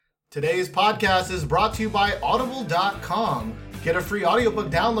Today's podcast is brought to you by Audible.com. Get a free audiobook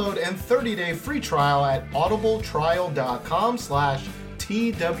download and 30-day free trial at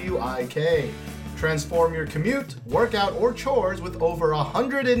audibletrial.com/TWIK. Transform your commute, workout, or chores with over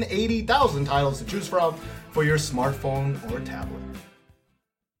 180,000 titles to choose from for your smartphone or tablet.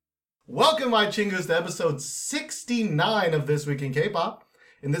 Welcome, my chingus, to episode 69 of This Week in K-Pop.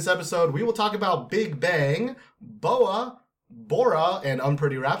 In this episode, we will talk about Big Bang, BoA, Bora and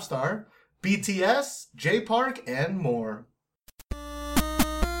Unpretty Rap Star, BTS, J-Park, and more.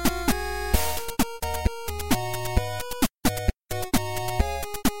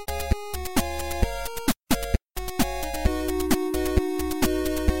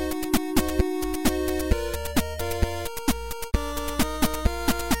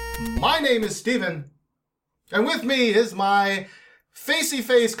 My name is Steven, and with me is my facey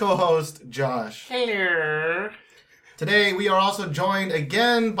face co-host, Josh. Hello. Today, we are also joined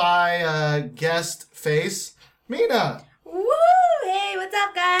again by guest face, Mina. Woo! Hey, what's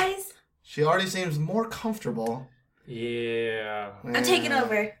up, guys? She already seems more comfortable. Yeah. I'm taking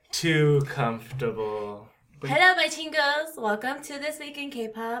over. Too comfortable. Hello, my chingos. Welcome to This Week in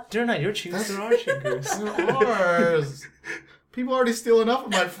K-Pop. They're not your chingus, they're our chingus. Ours. People already steal enough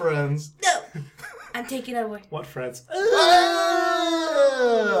of my friends. No! I'm taking over. What friends?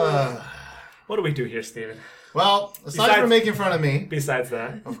 What do we do here, Steven? Well, aside from making fun of me, besides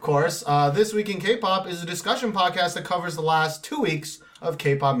that, of course, This Week in K-Pop is a discussion podcast that covers the last 2 weeks of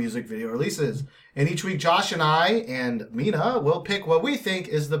K-pop music video releases. And each week, Josh and I and Mina will pick what we think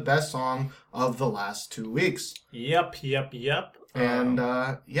is the best song of the last 2 weeks. Yep. And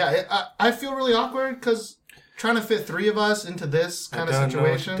I feel really awkward because trying to fit 3 of us into this kind of situation. I don't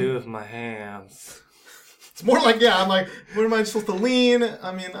know what to do with my hands. It's more like, I'm like, where am I supposed to lean?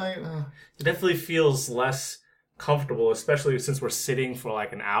 I mean, It definitely feels less comfortable, especially since we're sitting for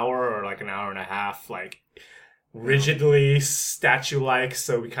like an hour or like an hour and a half, like rigidly statue-like,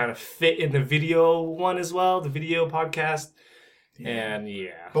 so we kind of fit in the video one as well, the video podcast. And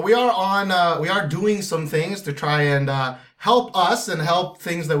but we are doing some things to try and help us and help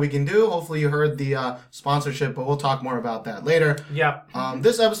things that we can do. Hopefully you heard the sponsorship, but we'll talk more about that later. Yep.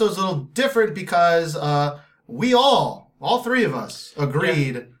 This episode's a little different because we all 3 of us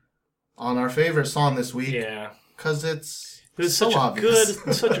agreed on our favorite song this week. Yeah. Because it's such obvious.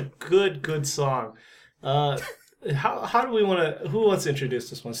 such a good song. How do we want to? Who wants to introduce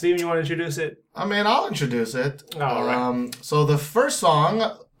this one? Steven, you want to introduce it? I mean, I'll introduce it. All right. So the first song,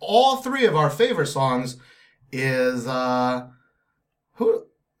 all 3 of our favorite songs, is who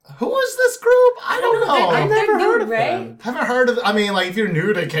is this group? I don't know. I've never heard of them. Haven't heard of. I mean, like if you're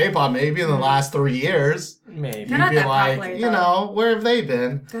new to K-pop, maybe in the last 3 years, maybe they're not you'd be that like, popular, where have they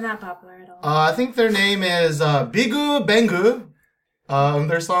been? They're not popular at all. I think their name is Bigu Bengu.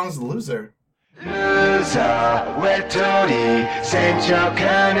 Their song's Loser. Loser, 외톨이, 센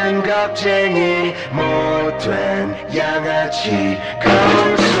척하는 겁쟁이, 못된 양아치,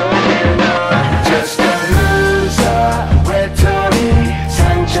 거울 속에 넌 just a loser, 외톨이,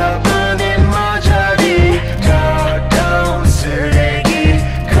 상처뿐인 머저리, 더러운 쓰레기,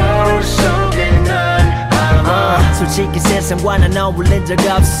 거울 속에 넌 솔직히 세상과는 어울린 적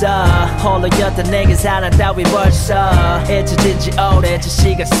없어 홀로였던 내게 사랑 따위 벌써 잊혀진 지 오래전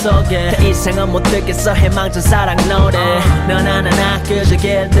시간 속에 더 이상은 못 듣겠어 해망전 사랑 노래 넌 하나나 그저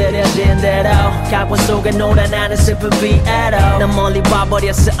길들여진 대로 각본 속에 놀아나는 슬픈 위에로 난 멀리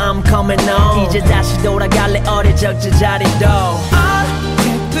와버렸어 I'm coming home 이제 다시 돌아갈래 어릴 적 제자리도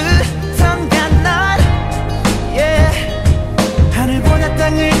어제부턴가 널 하늘보다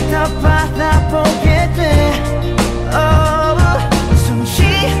땅을 더 바라보게 돼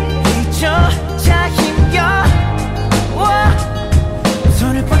숨쉬기조차 힘겨워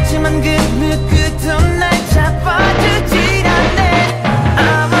손을 뻗지만 그 누구도 날 잡아주질 않네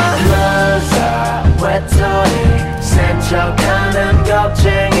I'm a loser 외톨이 센 척하는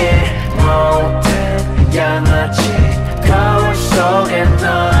겁쟁이 못된 양아치 거울 속에 넌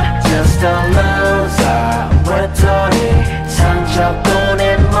just a loser 외톨이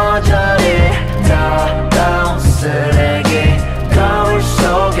상처뿐인 머저리 더러운 쓰레기 거울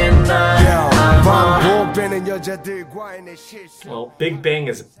속에 난 Well, Big Bang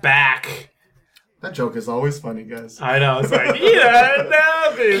is back. That joke is always funny, guys. I know, it's like, you don't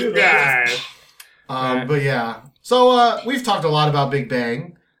know these guys. But yeah. So, we've talked a lot about Big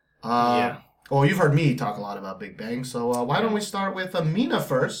Bang. Well, you've heard me talk a lot about Big Bang, so why don't we start with Mina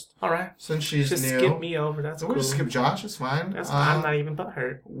first? All right. Since she's just new. Skip me over, that's We'll cool. just skip Josh, it's fine. That's I'm not even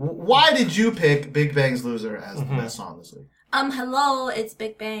butthurt. Why did you pick Big Bang's Loser as the best song this week? Hello, it's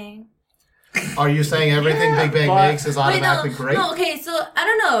Big Bang. Are you saying everything Big Bang but- makes is automatically great? No, okay, so I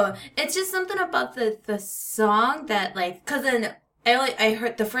don't know. It's just something about the song that like, cause then I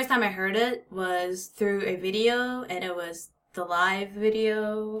heard the first time I heard it was through a video, and it was the live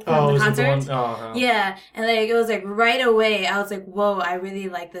video from the is it the concert. one? Oh, Yeah, and like it was like right away, I was like, "Whoa, I really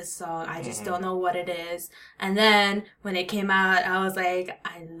like this song. I just don't know what it is." And then when it came out, I was like,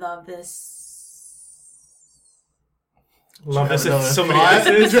 "I love this." Love this in so many I,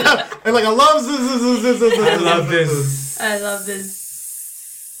 ways. and like I love this. I love this. I love this.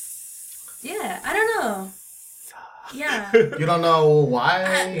 Yeah, I don't know. Yeah. You don't know why?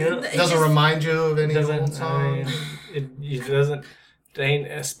 It It doesn't just- remind you of any old Doesn't. song? It doesn't. There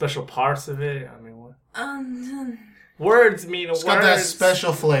ain't special parts of it. I mean, what? Um. Words mean It's words. got that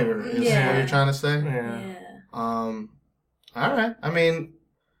special flavor, is Yeah. what you're trying to say? Yeah. Yeah. All right. I mean,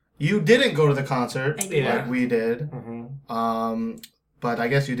 you didn't go to the concert I did. like we did. Mm-hmm. But I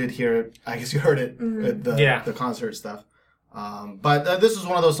guess you did hear it. I guess you heard it at the concert stuff. But this is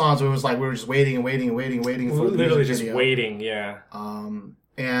one of those songs where it was like we were just waiting and waiting and waiting and waiting for the Literally music just video. waiting. Yeah.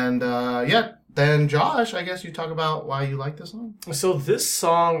 Then Josh, I guess you talk about why you like this song. So this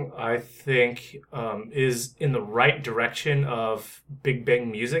song, I think, is in the right direction of Big Bang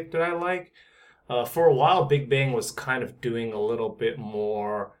music that I like. For a while, Big Bang was kind of doing a little bit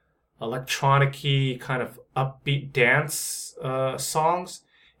more electronic-y, kind of upbeat dance songs,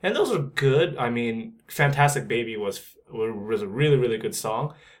 and those are good. I mean, Fantastic Baby was a really, really good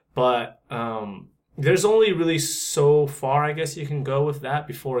song, but there's only really so far, I guess, you can go with that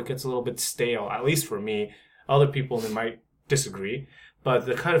before it gets a little bit stale, at least for me. Other people might disagree, but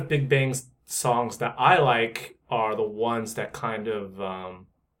the kind of Big Bang songs that I like are the ones that kind of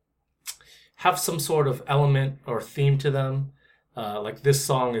have some sort of element or theme to them. Like this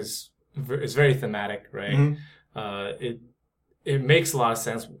song is very thematic, right? It makes a lot of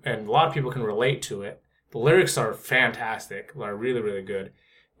sense, and a lot of people can relate to it. The lyrics are fantastic, are really, really good,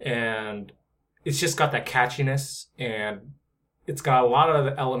 and it's just got that catchiness, and it's got a lot of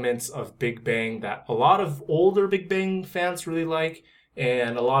the elements of Big Bang that a lot of older Big Bang fans really like,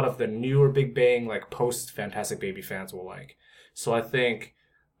 and a lot of the newer Big Bang, like post Fantastic Baby fans will like. So I think,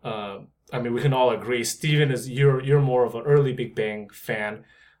 I mean, we can all agree. Steven you're more of an early Big Bang fan.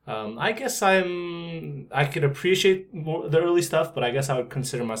 I guess I could appreciate more the early stuff, but I guess I would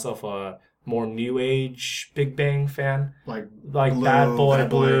consider myself a more new age Big Bang fan. Like Like Bad Boy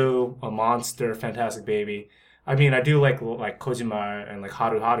Blue, A Monster, Fantastic Baby. I mean, I do like Kojima and like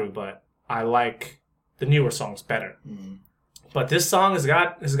Haru Haru, but I like the newer songs better. But this song has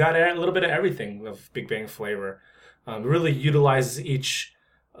got a little bit of everything of Big Bang flavor. It really utilizes each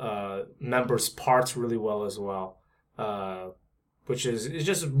member's parts really well as well, which is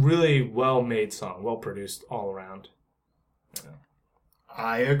just a really well made song, well produced all around.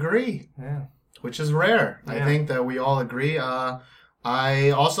 I agree. Yeah. Which is rare. I Yeah. think that we all agree.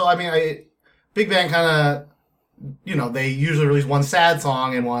 Big Bang kind of, they usually release one sad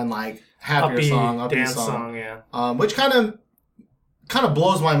song and one like happier upbeat dance song. Yeah. Which kind of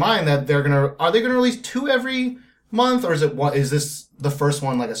blows my mind that are they gonna release 2 every month, or is this the first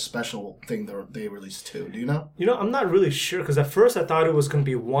one like a special thing that they released 2? Do you know? I'm not really sure, because at first I thought it was going to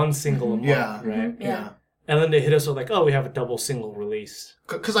be one single a month, Yeah. right? Yeah. And then they hit us with like, oh, we have a double single release.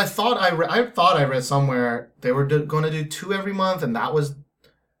 Because I thought I read somewhere they were going to do 2 every month, and that was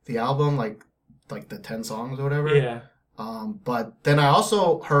the album, like the 10 songs or whatever. Yeah. But then I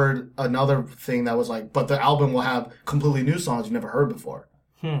also heard another thing that was like, but the album will have completely new songs you never heard before,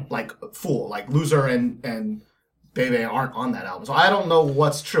 like Fool, like Loser and Baby aren't on that album. So I don't know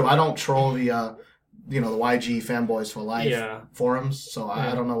what's true. I don't troll the the YG Fanboys for Life forums, so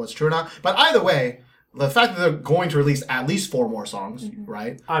I don't know what's true or not. But either way, the fact that they're going to release at least 4 more songs,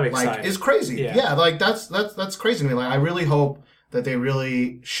 right? I'm excited. Is crazy. Yeah, like that's crazy to me. Like I really hope that they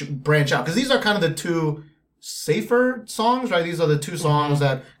really branch out, because these are kind of the 2 safer songs, right? These are the 2 songs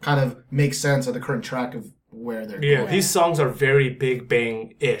that kind of make sense of the current track of where they're going. These songs are very Big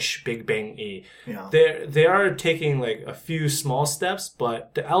Bang-ish, Big Bang-y. Yeah. They are taking like a few small steps,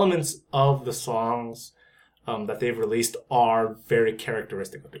 but the elements of the songs that they've released are very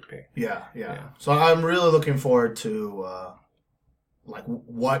characteristic of Big Bang. Yeah. So I'm really looking forward to like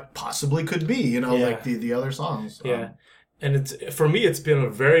what possibly could be, like the other songs. And for me, it's been a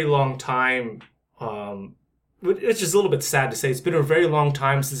very long time. It's just a little bit sad to say. It's been a very long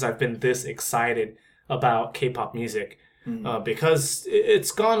time since I've been this excited about K-pop music, because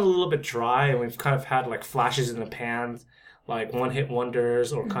it's gone a little bit dry, and we've kind of had like flashes in the pan, like one-hit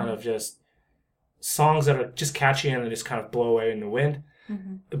wonders, or kind of just songs that are just catchy and just kind of blow away in the wind.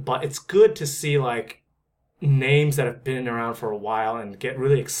 But it's good to see like names that have been around for a while and get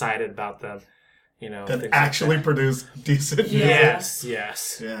really excited about them. You know, That things actually like produce decent music. that.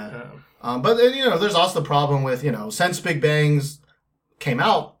 Yes. Yeah. But then, there's also the problem with, since Big Bangs came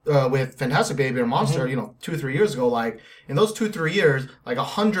out with Fantastic Baby or Monster, 2-3 years ago, like, in those 2-3 years, like,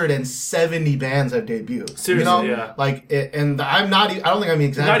 170 bands have debuted. Seriously, yeah. Like, and I don't think I'm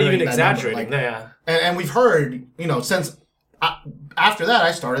exaggerating. Not even that exaggerating. number. Yeah. And we've heard, since after that,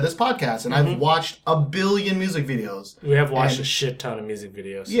 I started this podcast, and I've watched a billion music videos. We have watched a shit ton of music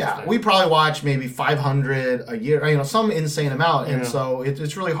videos. Yeah, we probably watch maybe 500 a year, some insane amount. And so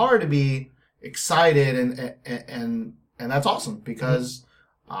it's really hard to be excited, and that's awesome because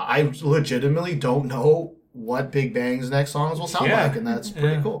I legitimately don't know what Big Bang's next songs will sound like, and that's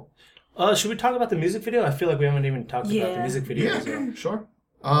pretty cool. Should we talk about the music video? I feel like we haven't even talked about the music video. Yeah, sure.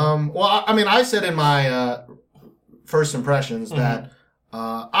 Well, I mean, I said in my first impressions that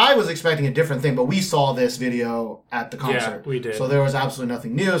I was expecting a different thing, but we saw this video at the concert. Yeah, we did. So there was absolutely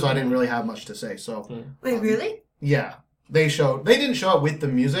nothing new, so I didn't really have much to say. So Wait, really? yeah, they didn't show it with the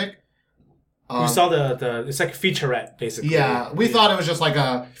music. We saw the it's like a featurette basically. Yeah, we thought it was just like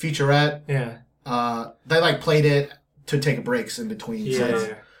a featurette. Yeah. They like played it to take breaks in between sets.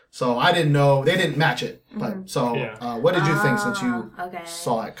 Yeah. So I didn't know they didn't match it. But so what did you think since you Okay.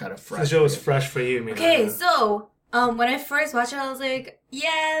 saw it kind of fresh? The show was fresh for you, Mina. Okay, so when I first watched it, I was like,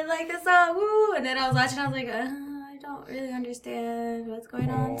 yeah, like the song, woo! And then I was watching, I was like, I don't really understand what's going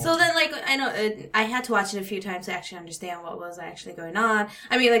on. So then, like, I know I had to watch it a few times to actually understand what was actually going on.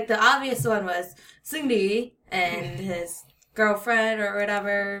 I mean, like, the obvious one was Seungri and his girlfriend or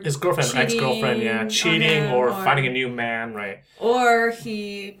whatever. His girlfriend, ex-girlfriend, cheating or finding a new man, right? Or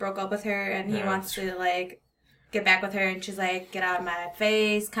he broke up with her and he wants to, like, get back with her, and she's like, get out of my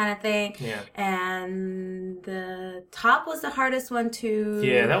face, kind of thing. Yeah. And the top was the hardest one to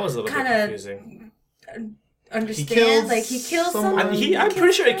that was a little bit confusing. Understand. He killed someone. I'm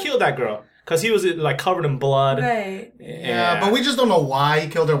pretty sure he killed that girl because he was like covered in blood. Right. Yeah, but we just don't know why he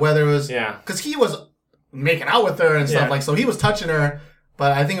killed her. Whether it was because he was making out with her and stuff like so he was touching her,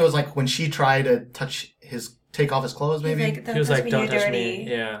 but I think it was like when she tried to take off his clothes. Maybe he was like, "Don't touch dirty. me."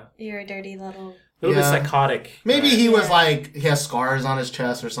 Yeah, you're a dirty little. A little bit psychotic. Maybe he was like he has scars on his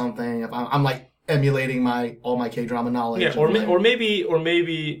chest or something. If I'm like emulating all my K-drama knowledge. Yeah, or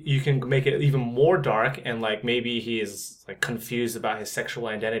maybe you can make it even more dark and like maybe he is like confused about his sexual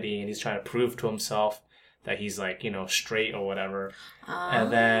identity and he's trying to prove to himself that he's like straight or whatever.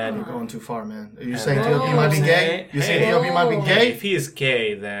 And then you're going too far, man. Are you saying TLP might be gay? You saying TLP might be gay? If he is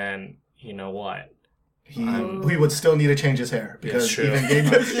gay, then you know what. He would still need to change his hair because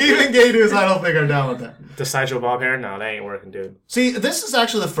even gay dudes I don't think are down with that. The sideshow bob hair? No, that ain't working, dude. See, this is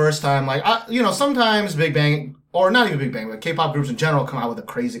actually the first time, like, sometimes Big Bang, or not even Big Bang, but K-pop groups in general come out with a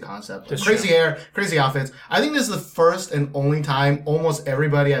crazy concept. Crazy hair, crazy outfits. I think this is the first and only time almost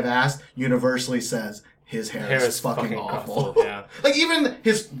everybody I've asked universally says his hair is fucking awful. Yeah. Like, even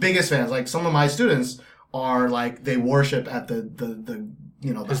his biggest fans, like some of my students are like, they worship at the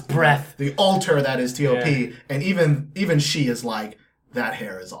his breath, the altar that is TLP, and even she is like, that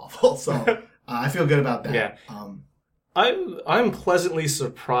hair is awful. So I feel good about that. Yeah. I'm pleasantly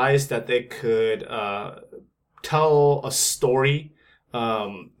surprised that they could tell a story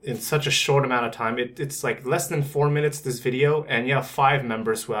in such a short amount of time. It's like less than 4 minutes, this video, and you have 5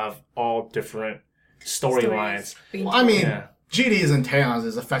 members who have all different storylines. Well, I mean, GD's and Taeyon's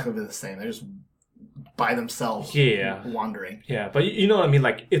is effectively the same. They're just by themselves wandering. Yeah, but you know what I mean?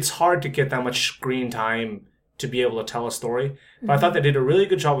 Like, it's hard to get that much screen time to be able to tell a story. But I thought they did a really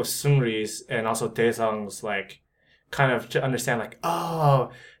good job with Seungri's and also Daesung's, like, kind of to understand, like, oh,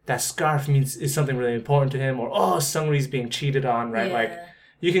 that scarf is something really important to him, or, oh, Seungri's being cheated on, right? Yeah. Like,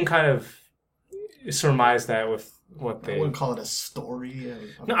 you can kind of surmise that with what they... I wouldn't call it a story.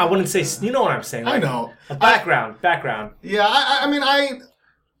 No, I wouldn't say... You know what I'm saying. Like, I know. A background. Yeah, I mean,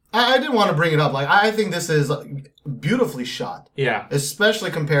 I didn't want to bring it up. Like, I think this is beautifully shot. Yeah. Especially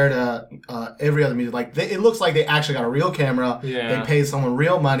compared to every other music. Like, it looks like they actually got a real camera. Yeah. They paid someone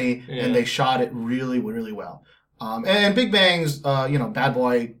real money, and they shot it really, really well. And Big Bang's, Bad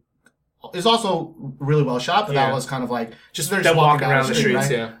Boy is also really well shot, but that was kind of like... They're just walking around the streets,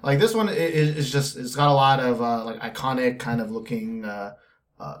 right? Yeah. Like, this one is just... It's got a lot of, like, iconic kind of looking...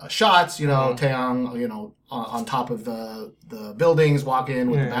 shots, Taeyong, on top of the buildings, walking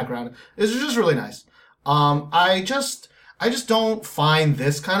with the background. It's just really nice. I just don't find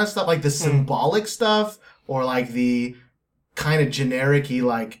this kind of stuff, like the symbolic stuff, or like the kind of generic-y,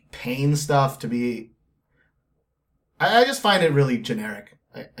 like, pain stuff to be... I just find it really generic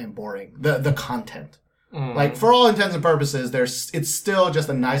and boring. The content. Like, for all intents and purposes, it's still just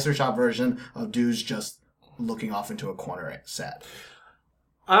a nicer shot version of dudes just looking off into a corner sad.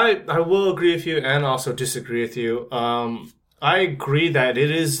 I will agree with you and also disagree with you. I agree that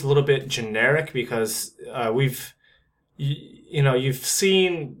it is a little bit generic because you've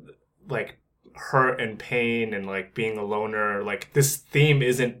seen like hurt and pain and like being a loner. Like this theme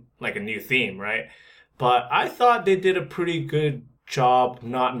isn't like a new theme, right? But I thought they did a pretty good job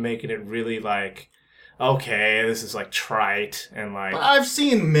not making it really like, okay, this is like trite and like. But I've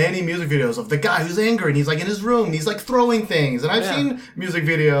seen many music videos of the guy who's angry and he's like in his room and he's like throwing things. And I've seen music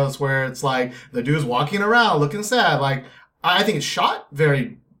videos where it's like the dude's walking around looking sad. Like I think it's shot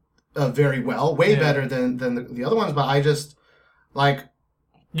very well, way better than the other ones. But I just like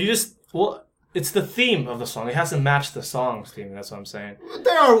it's the theme of the song. It has to match the song's theme. That's what I'm saying.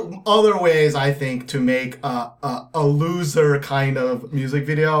 There are other ways, I think, to make a loser kind of music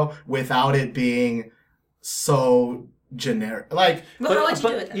video without it being so generic. Like, But how would you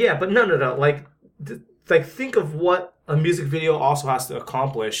do it then? Yeah, but no. Like think of what a music video also has to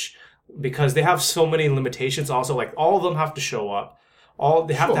accomplish because they have so many limitations. Also, like all of them have to show up.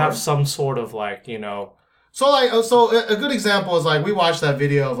 They have to have some sort of like So a good example is like we watched that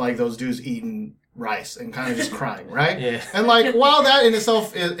video of like those dudes eating rice and kind of just crying, right? Yeah. And like while that in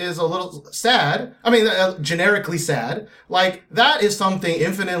itself is a little sad, I mean generically sad, like that is something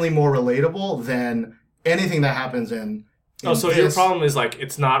infinitely more relatable than anything that happens in so this. your problem is like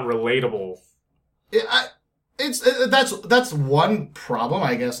it's not relatable. That's one problem,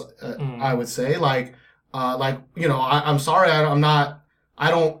 I guess. I would say I'm sorry, I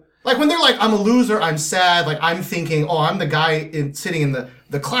don't. Like, when they're like, I'm a loser, I'm sad, like, I'm thinking, oh, I'm the guy sitting in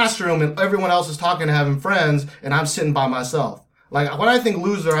the classroom and everyone else is talking and having friends and I'm sitting by myself. Like, when I think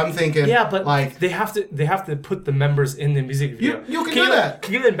loser, I'm thinking... Yeah, but like, they have to put the members in the music video. You can do that.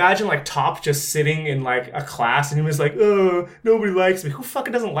 Can you imagine, like, Top just sitting in, like, a class and he was like, oh, nobody likes me. Who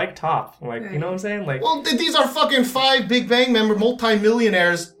fucking doesn't like Top? Like, you know what I'm saying? Like, well, these are fucking 5 Big Bang member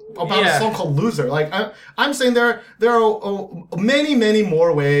multi-millionaires about a song called Loser. Like, I'm saying there are many, many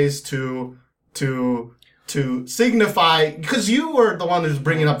more ways to signify, because you were the one who's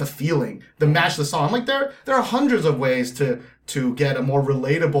bringing up the feeling, the match the song. Like, there are hundreds of ways to get a more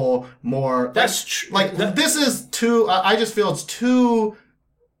relatable, more... That's true. Like, this is too... I just feel it's too...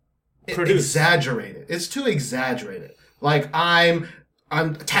 exaggerated. It's too exaggerated. Like, I'm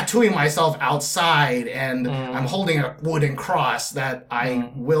tattooing myself outside and I'm holding a wooden cross that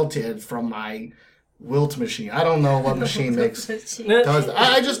I wilted from my wilt machine. I don't know what machine does. I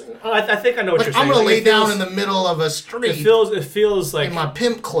think I know what you're saying. I'm gonna lay down in the middle of a street. It feels like in my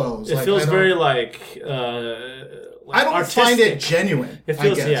pimp clothes. It feels very like I don't artistic. find it genuine. It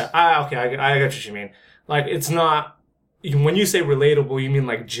feels I guess. I get what you mean. Like it's not when you say relatable, you mean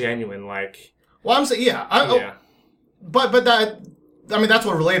like genuine. Like well, I'm saying but that. I mean, that's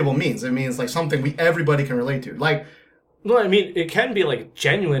what relatable means. It means like something everybody can relate to. Like, no, I mean it can be like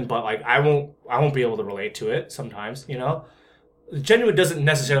genuine, but like I won't be able to relate to it sometimes. You know, genuine doesn't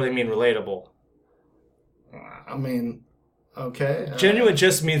necessarily mean relatable. I mean, okay. Genuine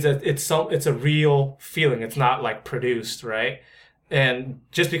just means that it's a real feeling. It's not like produced, right? And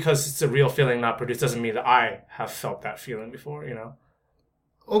just because it's a real feeling, not produced, doesn't mean that I have felt that feeling before. You know.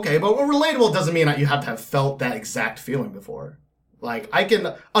 Okay, but relatable doesn't mean that you have to have felt that exact feeling before. Like, I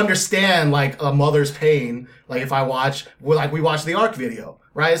can understand, like, a mother's pain, like, if I watch, we watched the ARC video,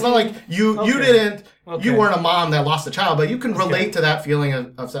 right? It's not like you weren't a mom that lost a child, but you can relate to that feeling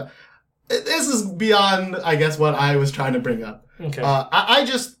of this is beyond, I guess, what I was trying to bring up. Okay.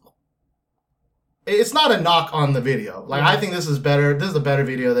 It's not a knock on the video. Like, I think this is better. This is a better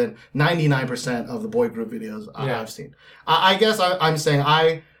video than 99% of the boy group videos I've seen. I guess I'm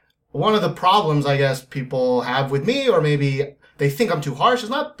saying one of the problems, I guess, people have with me, or maybe they think I'm too harsh. It's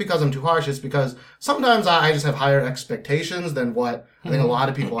not because I'm too harsh. It's because sometimes I just have higher expectations than what I think a lot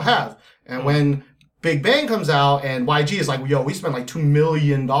of people have. And when Big Bang comes out and YG is like, yo, we spent like $2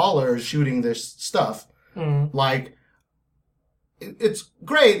 million shooting this stuff. Like, it's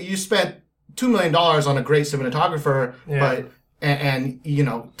great. You spent $2 million on a great cinematographer, but, and, you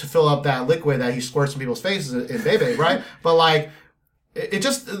know, to fill up that liquid that he squirts in people's faces in Bebe, right? But like, it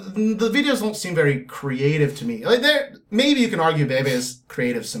just, the videos don't seem very creative to me. Like, maybe you can argue Bebe is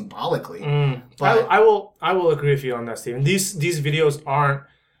creative symbolically. But I will agree with you on that, Steven. These videos aren't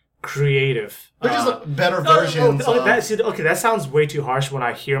creative. They're just better versions of... that sounds way too harsh when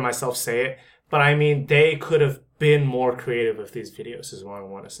I hear myself say it. But I mean, they could have been more creative with these videos, is what I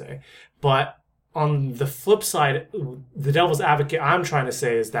want to say. But on the flip side, the devil's advocate I'm trying to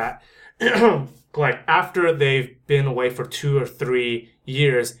say is that like after they've been away for 2 or 3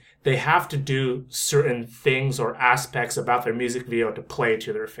 years, they have to do certain things or aspects about their music video to play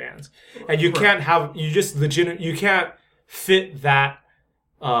to their fans. And you can't you can't fit that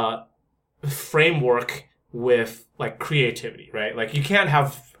framework with like creativity, right? Like you can't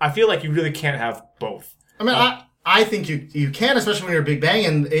have, I feel like you really can't have both. I mean, I think you can, especially when you're Big Bang,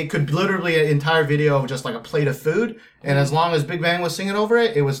 and it could literally an entire video of just like a plate of food, and as long as Big Bang was singing over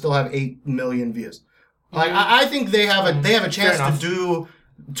it, it would still have 8 million views. Like I think they have a chance to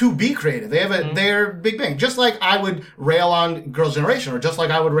be creative. They have they're Big Bang, just like I would rail on Girls' Generation, or just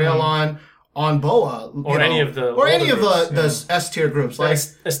like I would rail on BoA, or any of the S tier groups, like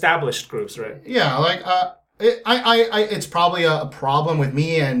established groups, right? Yeah, like it's probably a problem with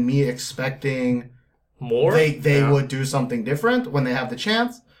me expecting more. They would do something different when they have the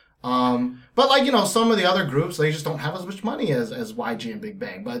chance. But like, you know, some of the other groups, they just don't have as much money as YG and Big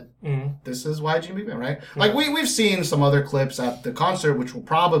Bang. But this is YG and Big Bang, right? Like we've seen some other clips at the concert, which will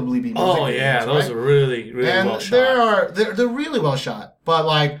probably be music videos, those are really well shot. They're really well shot. But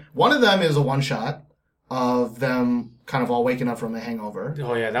like one of them is a one shot of them kind of all waking up from a hangover.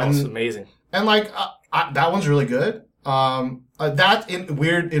 Oh yeah, that was amazing. And like that one's really good. That in a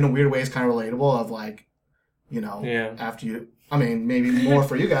weird way is kind of relatable. Of like, you know, after you. I mean, maybe more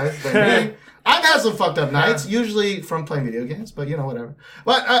for you guys than me. I've had some fucked up nights, usually from playing video games, but you know, whatever.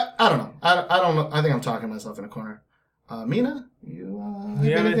 But I don't know. I don't know. I think I'm talking myself in a corner. Mina, you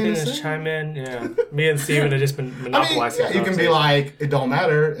have anything to chime in? Yeah. Me and Steven have just been monopolizing. You can be like, it don't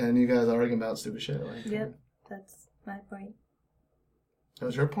matter, and you guys are arguing about stupid shit. Like, yep, that's my point. That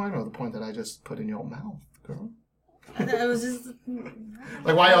was your point, or the point that I just put in your mouth, girl? It was just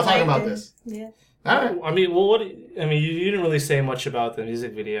like, why y'all talking about this? Yeah. All right. I mean, you didn't really say much about the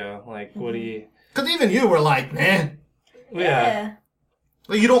music video. Like, what do you? Because even you were like, man. Yeah.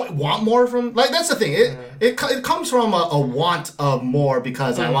 Like, you don't want more from. Like, that's the thing. It comes from a want of more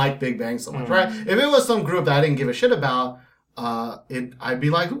because I like Big Bang so much, right? If it was some group that I didn't give a shit about, I'd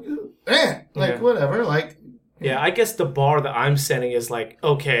be like, whatever. Like. Yeah, I guess the bar that I'm setting is like,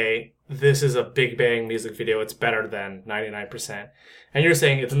 okay, this is a Big Bang music video. It's better than 99%. And you're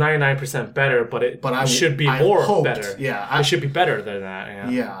saying it's 99% better, but it should be better. Yeah. It should be better than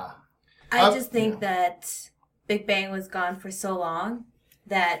that. Yeah. I just think that Big Bang was gone for so long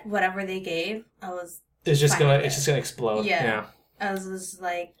that whatever they gave, it's just gonna explode. Yeah. I was just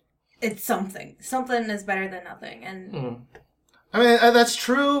like, it's something. Something is better than nothing. And I mean, that's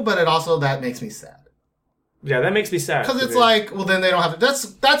true, but that makes me sad. Yeah, that makes me sad. Because it's like, well, then they don't have to.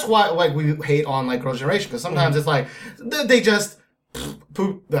 That's why like we hate on like Girls' Generation, because sometimes it's like they just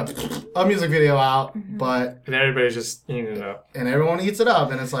poop a music video out, but and everybody's just eating it up, and everyone eats it up,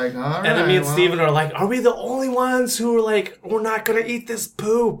 and it's like, all right. And then me and Steven are like, are we the only ones who are like, we're not gonna eat this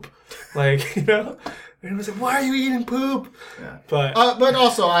poop? Like, you know, everyone's like, why are you eating poop? Yeah. But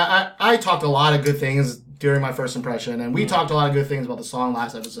also I talked a lot of good things during my first impression, and we talked a lot of good things about the song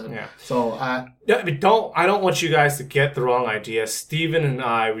last episode. Yeah. So I don't want you guys to get the wrong idea. Steven and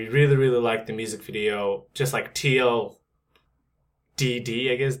I, we really, really like the music video, just like TLDD,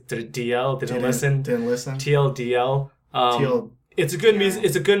 I guess. DL didn't listen. TLDL. It's a good music.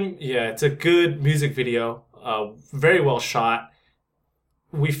 It's a good music video. Very well shot.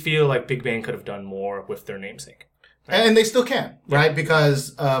 We feel like Big Bang could have done more with their namesake. Right. And they still can, right?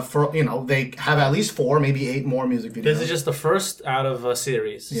 Because they have at least 4, maybe 8 more music videos. This is just the first out of a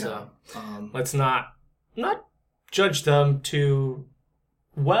series. Yeah. So let's not judge them too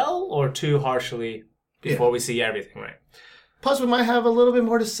well or too harshly before we see everything, right? Plus, we might have a little bit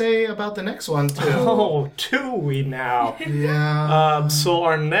more to say about the next one, too. Oh, do we now? Yeah. So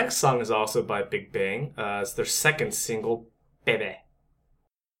our next song is also by Big Bang. It's their second single, Baby.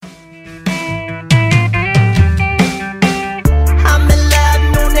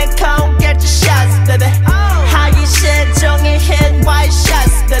 Can't get your shots, baby. 하기 실종이 hit white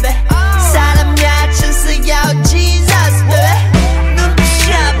shots, baby. 사람야 주세요, Jesus, baby.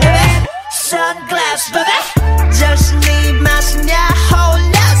 눈부셔, baby. Sunglass, baby. 정신이 마시냐,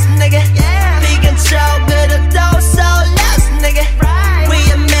 홀렸어, nigga. 비긴 척으로 또 쏠렸어, nigga. We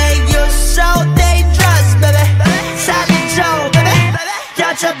make you so dangerous, baby. 살려줘, baby.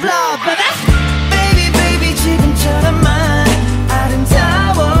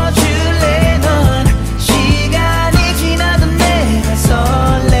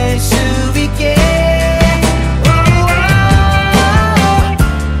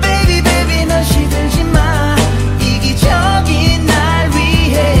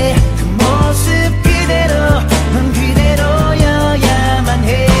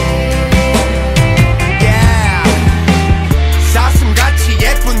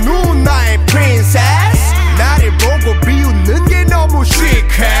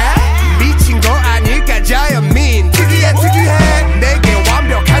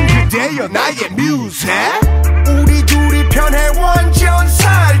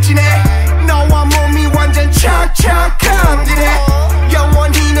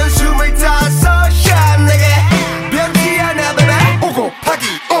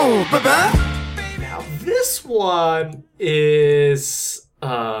 one is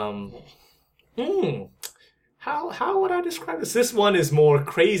how would I describe this? This one is more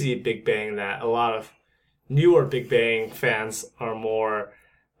crazy Big Bang that a lot of newer Big Bang fans are more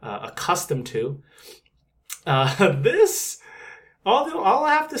accustomed to. This, all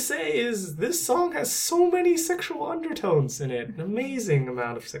I have to say is this song has so many sexual undertones in it. An amazing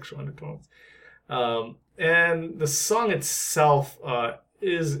amount of sexual undertones. And the song itself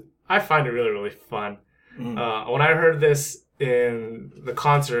I find it really, really fun. When I heard this in the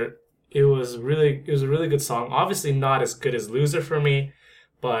concert, it was a really good song. Obviously not as good as Loser for me,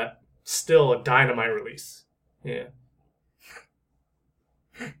 but still a dynamite release. Yeah.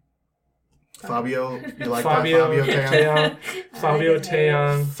 Fabio, you like Fabio that? Fabio Taeyang? Fabio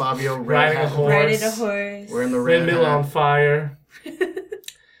Taeyang. Fabio Riding a horse. Riding a horse. We're in the red Windmill on hat. fire.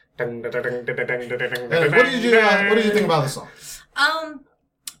 What did you think about the song?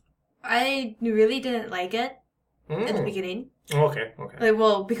 I really didn't like it in the beginning. Okay. Like,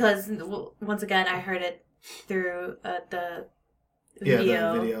 well, because once again, I heard it through the video.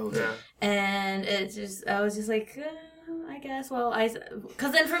 Yeah, the video. Yeah. And I was just like, I guess. Well,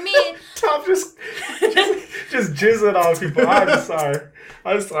 because then for me, Tom just jizzing on people.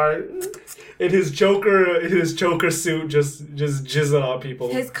 I'm sorry. In his Joker suit, just jizzing on people.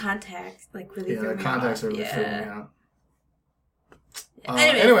 his contacts like really Yeah, threw the me contacts off. are really freaking me out.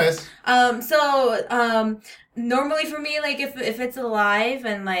 Anyways. Anyways, Normally for me, like if it's alive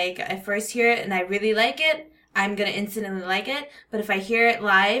and like I first hear it and I really like it, I'm gonna instantly like it. But if I hear it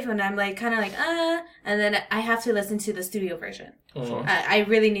live and I'm like kind of like and then I have to listen to the studio version. I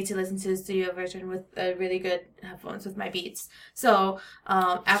really need to listen to the studio version with really good headphones with my Beats. So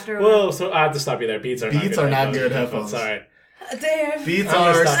after So I have to stop you there. Beats are not good headphones. Sorry. there, Beats I'm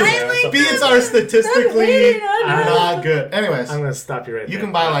gonna are stop you there. Beats are statistically hating on me. not good. Anyways, I'm gonna stop you right there. you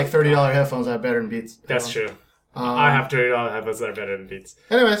can buy like $30 headphones that are better than Beats. That's true. I have $30 headphones that are better than Beats.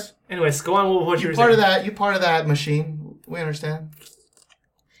 Anyways, go on with what you were part saying. of that. You part of that machine. We understand.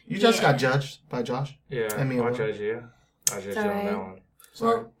 You just got judged by Josh. Yeah, and me. I'll judge you. I'll judge you on that one.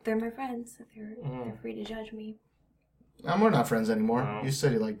 Sorry. well, they're my friends. So they're free to judge me. We're not friends anymore. No. You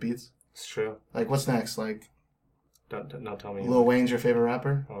said you like Beats. It's true. Like, what's next? Like, Don't tell me. Lil Wayne's your favorite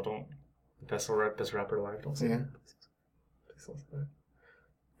rapper? Oh, don't. Best rapper alive. Don't say Yeah. that. Please don't say that.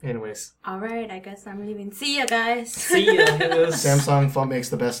 Anyways. All right, I guess I'm leaving. See ya, guys. See ya. Samsung phone makes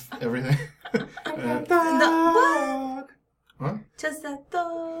the best everything. What? Just a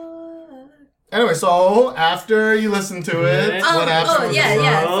thought. Anyway, so after you listen to it, what happened?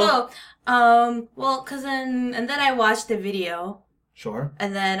 Well, cause then I watched the video, Sure.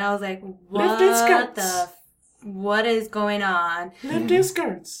 and then I was like, Lifted skirts. what is going on? Lifted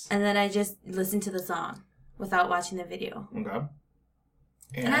skirts. And then I just listened to the song without watching the video, Okay.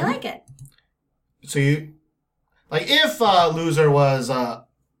 and I like it. So you, like, if Loser was a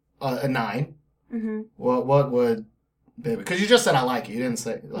 9, what would Baby? Because you just said I like it. You didn't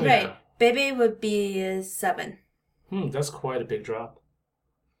say like, Right, Yeah. Baby would be a 7. That's quite a big drop.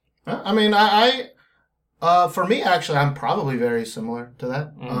 I mean, I for me actually, I'm probably very similar to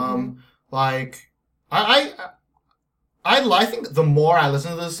that. Like, I think the more I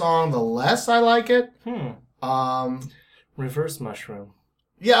listen to this song, the less I like it. Reverse mushroom.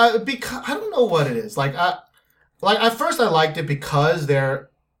 Yeah, because I don't know what it is. Like at first I liked it because they're,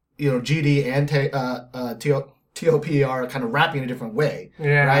 GD and TOP are kind of rapping in a different way.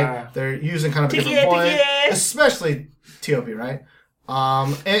 Yeah. Right? They're using kind of a different voice, especially TOP, right?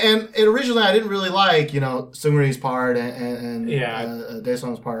 And originally I didn't really like, Seungri's part and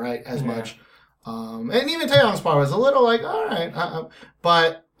Daesung's part, right, as much. And even Taeyong's part was a little like, all right.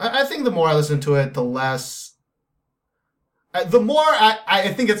 But I think the more I listen to it, the less... the more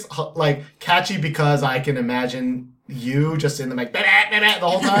I think it's like catchy because I can imagine you just in the mic the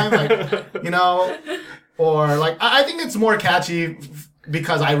whole time, like, or like I think it's more catchy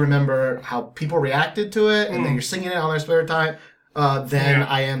because I remember how people reacted to it, and then you're singing it on their spare time than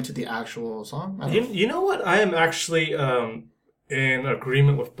I am to the actual song. You know what? I am actually in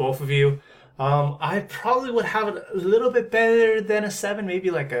agreement with both of you. I probably would have it a little bit better than a 7, maybe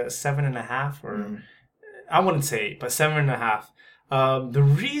like a 7.5 or. I wouldn't say 8, but 7.5. The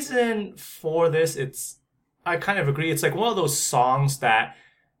reason for this, I kind of agree. It's like one of those songs that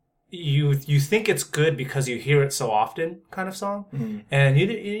you think it's good because you hear it so often, kind of song. And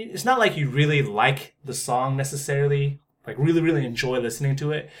it's not like you really like the song necessarily, like really, really enjoy listening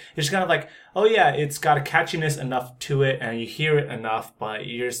to it. It's just kind of like, oh yeah, it's got a catchiness enough to it, and you hear it enough, but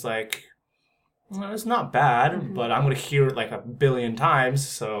you're just like, well, it's not bad, but I'm going to hear it like a billion times,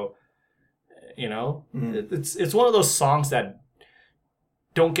 so... it's one of those songs that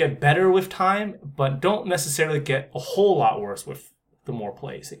don't get better with time, but don't necessarily get a whole lot worse with the more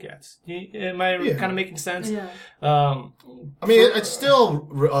plays it gets. Am I kind of making sense? Yeah. I mean, it's still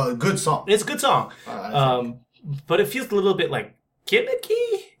a good song. It's a good song. But it feels a little bit like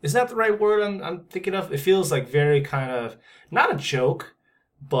gimmicky. Is that the right word I'm thinking of? It feels like very kind of, not a joke,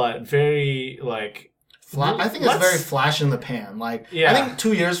 but very like... I think it's very flash in the pan. Like, I think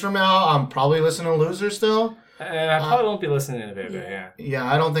 2 years from now, I'm probably listening to Loser still. And I probably won't be listening to Bebe, Yeah,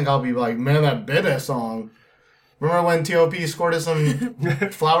 I don't think I'll be like, man, that Bebe song. Remember when T.O.P. squirted some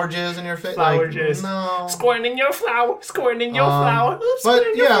flower jizz in your face? Flower like, jizz. No. Squirting in your flower. Squirting in your flower. But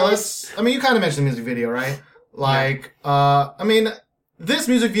yeah, I mean, you kind of mentioned the music video, right? Like, I mean, this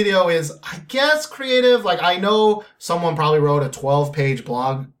music video is, I guess, creative. Like, I know someone probably wrote a 12-page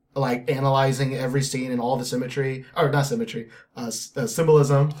blog, like, analyzing every scene and all the symmetry, or not symmetry,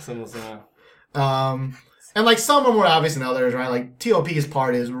 symbolism. And like, some are more obvious than others, right? Like, T.O.P.'s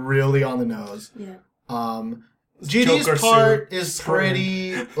part is really on the nose. Yeah. GD's part is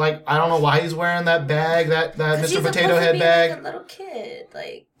pretty, like, I don't know why he's wearing that bag, that Mr. Potato Head bag. Like a little kid,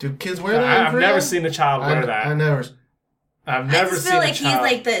 like. Do kids wear that? I've never seen a child wear that. I've never seen I just feel like he's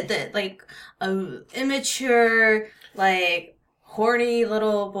like the like immature, like horny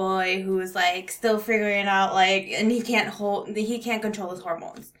little boy who is like still figuring out like, and he can't control his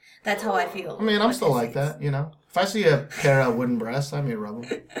hormones. That's how I feel. I mean, I'm still like that, you know. If I see a pair of wooden breasts, I may rub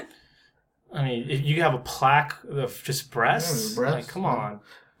them. I mean, if you have a plaque of just breasts, like, come on.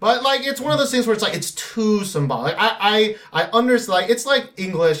 But like, it's one of those things where it's like, it's too symbolic. I understand, like, it's like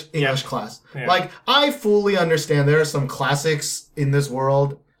English class. Yeah. Like, I fully understand there are some classics in this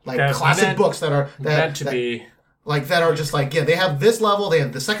world, like classic books that are meant to be. Like, that are just like, yeah, they have this level, they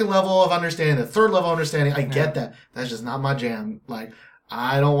have the second level of understanding, the third level of understanding. I get that. That's just not my jam. Like,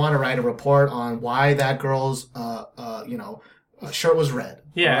 I don't want to write a report on why that girl's, shirt was red.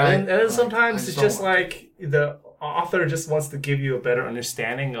 Yeah, right? and sometimes it's just like the author just wants to give you a better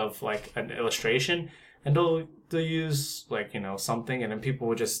understanding of like an illustration, and they'll use like, you know, something, and then people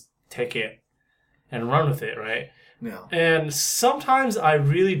will just take it and run with it, right? Yeah. And sometimes I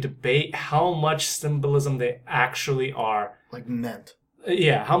really debate how much symbolism they actually are. Like, meant.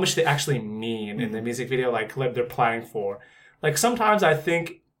 Yeah, how much they actually mean in the music video, like they're planning for. Like, sometimes I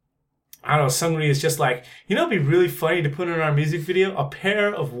think, I don't know, Seungri is just like, you know, it'd be really funny to put in our music video a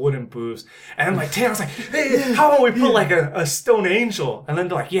pair of wooden boobs. And I'm like, Taylor's like, hey, how about we put like a stone angel? And then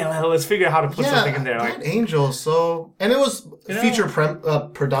they're like, yeah, let's figure out how to put something in there. That like, angel, so, and it was featured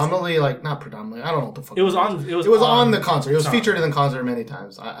predominantly, like, not predominantly, I don't know what the fuck. It was on the concert. It was featured in the concert many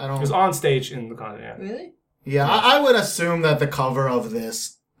times. I don't. It was on stage in the concert. Yeah. Really? Yeah, I would assume that the cover of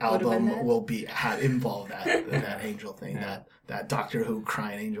this album will involve that angel thing, that Doctor Who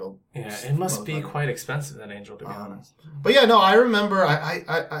crying angel. Yeah, it must be quite expensive, that angel, to be honest. But yeah, no, I remember.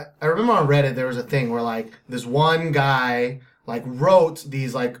 I remember on Reddit there was a thing where like this one guy like wrote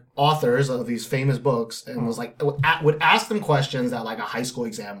these like authors of these famous books and was like would ask them questions that like a high school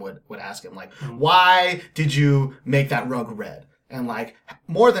exam would ask him, like, why did you make that rug red? And like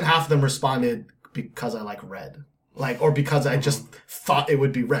more than half of them responded, because I like red. Like, or because I just thought it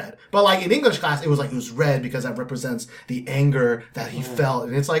would be red. But like in English class, it was like, it was red because that represents the anger that he felt.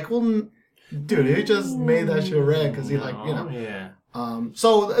 And it's like, well, dude, he just made that shit red because he like, you know. Yeah.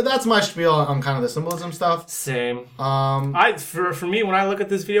 So that's my spiel on kind of the symbolism stuff. Same. For me, when I look at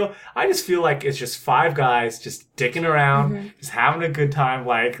this video, I just feel like it's just 5 guys just dicking around, just having a good time.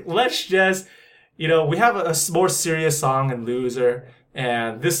 Like, let's just, you know, we have a more serious song in Loser.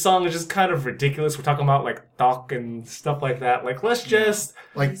 And this song is just kind of ridiculous. We're talking about like Doc and stuff like that. Like, let's just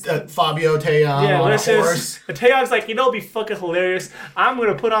like Fabio Taeyong on a horse. Taeyong's like, you know, it'd be fucking hilarious. I'm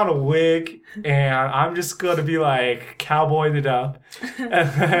gonna put on a wig and I'm just gonna be like cowboyed it up. And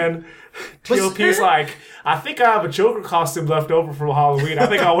then T.O.P's like, I think I have a Joker costume left over from Halloween. I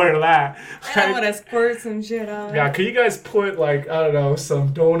think I'll wear that. I want to squirt some shit out. Yeah, can you guys put like, I don't know,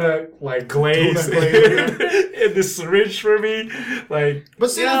 some donut like glaze in the syringe for me? Like,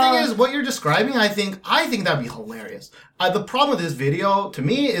 but see, the thing is, what you're describing, I think that'd be hilarious. The problem with this video, to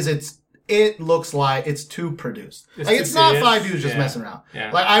me, is it looks like it's too produced. It's not 5 dudes just messing around.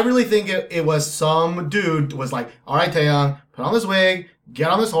 Yeah. Like, I really think it was some dude was like, all right, Taeyong, put on this wig, get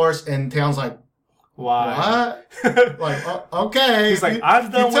on this horse, and Taeyong's like, why? What? Like, okay. He's like,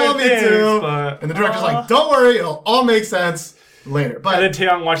 I've done weird things, but... And the director's like, don't worry, it'll all make sense later. But and then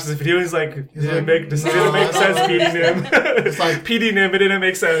Taeyong watches the video and he's like, this didn't make sense beating him. It's like, beating him, it didn't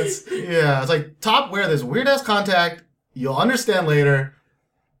make sense. Yeah, it's like, Top, wear this weird-ass contact, you'll understand later.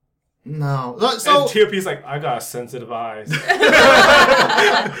 No. And So T.O.P.'s like, I got sensitive eyes. I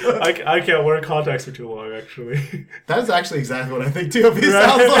can't wear contacts for too long, actually. that's actually exactly what I think T.O.P. Right.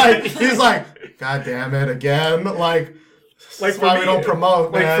 sounds like. He's like, God damn it, again. Like that's for why me, we don't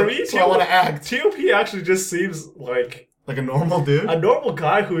promote, like man. for me, That's why I want to act. T.O.P. actually just seems like Like a normal dude. a normal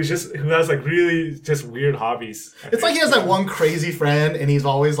guy who has like really just weird hobbies. It's like he has that one crazy friend and he's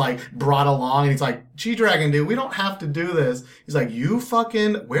always like brought along and he's like, G-Dragon dude, we don't have to do this. He's like, you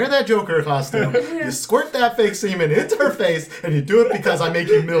fucking wear that Joker costume, you squirt that fake semen into her face, and you do it because I make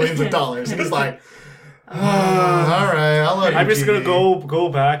you millions of dollars. And he's like, alright, I love you, I'm just GD. gonna go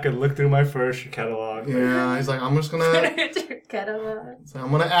back and look through my first catalog. Yeah, he's like, I'm just gonna Catalog. so I'm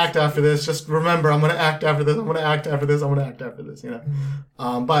gonna act after this. Just remember, I'm gonna act after this. I'm gonna act after this. I'm gonna act after this. You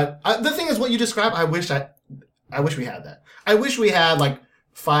know. But the thing is, what you described, I wish we had that. I wish we had like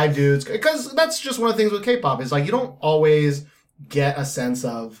 5 dudes, because that's just one of the things with K-pop is like you don't always get a sense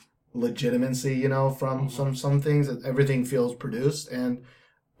of legitimacy, you know, from some things. Everything feels produced, and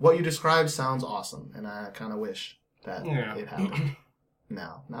what you described sounds awesome, and I kind of wish that it happened.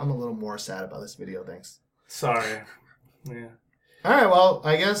 Now I'm a little more sad about this video. Thanks. Sorry. Yeah. All right, well,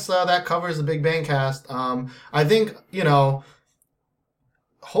 I guess that covers the Big Bang cast. I think, you know,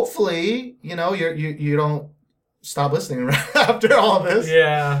 hopefully, you know, you don't stop listening right after all of this.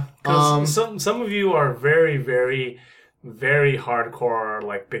 Yeah, because some of you are very, very, very hardcore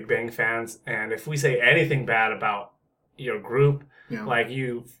like Big Bang fans, and if we say anything bad about your group, like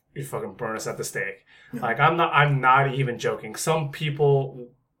you fucking burn us at the stake. Yeah. Like I'm not even joking. Some people,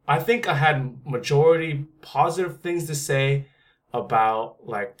 I think I had majority positive things to say about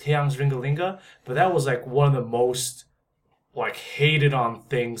like Taeyang's Ringalinga, but that was like one of the most like hated on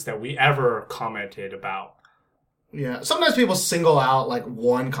things that we ever commented about. Yeah, sometimes people single out like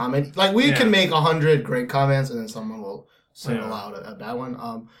one comment. Like we can make 100 great comments, and then someone will single out a bad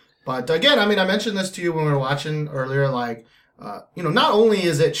one. But again, I mean, I mentioned this to you when we were watching earlier. Like, you know, not only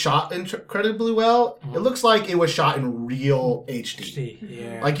is it shot incredibly well, it looks like it was shot in real HD.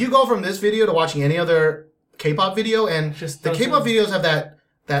 Yeah. Like you go from this video to watching any other K-pop video, and the K-pop videos have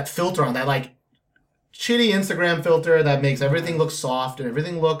that filter on that, like shitty Instagram filter that makes everything look soft and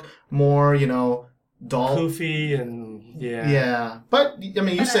everything look more, you know, dull, goofy, and yeah. But I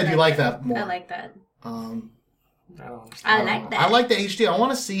mean, you said you like that more. I like that. I like that. I like the HD. I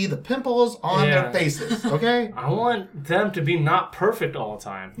want to see the pimples on their faces. Okay. I want them to be not perfect all the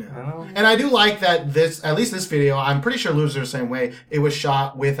time. Yeah. You know? And I do like that at least this video, I'm pretty sure Loser the same way, it was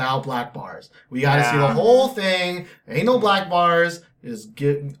shot without black bars. We got to see the whole thing. Ain't no black bars. Just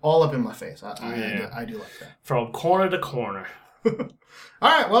get all up in my face. I do like that. From corner to corner. All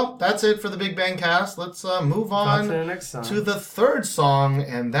right, well, that's it for the Big Bang cast. Let's move on to the next song. To the third song,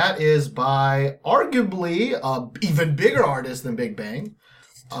 and that is by arguably an even bigger artist than Big Bang.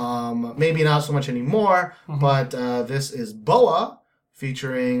 Maybe not so much anymore, but this is BoA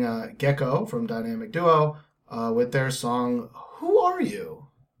featuring Gecko from Dynamic Duo with their song Who Are You?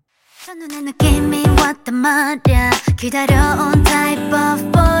 첫눈에 느낌이 왔단 말야 기다려온 type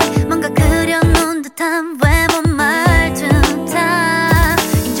of boy 뭔가 그려놓은 듯한 외모 말투 다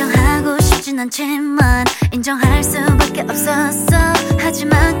인정하고 싶진 않지만 인정할 수밖에 없었어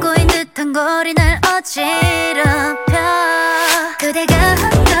하지만 꼬인 듯한 골이 날 어지럽혀 그대가 한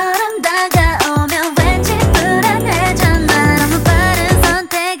걸음 다가오면 왠지 불안해졌나 너무 빠른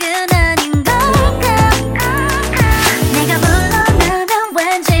선택은 아닌 걸까 내가 물러나면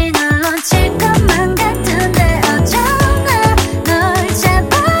왠지 널 놓칠 것만 같은데 어쩌나 널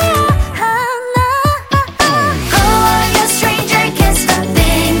잡아야 하나 Who are you stranger can't stop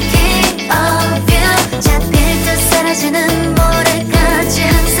thinking of you 잡힐 듯 사라지는 모래같이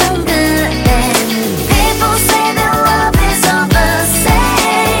항상 그래 People say that love is all the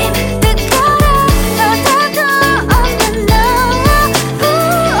same 듣거라 너다도 없는 너 Who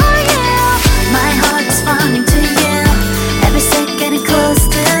are you My heart is running to you Every second it close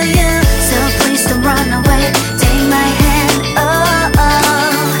to you So please don't run away Take my hand, oh,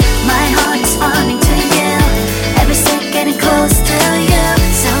 oh My heart is running to you Every second it close to you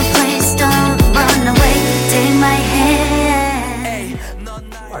So please don't run away Take my hand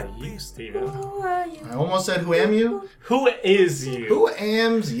Who are you, Steven? I almost said Who Am You? Who is you? Who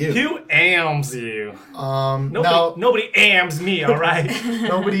Ams You? Who ams you? Nobody ams me, alright?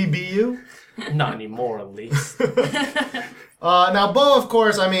 nobody be you? Not anymore, at least. Now, Bo, of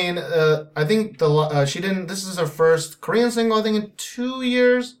course, I mean, I think she didn't, this is her first Korean single, I think, in 2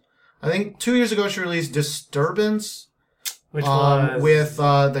 years. I think 2 years ago she released Disturbance. Which was... With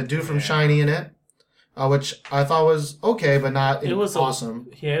the dude from Shiny in it. which I thought was okay, but not It was awesome.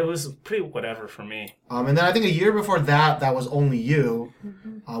 It was pretty whatever for me. And then I think a year before that was Only You,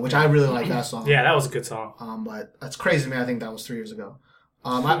 which I really like that song. Yeah, that was a good song. But that's crazy to me. I think that was 3 years ago.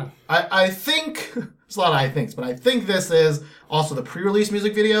 I think there's a lot of I thinks, but I think this is also the pre-release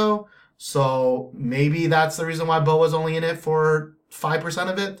music video. So maybe that's the reason why Boa's only in it for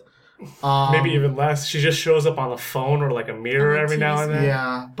 5% of it. Maybe even less. She just shows up on the phone or like a mirror every now and then.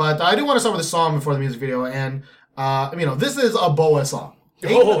 Yeah, but I do want to start with the song before the music video, and this is a Boa song.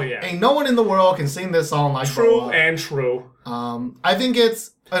 Ain't no one in the world can sing this song like True Boa. and true. I think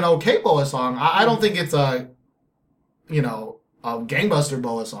it's an okay Boa song. I don't think it's a gangbuster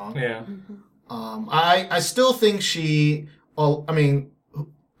Boa song. Yeah. I still think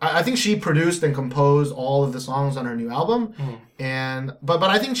I think she produced and composed all of the songs on her new album, but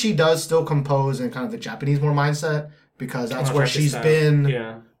I think she does still compose in kind of the Japanese more mindset because that's where she's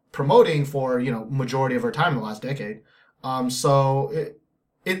been promoting for majority of her time in the last decade. So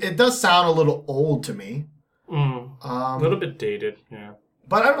it does sound a little old to me, a little bit dated, yeah.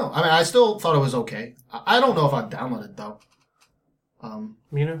 But I don't know. I mean, I still thought it was okay. I don't know if I'd download it though.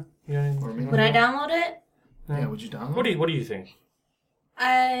 Mina, would I download it? Yeah, would you download it? What do you think?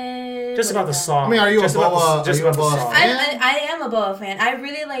 Just about the song. I mean, are you a Boa? Just about the song. I am a Boa fan. I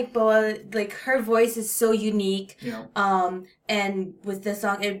really like Boa. Like her voice is so unique. Yeah. And with this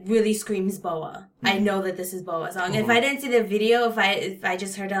song, it really screams Boa. I know that this is Boa's song. If I didn't see the video, if I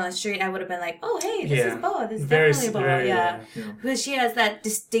just heard it on the street, I would have been like, oh hey, this is Boa. This is definitely Boa. Yeah. Because she has that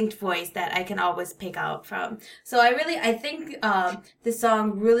distinct voice that I can always pick out from. So I think this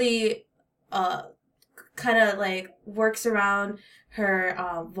song really kind of like works around her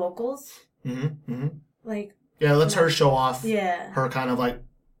vocals. Like lets her show off Yeah. her kind of like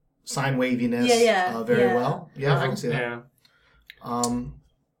sine waviness very well. Yeah, I can see that.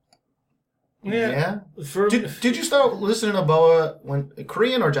 Did you start listening to Boa when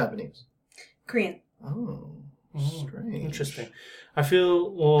Korean or Japanese? Korean. Oh, strange. Interesting. I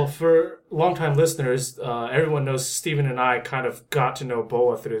feel, well, for longtime listeners, everyone knows Steven and I kind of got to know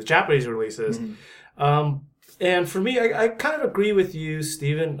Boa through the Japanese releases. And for me, I kind of agree with you,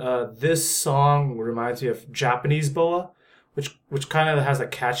 Steven. This song reminds me of Japanese Boa, which kind of has a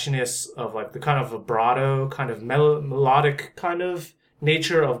catchiness of like the kind of vibrato, kind of melodic kind of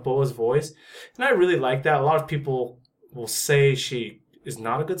nature of Boa's voice. And I really like that. A lot of people will say she is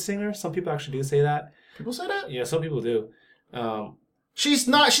not a good singer. Some people actually do say that. People say that? Yeah, some people do. She's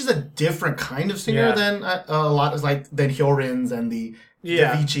a different kind of singer than than Hyorin's and the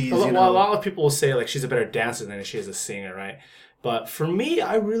Avicii's. A lot of people will say like she's a better dancer than she is a singer, right? But for me,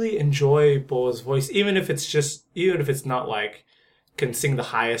 I really enjoy Boa's voice, even if it's not like can sing the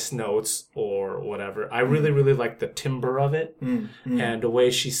highest notes or whatever. I really, really like the timbre of it and the way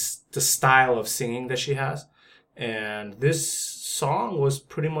the style of singing that she has. And this song was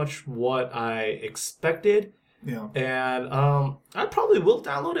pretty much what I expected. Yeah. And I probably will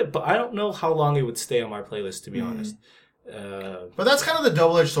download it, but I don't know how long it would stay on my playlist, to be honest. But that's kind of the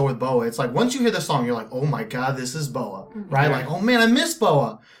double-edged sword with Boa. It's like once you hear the song, you're like, oh my god, this is Boa. Right? Like, oh man, I miss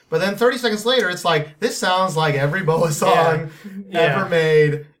Boa. But then 30 seconds later, it's like, this sounds like every Boa song ever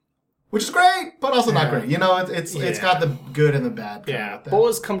made. Which is great, but also not great. You know, it's got the good and the bad. Yeah,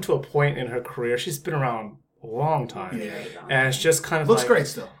 Boa's come to a point in her career. She's been around a long time. Yeah. And it's just kind of looks great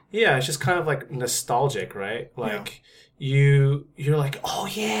still. Yeah, it's just kind of like nostalgic, right? Like you're like, oh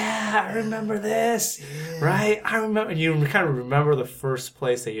yeah, I remember this, right? I remember. You kind of remember the first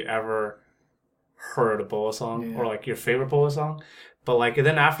place that you ever heard a Boa song or like your favorite Boa song. But like, and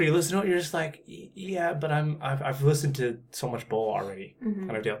then after you listen to it, you're just like, yeah, but I've listened to so much Boa already,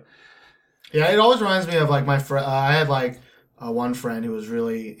 kind of deal. Yeah, it always reminds me of like my friend. I had like one friend who was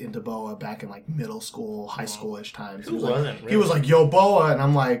really into Boa back in like middle school, high schoolish times. Who wasn't? Really? He was like, "Yo, Boa," and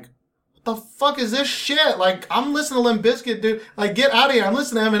I'm like, "What the fuck is this shit?" Like, I'm listening to Limp Bizkit, dude. Like, get out of here. I'm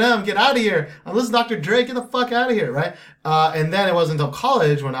listening to Eminem. Get out of here. I'm listening to Dr. Dre. Get the fuck out of here, right? And then it wasn't until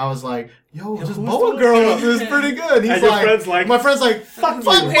college when I was like, "Yo, this Boa girl is pretty good." He's like, my friend's like, "Fuck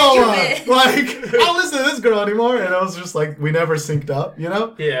Boa." Like, I don't listen to this girl anymore. And I was just like, we never synced up, you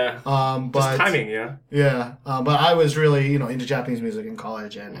know? Yeah. But just timing, yeah. Yeah. But I was really, into Japanese music in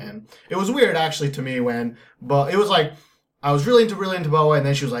college, and it was weird actually to me but it was like, I was really into Boa, and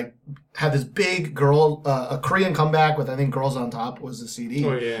then she was like, had this big a Korean comeback with, I think, Girls on Top was the CD.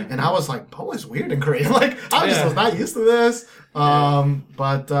 Oh, yeah. And I was like, Boa's weird in Korean. Like, I was not used to this.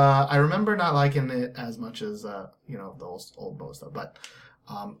 But I remember not liking it as much as, the old Boa stuff. But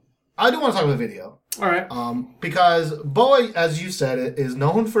I do want to talk about the video. All right. Because Boa, as you said, is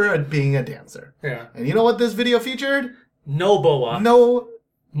known for being a dancer. Yeah. And you know what this video featured? No Boa. No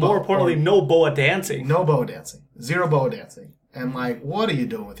More importantly, no boa dancing. No boa dancing. Zero boa dancing. And like, what are you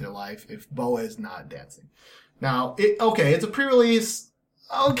doing with your life if boa is not dancing? Now, it's a pre-release.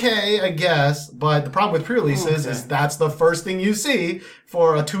 Okay, I guess. But the problem with pre-releases is that's the first thing you see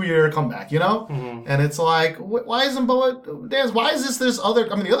for a 2-year comeback, you know? Mm-hmm. And it's like, why isn't boa dance? Why is this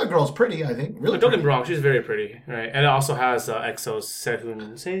other... I mean, the other girl's pretty, I think. Really Don't get me wrong, she's very pretty, right? And it also has EXO's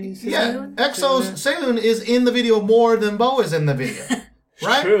Sehun. Yeah, EXO's Sehun is in the video more than boa is in the video.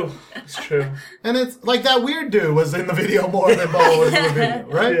 Right? It's true. And it's like that weird dude was in the video more than Bo was in the video,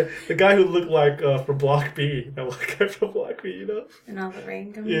 right? Yeah, the guy who looked like from Block B. That one guy from Block B, you know? And all the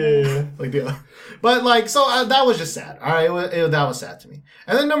rain coming Yeah. Like, but like, so that was just sad. All right, that was sad to me.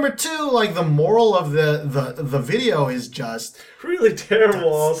 And then number 2, like the moral of the video is just really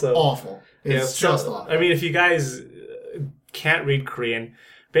terrible. Also awful. It's just awful. I mean, if you guys can't read Korean.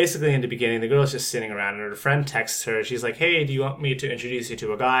 Basically, in the beginning, the girl's just sitting around, and her friend texts her. She's like, "Hey, do you want me to introduce you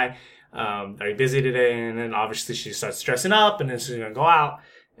to a guy? Are you busy today?" And then obviously she starts dressing up, and then she's gonna go out.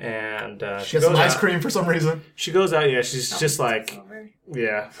 And she has some ice cream for some reason. She goes out. Yeah, she's just like,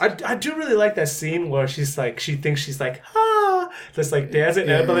 yeah. I do really like that scene where she's like, she thinks she's like, just like dancing,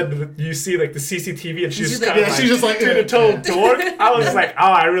 but then you see like the CCTV, and she's kind of like, she's just like to the toe dork. I was like,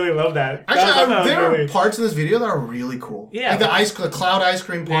 oh, I really love that. Actually, there are parts in this video that are really cool. Yeah, like the cloud ice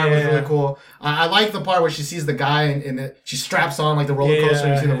cream part was really cool. I like the part where she sees the guy and she straps on like the roller coaster.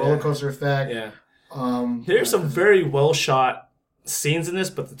 And you see the roller coaster effect. Yeah. There's some very well shot scenes in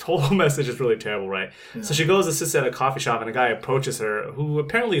this, but the total message is really terrible, right? Yeah. So she goes to sit at a coffee shop, and a guy approaches her who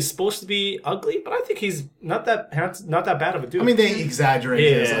apparently is supposed to be ugly, but I think he's not that bad of a dude. I mean, they exaggerate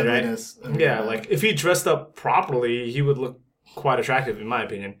his ugliness. Right? Yeah, like if he dressed up properly, he would look quite attractive, in my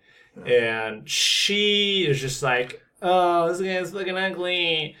opinion. Yeah. And she is just like, oh, this guy's looking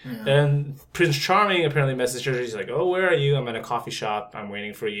ugly. Yeah. And Prince Charming apparently messaged her. She's like, oh, where are you? I'm at a coffee shop. I'm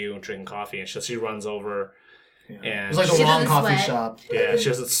waiting for you. I'm drinking coffee. And she runs over. Yeah. And it's like the wrong coffee shop. Yeah, she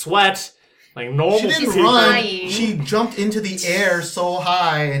doesn't sweat. Like normal. She didn't run. She jumped into the air so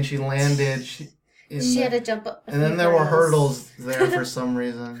high and she landed. She had to jump up. And then there were hurdles there for some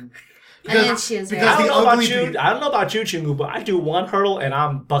reason. Because, and then she was I don't know about you, Chingu, but I do one hurdle and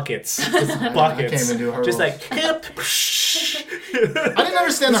I'm buckets. Just buckets. I can't even do hurdles. Just like hip. I didn't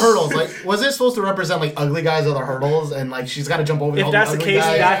understand the hurdles. Like, was it supposed to represent like ugly guys are the hurdles, and like she's got to jump over the ugly guys? If that's the case,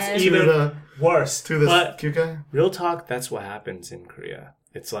 that's even worse. To the cute guy. Real talk, that's what happens in Korea.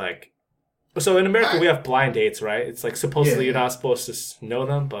 It's like, so in America we have blind dates, right? It's like supposedly you're not supposed to know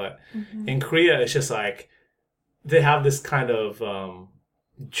them, but in Korea it's just like they have this kind of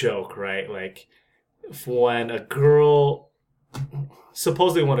joke, right? Like when a girl is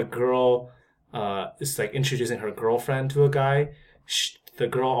like introducing her girlfriend to a guy, the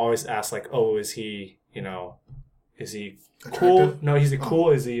girl always asks like, "Oh, is he cool? No, he's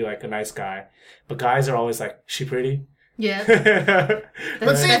cool. Is he like a nice guy?" But guys are always like, "She pretty?" Yeah.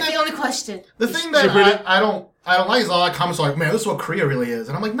 But see, that's the only question. The thing that I don't like is a lot of comments are like, "Man, this is what Korea really is,"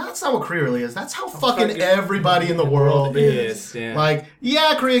 and I'm like, "No, that's not what Korea really is. That's how fucking everybody in the world is." Yeah. Like,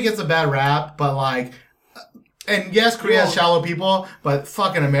 yeah, Korea gets a bad rap, but like. And yes, Korea has shallow people, but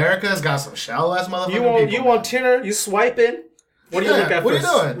fucking America's got some shallow ass motherfucking people. You want Tinder? You swipe in? What do you look at first? What are you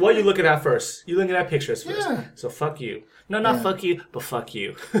doing? What are you looking at first? You looking at pictures first. Yeah. So fuck you. No, not fuck you, but fuck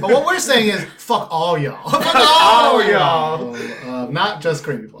you. But what we're saying is, fuck all y'all. Fuck all y'all. Not just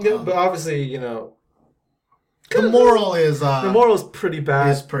Korean people. Yeah, but obviously, you know. The moral is pretty bad.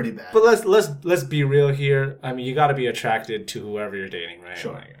 Is pretty bad. But let's be real here. I mean, you got to be attracted to whoever you're dating, right?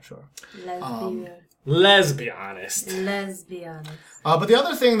 Sure. Let's be honest. But the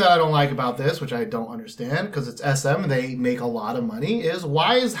other thing that I don't like about this, which I don't understand, because it's SM, they make a lot of money, is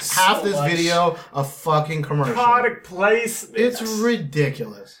why is half this video a fucking commercial? Product placement. It's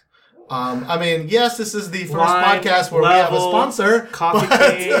ridiculous. I mean, yes, this is the first podcast where we have a sponsor.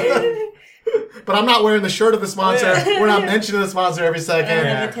 But I'm not wearing the shirt of the sponsor. We're not mentioning the sponsor every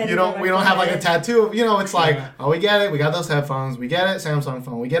second. We don't have like a tattoo. It's like, oh, we get it. We got those headphones. We get it. Samsung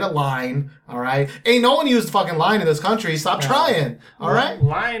phone. We get a Line. All right. Ain't no one used fucking Line in this country. Stop trying. All right.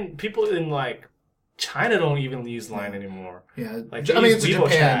 Line. People in like China don't even use Line anymore. Yeah. Like, it's Japan.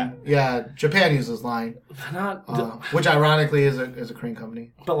 Chat. Yeah. Japan uses Line. Which ironically is a Korean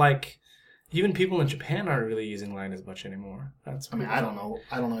company. But like. Even people in Japan aren't really using Line as much anymore. I don't know.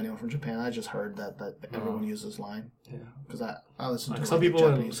 I don't know anyone from Japan. I just heard that everyone uses Line. Yeah. Because I listen to some people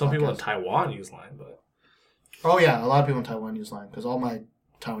in Taiwan use Line, but oh yeah, a lot of people in Taiwan use Line because all my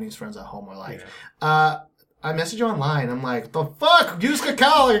Taiwanese friends at home are like, I message you online. I'm like, the fuck? Use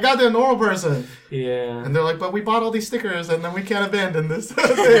Kakao like a goddamn normal person. Yeah. And they're like, but we bought all these stickers and then we can't abandon this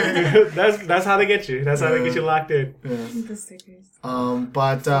thing. that's how they get you. That's how they get you locked in. The stickers.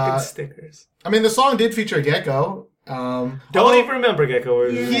 But Stickers. I mean, the song did feature Gecko. Don't even remember Gecko.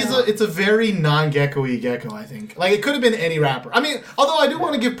 It's a very non-Gecko-y Gecko, I think. Like, it could have been any rapper. I mean, although I do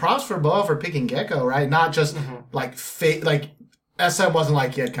want to give props for Boa for picking Gecko, right? Not just, like, fake, like, SM wasn't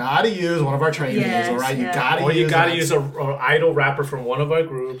like, you gotta use one of our trainees, all right? You gotta or use you gotta use an idol rapper from one of our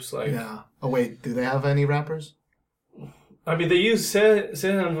groups. Like, yeah. Oh, wait, do they have any rappers? I mean, they use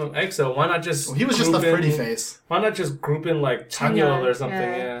Sehun from EXO. Why not just... Well, he was just a pretty face. Why not just group in, like, Chanyeol or something,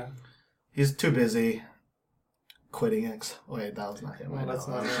 yeah. He's too busy quitting X. Wait, that was not him. No, that's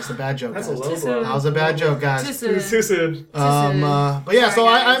not It's him. just a bad joke, That's guys. a low blow. That was a bad joke, guys. Too soon. Too soon. But yeah, Sorry, so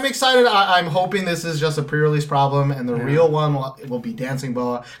guys. I'm excited. I'm hoping this is just a pre-release problem, and the real one will be Dancing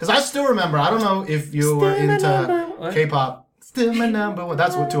Boa. Because I still remember. I don't know if you were into K-pop. Still my number one.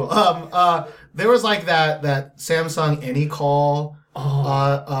 That's what too. There was like that Samsung AnyCall.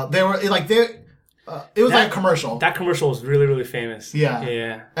 They were like it was like a commercial. That commercial was really, really famous. Yeah.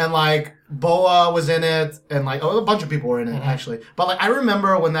 Yeah. And like Boa was in it, and like a bunch of people were in it actually. But like I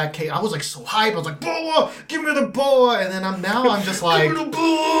remember when that came, I was like so hyped. I was like, Boa, give me the Boa, and then I'm just like, give me the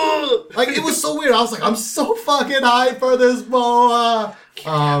Boa. Like it was so weird. I was like, I'm so fucking hyped for this Boa.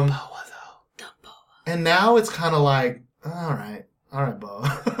 Boa though. And now it's kind of like, all right,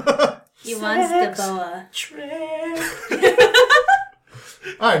 Boa. He wants the boa.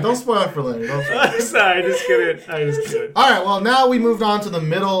 All right, don't spoil it for later. Don't spoil it. Sorry, just kidding. All right, well, now we moved on to the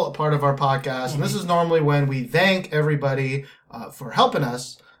middle part of our podcast, and this is normally when we thank everybody for helping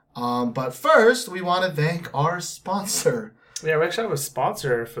us. But first, we want to thank our sponsor. Yeah, we actually have a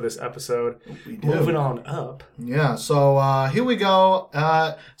sponsor for this episode. We do. Moving on up. Yeah, so here we go.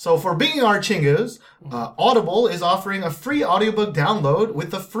 So for being our chingus, Audible is offering a free audiobook download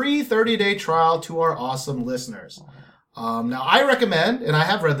with a free 30-day trial to our awesome listeners. Now, I recommend, and I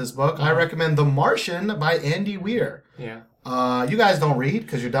have read this book, I recommend The Martian by Andy Weir. Yeah. You guys don't read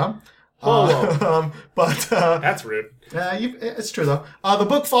because you're dumb. Whoa. But That's rude. it's true, though. The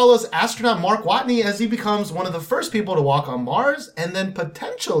book follows astronaut Mark Watney as he becomes one of the first people to walk on Mars and then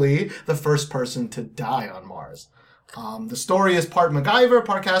potentially the first person to die on Mars. The story is part MacGyver,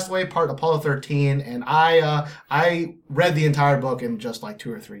 part Castaway, part Apollo 13, and I read the entire book in just like 2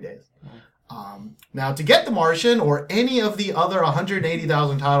 or 3 days. Now, to get The Martian or any of the other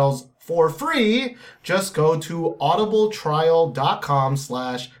 180,000 titles for free, just go to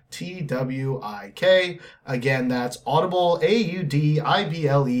audibletrial.com/TWIK. Again, that's Audible,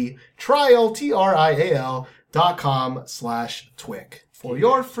 AUDIBLE, trial, TRIAL.com/TWIK for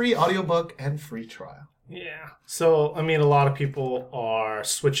your free audiobook and free trial. Yeah. So, I mean, a lot of people are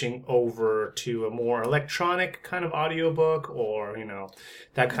switching over to a more electronic kind of audiobook or,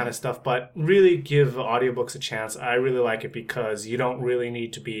 that kind of stuff. But really give audiobooks a chance. I really like it because you don't really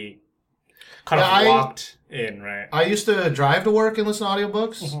need to be kind of locked in, right? I used to drive to work and listen to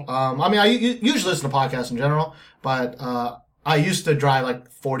audiobooks. I mean, I usually listen to podcasts in general, but I used to drive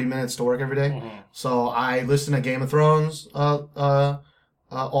like 40 minutes to work every day. So I listen to Game of Thrones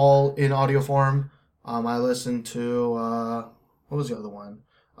all in audio form. I listened to, what was the other one?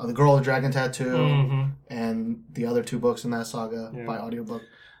 The Girl with Dragon Tattoo and the other 2 books in that saga by audiobook.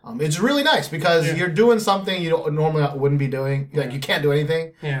 It's really nice because you're doing something you normally wouldn't be doing. Like, you can't do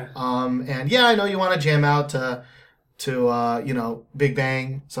anything. Yeah. And yeah, I know you want to jam out to Big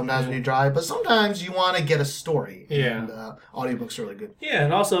Bang sometimes when you drive, but sometimes you want to get a story. Yeah. And audiobooks are really good. Yeah,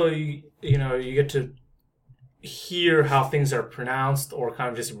 and also, you get to hear how things are pronounced or kind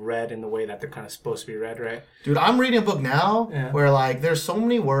of just read in the way that they're kind of supposed to be read, right? Dude, I'm reading a book now Yeah. where, like, there's so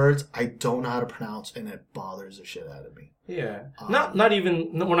many words I don't know how to pronounce, and it bothers the shit out of me. Yeah. Not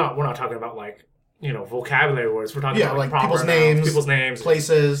even, we're not talking about, like, vocabulary words. We're talking about, like proper people's nouns, names,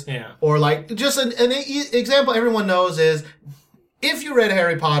 places. Yeah. Or, like, just an example everyone knows is, if you read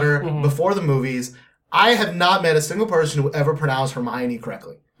Harry Potter before the movies, I have not met a single person who ever pronounced Hermione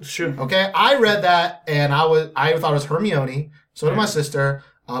correctly. Sure. Okay, I read that and I thought it was Hermione. So did my sister,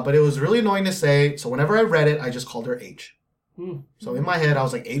 but it was really annoying to say. So whenever I read it, I just called her H. So in my head, I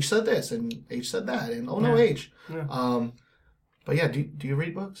was like, H said this and H said that, and no H. Yeah. But yeah, do you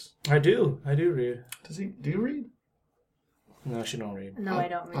read books? I do read. Do you read? No, she don't read. No, I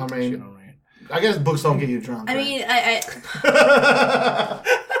don't read. I She mean, don't read. I guess books don't get you drunk. I right? mean,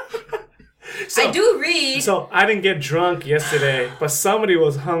 I do read. So I didn't get drunk yesterday, but somebody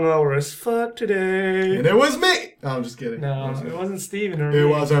was hungover as fuck today. and it was me. No, I'm just kidding. No, it wasn't Steven or It me.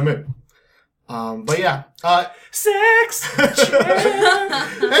 wasn't me. But yeah. Sex.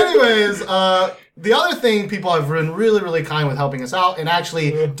 Anyway, anyways, the other thing people have been really, really kind with helping us out and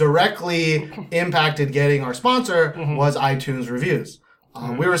actually directly impacted getting our sponsor was iTunes reviews.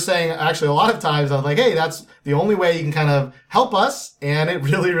 We were saying actually a lot of times, I was like, hey, that's the only way you can kind of help us. And it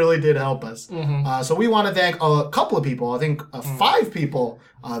really, really did help us. So we want to thank a couple of people, I think 5 people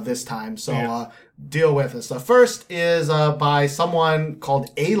this time. So deal with us. The first is by someone called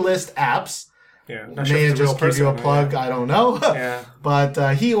A-List Apps. Yeah, May have just give you a plug, I don't know. Yeah.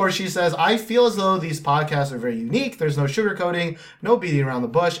 But he or she says, I feel as though these podcasts are very unique. There's no sugarcoating, no beating around the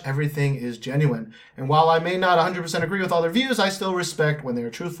bush. Everything is genuine. And while I may not 100% agree with all their views, I still respect when they are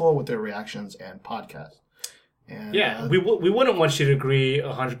truthful with their reactions and podcasts. And, we wouldn't want you to agree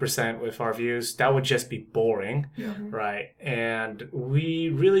 100% with our views. That would just be boring, right? And we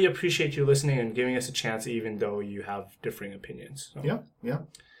really appreciate you listening and giving us a chance, even though you have differing opinions. So. Yeah.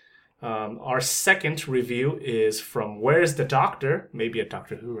 Our second review is from Where's the Doctor? Maybe a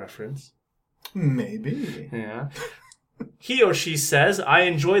Doctor Who reference. Maybe. Yeah. He or she says, I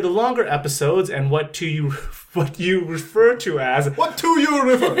enjoy the longer episodes and what you refer to as What to you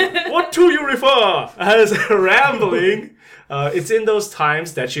refer? As rambling. It's in those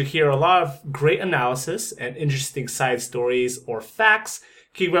times that you hear a lot of great analysis and interesting side stories or facts.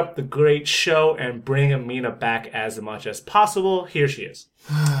 Keep up the great show and bring Amina back as much as possible. Here she is.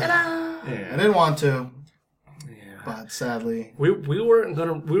 Ta-da! I didn't want to, but sadly, we were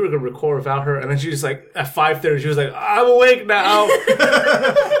gonna record without her, and then she was like at 5:30. She was like, "I'm awake now."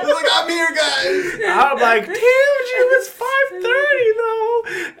 I was like, I'm here, guys. I'm like, "Damn, it's 5:30 though."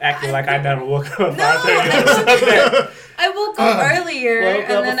 Acting like I never woke up at 5:30 on Sunday. I woke up earlier Woke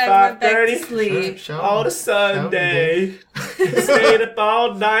and up then at I went back 5:30. to sleep. On a Sunday, stayed up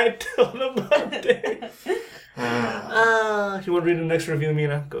all night till the Monday. You want to read the next review,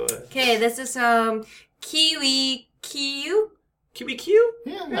 Mina? Go ahead. Okay, this is Kiwi Q. Kiwi Q?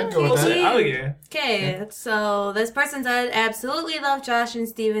 Yeah, I'd go with that. Oh yeah. Okay, so this person said, absolutely love Josh and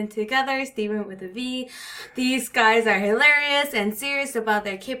Steven together, Steven with a V. These guys are hilarious and serious about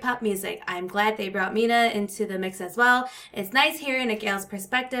their K-pop music. I'm glad they brought Mina into the mix as well. It's nice hearing a gal's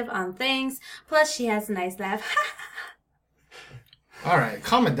perspective on things. Plus, she has a nice laugh. All right,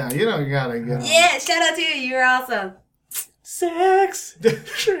 calm it down. You don't gotta get on. Yeah, shout out to you. You're awesome. Sex.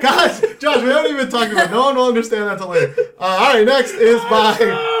 Guys, Josh, we haven't even talked about it. No one will understand that till later. All right, next is by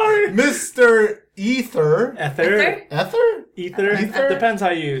Mr. Ether. Ether? Depends how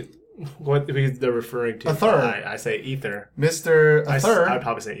you... What they're referring to. Ether. I say ether. Mr. Ether. I'd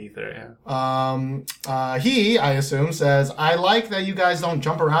probably say ether, yeah. He, I assume, says, I like that you guys don't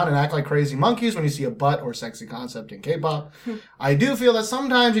jump around and act like crazy monkeys when you see a butt or sexy concept in K-pop. I do feel that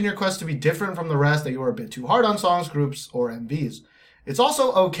sometimes in your quest to be different from the rest that you are a bit too hard on songs, groups, or MVs. It's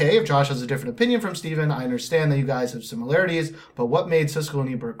also okay if Josh has a different opinion from Steven. I understand that you guys have similarities, but what made Siskel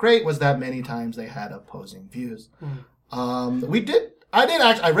and Ebert great was that many times they had opposing views.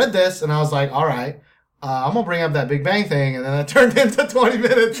 I read this and I was like, all right, I'm going to bring up that Big Bang thing. And then it turned into 20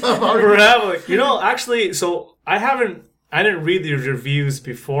 minutes of our You know, actually, so I didn't read the reviews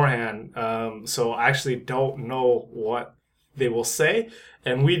beforehand. So I actually don't know what they will say.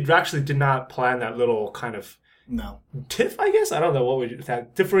 And we actually did not plan that little kind of tiff, I guess. I don't know what we did.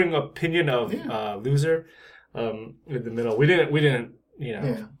 That differing opinion of loser in the middle. We didn't.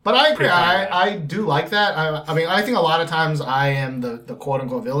 Yeah. But I agree. I do like that. I mean, I think a lot of times I am the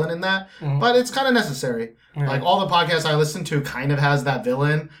quote-unquote villain in that, but it's kind of necessary. Yeah. Like, all the podcasts I listen to kind of has that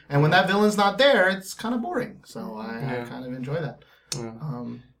villain, and when that villain's not there, it's kind of boring. So I kind of enjoy that. Yeah.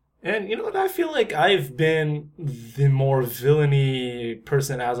 And you know what? I feel like I've been the more villainy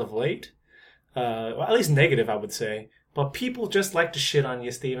person as of late. Well, at least negative, I would say. But people just like to shit on you,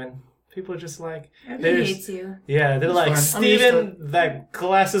 Steven. People are just like... Everybody hates you. Yeah, they're like, Steven, that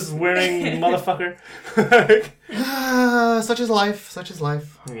glasses-wearing motherfucker. Such is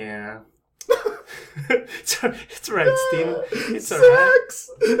life. Yeah. It's alright, Steven. It's alright.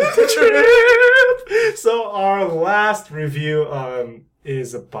 So our last review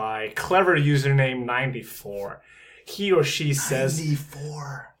is by clever username 94. He or she says...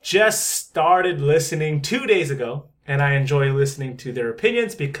 94. Just started listening 2 days ago. And I enjoy listening to their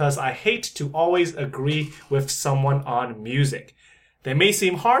opinions because I hate to always agree with someone on music. They may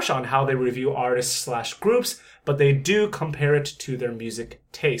seem harsh on how they review artists/groups, but they do compare it to their music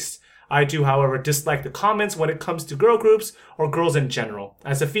tastes. I do, however, dislike the comments when it comes to girl groups or girls in general.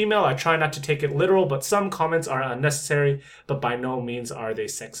 As a female, I try not to take it literal, but some comments are unnecessary, but by no means are they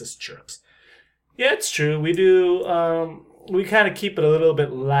sexist jerks. Yeah, it's true. We do, we kind of keep it a little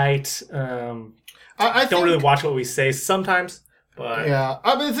bit light, I don't really watch what we say sometimes, But Yeah,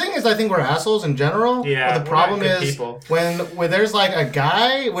 the thing is, I think we're assholes in general. Yeah, but the problem we're not good is people. when there's like a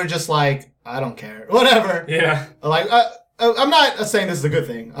guy, we're just like, I don't care, whatever. yeah, Like, I'm not saying this is a good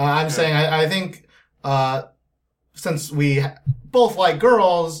thing. I'm saying I think since we both like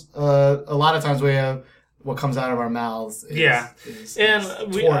girls, a lot of times we have what comes out of our mouths. Is and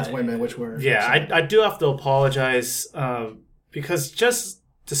towards women, which we're I do have to apologize because just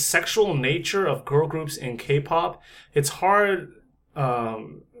the sexual nature of girl groups in K-pop, it's hard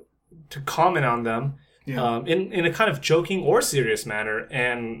to comment on them in a kind of joking or serious manner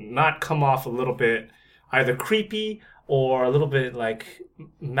and not come off a little bit either creepy or a little bit like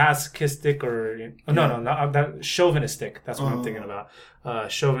masochistic or not that chauvinistic. That's what I'm thinking about.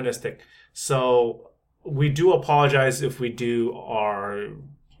 Chauvinistic. So we do apologize if we do our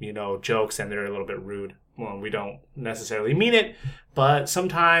jokes and they're a little bit rude. Well, we don't necessarily mean it, but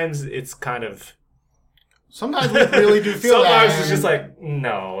sometimes it's kind of. Sometimes we really do feel that. Sometimes it's just like,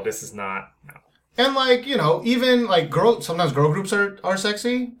 no, this is not. No. And like, even like sometimes girl groups are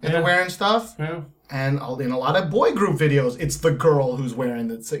sexy and they're wearing stuff. Yeah. And in a lot of boy group videos, it's the girl who's wearing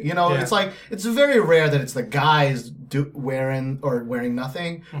it. It's like, it's very rare that it's the guys wearing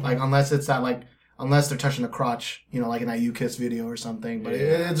nothing. Mm-hmm. Like, unless they're touching the crotch, like in that You Kiss video or something. But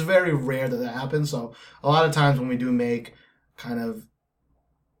it's very rare that happens. So a lot of times when we do make kind of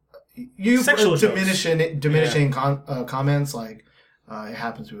sexual diminishing comments, like it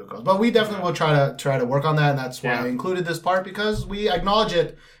happens with girls. But we definitely will try to work on that, and that's why I included this part, because we acknowledge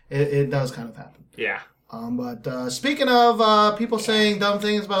it. It does kind of happen. Yeah. But speaking of people saying dumb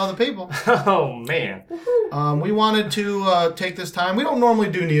things about other people, oh man, we wanted to take this time. We don't normally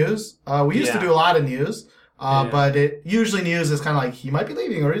do news. We used to do a lot of news, but usually news is kind of like he might be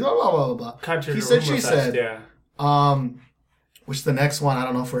leaving or blah blah blah blah. He said, she said. Yeah. Which the next one I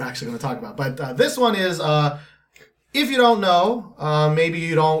don't know if we're actually going to talk about, but this one is if you don't know, maybe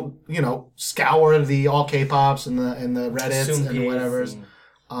you don't scour the all K-pops and the Reddits and the whatever's.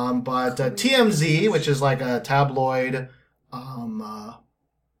 But TMZ, which is like a tabloid, a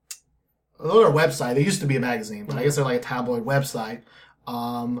website. They used to be a magazine, but I guess they're like a tabloid website.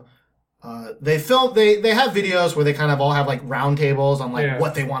 They have videos where they kind of all have like roundtables on like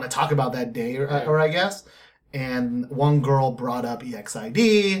what they want to talk about that day, or I guess. And one girl brought up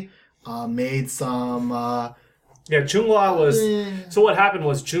EXID, made some. Junghwa was. So what happened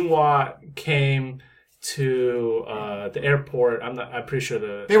was Junghwa came to the airport. I'm pretty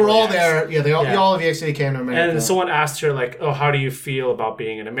sure they were all there. Yeah, all of EXID came to America. And someone asked her like, "Oh, how do you feel about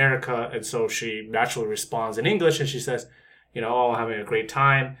being in America?" And so she naturally responds in English, and she says, "Oh, having a great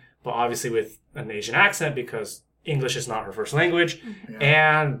time," but obviously with an Asian accent because English is not her first language. Yeah.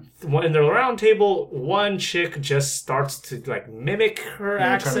 And in the round table, one chick just starts to like mimic her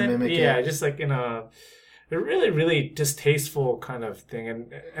accent. Just like in a really, really distasteful kind of thing,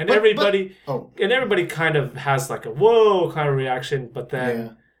 and everybody kind of has like a whoa kind of reaction, but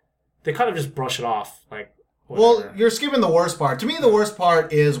then they kind of just brush it off, like. Whatever. Well, you're skipping the worst part. To me, the worst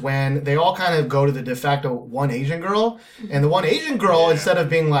part is when they all kind of go to the de facto one Asian girl, and the one Asian girl, instead of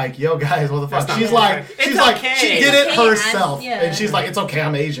being like, "Yo, guys, what the fuck," she did it herself, and she's like, "It's okay,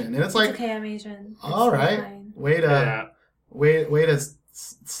 I'm Asian," and it's like, "Okay, I'm Asian." All right, way to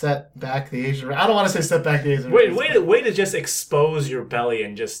set back the Asian. I don't want to say set back the Asian. Way to just expose your belly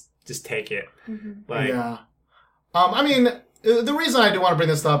and just take it. Mm-hmm. I mean, the reason I do want to bring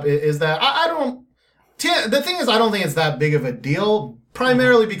this up is that I don't. The thing is, I don't think it's that big of a deal.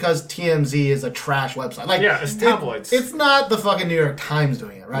 Primarily because TMZ is a trash website. Like, it's tabloids. It's not the fucking New York Times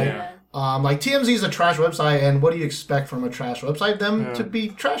doing it, right? Yeah. Like TMZ is a trash website, and what do you expect from a trash website? Them to be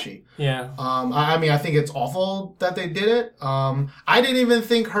trashy. Yeah. I mean, I think it's awful that they did it. I didn't even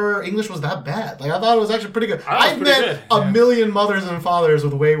think her English was that bad. Like, I thought it was actually pretty good. I've met a million mothers and fathers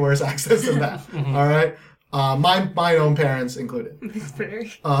with way worse accents than that. All right. My own parents included.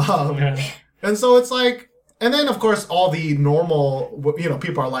 And so it's like, and then of course all the normal,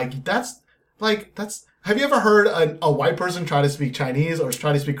 people are like, that's, have you ever heard a white person try to speak Chinese or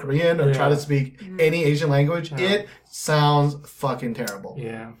try to speak Korean or try to speak any Asian language? Yeah. It sounds fucking terrible.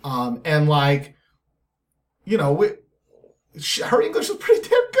 Yeah. And like, her English is pretty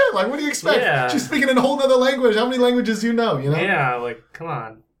damn good. Like, what do you expect? Yeah. She's speaking in a whole other language. How many languages do you know? Yeah, like, come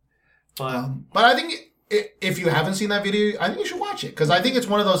on. But I think if you haven't seen that video, I think you should watch it. Because I think it's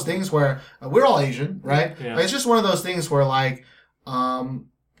one of those things where we're all Asian, right? Yeah. Like, it's just one of those things where, like,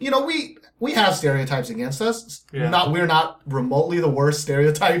 we have stereotypes against us. Yeah. We're not remotely the worst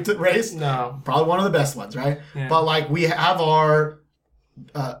stereotyped race. No. Probably one of the best ones, right? Yeah. But, like, we have our...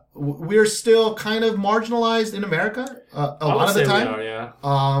 we're still kind of marginalized in America a lot of the time. We are, yeah.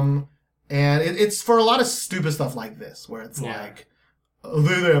 And it's for a lot of stupid stuff like this, where it's like,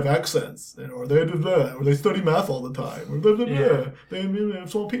 they have accents, or they study math all the time, or they have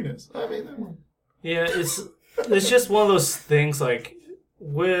small penis. I mean, yeah, it's just one of those things like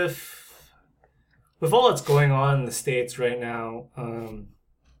with all that's going on in the States right now.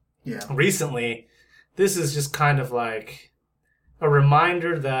 Recently, this is just kind of like a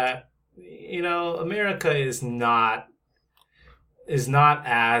reminder that America is not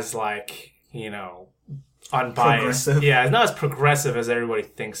as like unbiased. Progressive. Yeah, it's not as progressive as everybody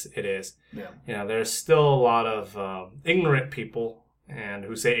thinks it is. Yeah. There's still a lot of ignorant people and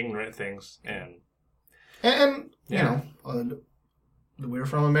who say ignorant things, and we're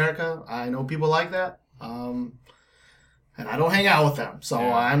from America. I know people like that. And I don't hang out with them, so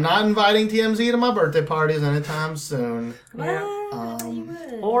I'm not inviting TMZ to my birthday parties anytime soon.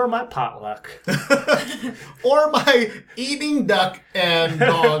 Or my potluck. Or my eating duck and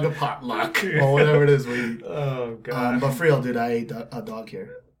dog potluck, or whatever it is we eat. Oh god! But for real, dude, I ate a dog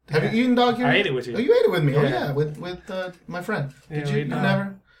here. Have you eaten dog here? I ate it with you. Oh, you ate it with me. Yeah. Oh yeah, with my friend. Did you? You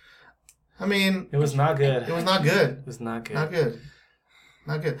never? I mean, it was not good. It was not good. It was not good. Not good.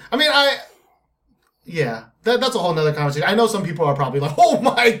 Not good. I mean, that's a whole nother conversation. I know some people are probably like, "Oh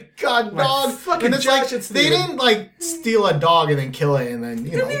my god, dog!" And it's like they didn't like steal a dog and then kill it, and then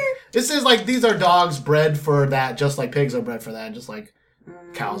this is like these are dogs bred for that, just like pigs are bred for that, just like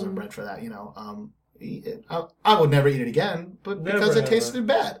cows are bred for that. I would never eat it again, but because it tasted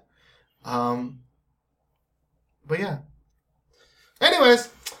bad. But yeah. Anyways,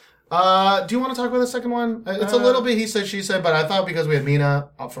 do you want to talk about the second one? It's a little bit he said, she said, but I thought because we had Mina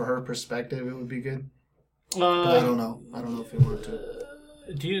for her perspective, it would be good. But I don't know. I don't know if you want to.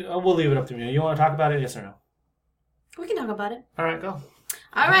 We'll leave it up to Mina. You want to talk about it? Yes or no? We can talk about it. All right, go.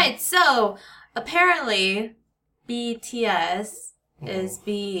 All right. So apparently, BTS is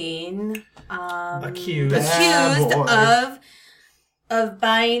being accused of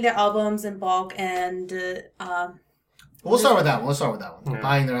buying their albums in bulk and. We'll start with that one. Yeah.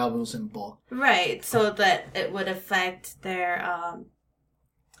 Buying their albums in bulk. Right, so that it would affect their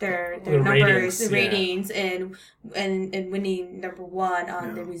numbers, ratings, and winning number one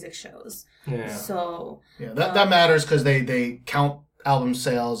on their music shows. Yeah. So that matters because they count album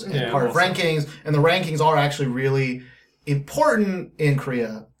sales and part of rankings, and the rankings are actually really important in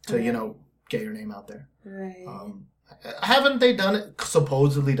Korea to get your name out there. Right. Haven't they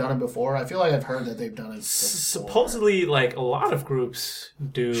supposedly done it before? I feel like I've heard that they've done it before. Supposedly, like, a lot of groups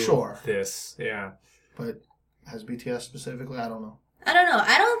do this. Yeah. But has BTS specifically? I don't know. I don't know.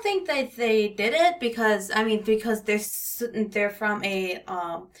 I don't think that they did it because they're from they're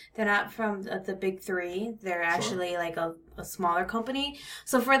not from the big three. They're actually like a smaller company.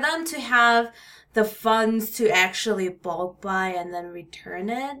 So for them to have the funds to actually bulk buy and then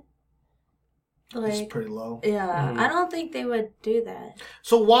return it, it's pretty low. Yeah, I don't think they would do that.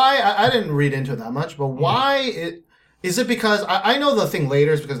 So why? I didn't read into it that much, but why is it because I know the thing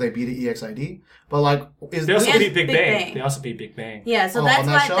later is because they beat EXID, but like they also beat Big Bang. They also beat Big Bang. Yeah, so that's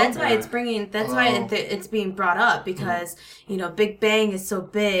why it's being brought up because Big Bang is so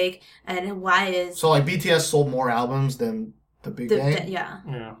big, and why is so like BTS sold more albums than the Big Bang?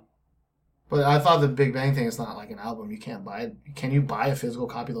 Yeah. But I thought the Big Bang thing is not like an album. You can't buy it. Can you buy a physical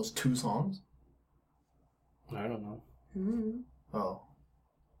copy of those 2 songs? I don't know. Mm-hmm. Oh.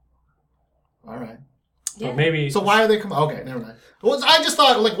 All right. Yeah. But maybe. So why are they coming? Okay, never mind. Well, I just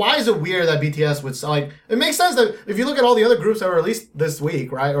thought, like, why is it weird that BTS would sell? Like, it makes sense that if you look at all the other groups that were released this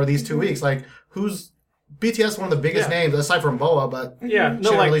week, right, or these 2 weeks, like, who's BTS one of the biggest names aside from BoA, but she didn't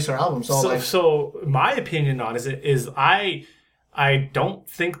release her album. So my opinion on it is I don't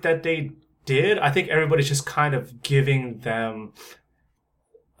think that they did. I think everybody's just kind of giving them.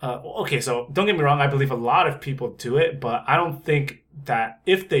 Okay, so don't get me wrong. I believe a lot of people do it, but I don't think that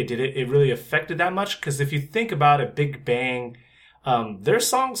if they did it, it really affected that much. Because if you think about it, Big Bang, their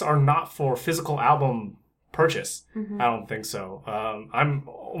songs are not for physical album purchase. Mm-hmm. I don't think so. I'm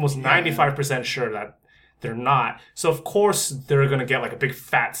almost 95% sure that they're not. So of course they're gonna get like a big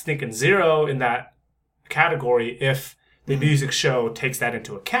fat stinking 0 in that category if the music show takes that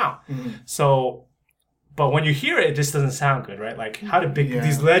into account. Mm-hmm. So. But when you hear it, it just doesn't sound good, right? Like, how did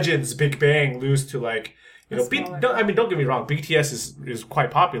these legends, Big Bang, lose to like, don't get me wrong, BTS is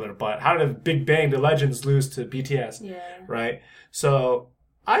quite popular, but how did Big Bang, the legends, lose to BTS? Yeah. Right? So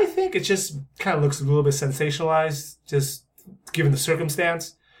I think it just kind of looks a little bit sensationalized, just given the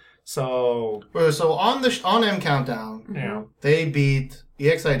circumstance. So on M Countdown, they beat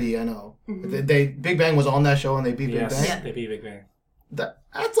EXID. I know Big Bang was on that show and they beat Big Bang. Yeah, they beat Big Bang.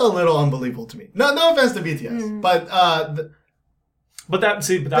 That's a little unbelievable to me. No offense to BTS, but But that's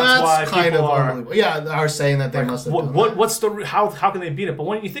why kind people of are unbelievable. Yeah, are saying that they must have done that. what's the how can they beat it? But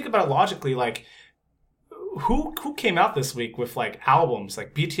when you think about it logically, like who came out this week with like albums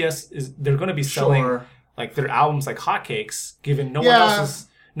like BTS they're going to be selling Sure. like their albums like hotcakes, given no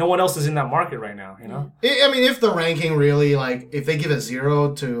one else is in that market right now. You know, I mean, if the ranking really, like, if they give a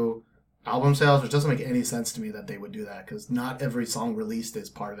 0 to album sales, which doesn't make any sense to me that they would do that, because not every song released is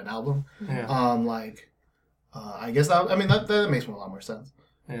part of an album. Yeah. I guess that makes a lot more sense.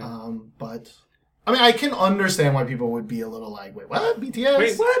 Yeah. But I mean, I can understand why people would be a little like, wait, what? BTS?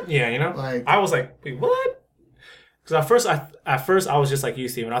 Wait, what? Yeah, you know, Like- I was like, wait, what? Because at first I was just like you,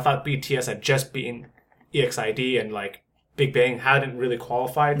 Steven. I thought BTS had just beaten EXID and like Big Bang hadn't really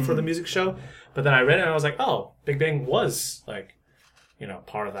qualified for the music show. But then I read it and I was like, oh, Big Bang was like, you know,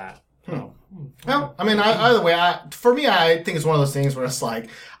 part of that. Oh. Well, I mean, either way, for me, I think it's one of those things where it's like,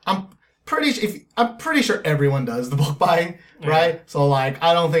 I'm pretty sure everyone does the book buying, right? So like,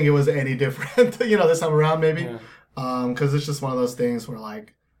 I don't think it was any different, you know, this time around maybe, because it's just one of those things where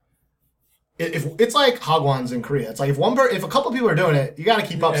like, if it's like Hagwons in Korea, it's like if a couple people are doing it, you got to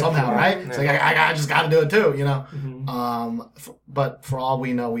keep up somehow, right? It's like I just got to do it too, you know. But for all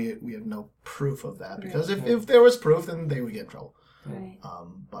we know, we have no proof of that, because if there was proof, then they would get in trouble. Right.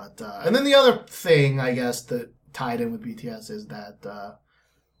 And then the other thing, I guess, that tied in with BTS is that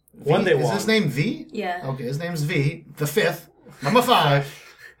is his name V? Yeah. Okay, his name's V, the fifth, number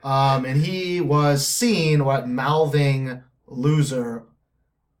 5. And he was seen mouthing "loser"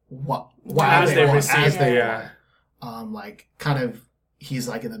 while As they received they yeah. like kind of he's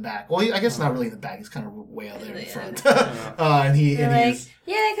like in the back. Well, I guess not really in the back. He's kind of way out there in front. And he's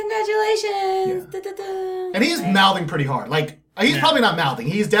yeah, congratulations. Da-da-da. and he's mouthing pretty hard. Like he's probably not mouthing.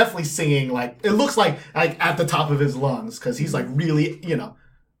 He's definitely singing. Like it looks like at the top of his lungs, because he's like really, you know,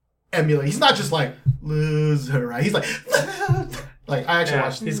 emulating. He's not just like loser, right? He's like like I actually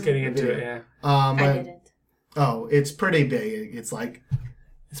watched. He's getting into it. Yeah. I But, didn't. oh, it's pretty big. It's like,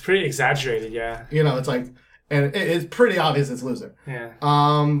 It's pretty exaggerated. Yeah. you know, it's like, and it's pretty obvious it's loser. Yeah.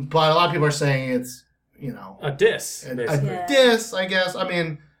 But a lot of people are saying it's, you know, A diss. a basically. diss, I guess. I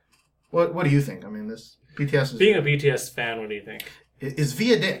mean, what do you think? I mean, this BTS is Being a BTS fan, what do you think? is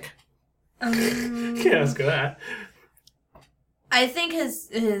V a dick? Yeah, let's go that. I think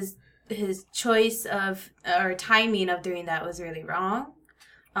his choice of or timing of doing that was really wrong.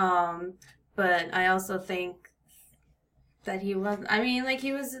 But I also think that he was. I mean, like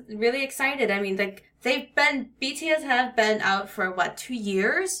he was really excited. I mean, like BTS have been out for 2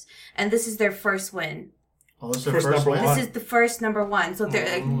 years, and this is their first win. Oh, this is the First first number one. one. This is the first number 1. So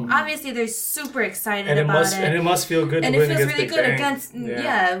they're obviously they're super excited And it about must and it must feel good and to it win feels against really Big good Bang.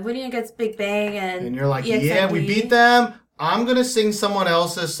 against winning against Big Bang And you're like, EXID. yeah, we beat them. I'm gonna sing someone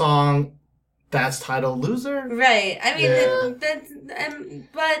else's song that's titled "Loser." Right. I mean, Yeah. that's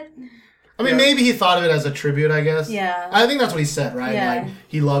but I mean, maybe he thought of it as a tribute, I guess. Yeah. I think that's what he said, right? Yeah. Like,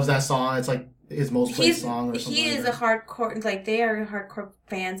 he loves that song. It's like his most played song or something. he like is that. a hardcore, like they are hardcore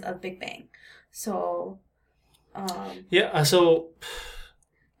fans of Big Bang. So, Yeah. So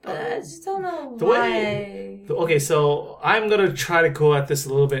but I just don't know The why. way- okay, so I'm gonna try to go at this a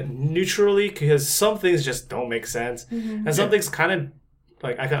little bit neutrally, because some things just don't make sense, and some things kind of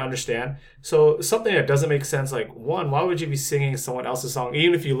like I can understand. So something that doesn't make sense, like one, why would you be singing someone else's song,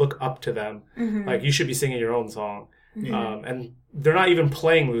 even if you look up to them? Like you should be singing your own song. And they're not even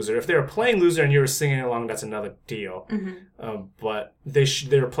playing "Loser." If they were playing "Loser" and you were singing along, that's another deal. But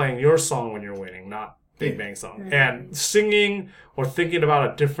they're playing your song when you're winning, not Big Bang song. And singing or thinking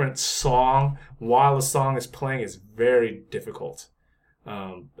about a different song while a song is playing is very difficult,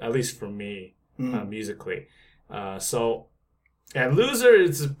 at least for me, musically. And "Loser"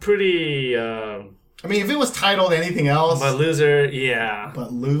 is pretty. I mean, if it was titled anything else, But "Loser," yeah.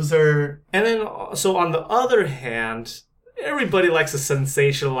 but "Loser," And then, so on the other hand, everybody likes to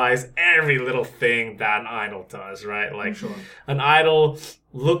sensationalize every little thing that an idol does, right? Like, an idol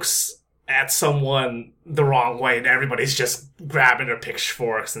looks at someone the wrong way and everybody's just grabbing their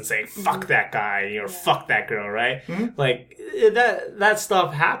pitchforks and saying, fuck that guy, or fuck that girl, right? Like, that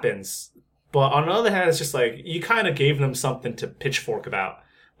stuff happens. But on the other hand, it's just like, you kind of gave them something to pitchfork about.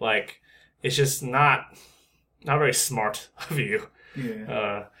 Like, it's just not very smart of you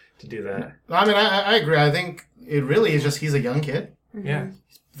to do that. I mean, I agree. I think it really is just he's a young kid, Yeah.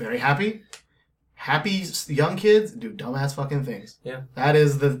 very happy. Happy young kids do dumbass fucking things. Yeah. That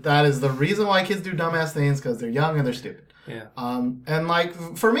is the reason why kids do dumbass things, because they're young and they're stupid. Yeah. And like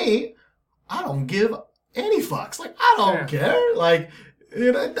for me, I don't give any fucks. Like I don't care. Like,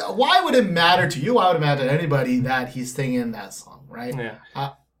 you know, why would it matter to you? Why would it matter to anybody that he's singing that song, right? Yeah.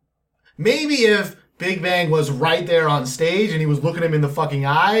 Maybe if Big Bang was right there on stage and he was looking him in the fucking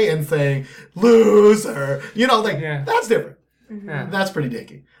eye and saying, loser. You know, like, that's different. Yeah. That's pretty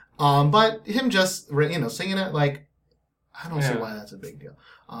dicky. But him just, singing it, like, I don't see why that's a big deal.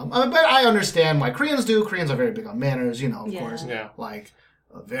 But I understand why Koreans do. Koreans are very big on manners, of course. Yeah. Like,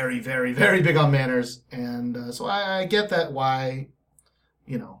 very, very, very big on manners. And so I get that why,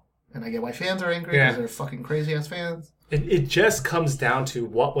 and I get why fans are angry because they're fucking crazy-ass fans. It just comes down to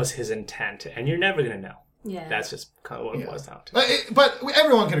what was his intent, and you're never going to know. Yeah. That's just kind of what it boils down to. But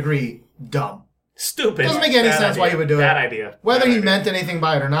everyone can agree, dumb. Stupid. Doesn't make any sense why he would do it. Bad idea. Whether he meant anything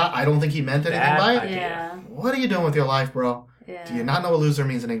by it or not, I don't think he meant anything by it. Yeah. What are you doing with your life, bro? Yeah. Do you not know what loser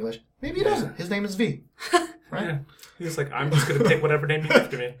means in English? Maybe he doesn't. His name is V. Right? Yeah. He's like, I'm just going to pick whatever name you give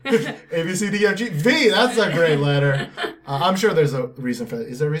to me. A, B, C, D, E, F, G. V, that's a great letter. I'm sure there's a reason for that.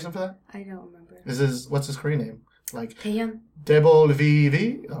 Is there a reason for that? I don't remember. What's his Korean name? Like, Taehyun. Debol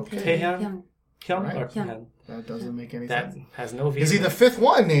V? Okay. Taehyun? Hyun? Right. Or Hyun? That doesn't make any That sense. has no V. Is he the fifth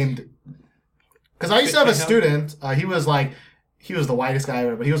one named? Because I used to have a student. He was the whitest guy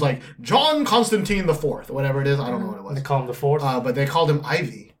ever, but he was like John Constantine the Fourth, whatever it is. I don't know what it was. They call him the fourth? But they called him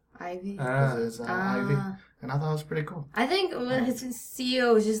Ivy. Ivy. It's, Ivy. And I thought it was pretty cool. I think his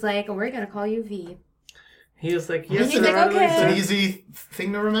CEO was just like, we're going to call you V. He was like, he's yes, like, okay. It's an easy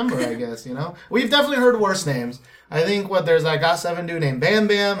thing to remember, I guess, We've definitely heard worse names. I think there's that GOT7 dude named Bam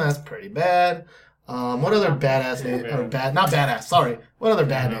Bam. That's pretty bad. What other badass name? Or not badass, sorry. What other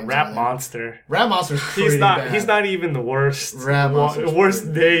bad names? Rap Monster. Rap Monster's pretty bad. He's not even the worst. Rap Monster's worst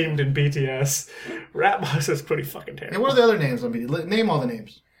named in BTS. Rap Monster's pretty fucking terrible. Hey, what are the other names on BTS? Name all the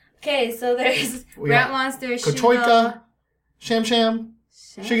names. Okay, so there's Rap Monster, Kachoika, Sham Sham,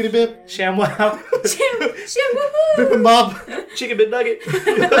 Shiggity Bip, ShamWow, Bip and Bob, Chicken Bit Nugget.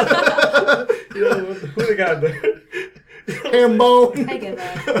 Who they got there? Hambo. I get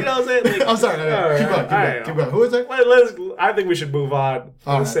that. You know what I'm saying? Like, I'm sorry. Keep going. Who is it? I think we should move on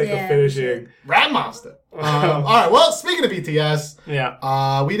for the sake of finishing. Rap Monster. All right. Well, speaking of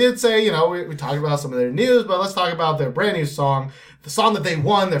BTS, we did say, we talked about some of their news, but let's talk about their brand new song, the song that they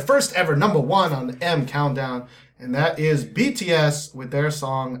won, their first ever #1 on the M Countdown, and that is BTS with their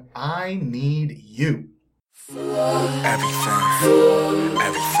song "I Need You." Everything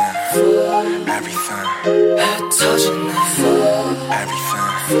터졌네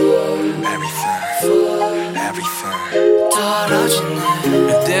everything 떨어지네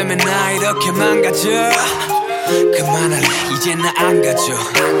너 때문에 나 이렇게 망가져 그만할래 이제 나 안 가져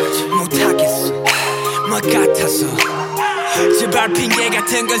못하겠어 뭐 같아서 제발 핑계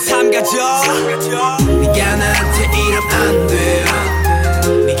같은 건 삼가져 네가 나한테 이러면 안 돼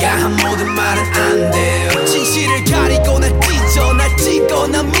네가 한 모든 말은 안 돼 진실을 가리고 날 찢어 날 찢고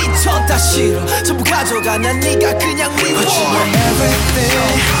난 미쳐 다 싫어 전부 가져가 난 네가 그냥 미워 But you are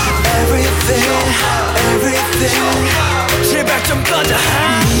everything 제발 좀 꺼져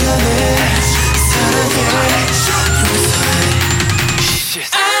미안해 사랑해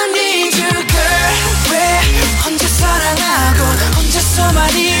I need you girl 왜 혼자 사랑하고 혼자서만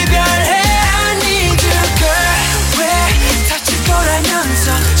이별해 I need you girl 왜 다칠 거라면서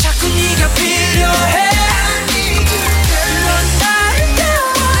자꾸 네가 필요해 I need you girl 넌 아름다워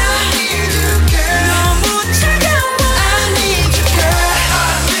I need you girl 너무 차가워 I need you girl I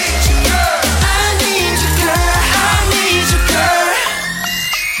need you girl I need you girl I need you girl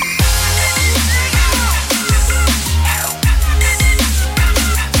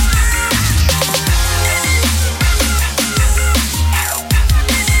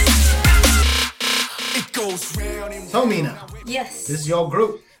So, Mina, Yes. this is your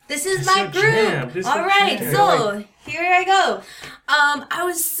group. This is This my is your jam. group. This is All your right, jam. so here I go. I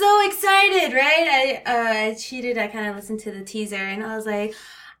was so excited, right? I cheated. I kind of listened to the teaser, and I was like,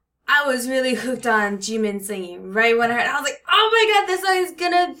 I was really hooked on Jimin singing. Right when I heard, I was like, oh my god, this song is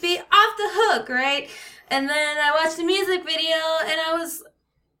gonna be off the hook, right? And then I watched the music video, and I was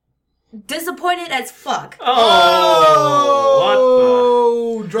disappointed as fuck. Oh,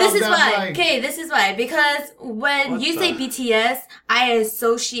 drop This is that why. mic. Okay, this is why. Because when What you the- say BTS, I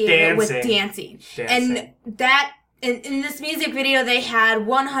associate it with dancing. And that, in this music video, they had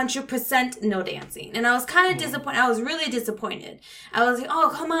 100% no dancing. And I was kind of disappointed. I was really disappointed. I was like, oh,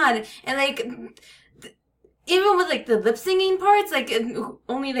 come on. And like, even with like the lip singing parts, like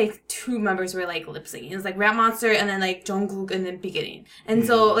only like 2 members were like lip singing. It was like Rap Monster and then like Jungkook in the beginning. And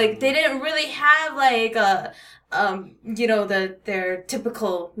so like they didn't really have like a their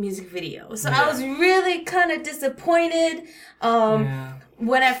typical music video. So I was really kind of disappointed.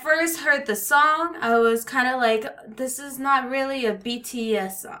 when I first heard the song, I was kind of like, this is not really a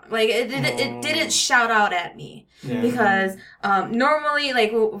BTS song. Like, it didn't shout out at me. Yeah. Because normally,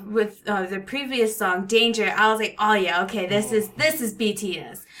 like, with the previous song, Danger, I was like, oh yeah, okay, this is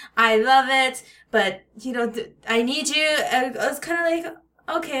BTS. I love it, but, you know, I Need You, I was kind of like,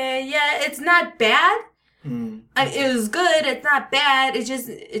 okay, yeah, it's not bad. It was good. It's not bad. It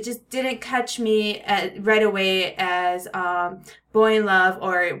just didn't catch me right away as Boy in Love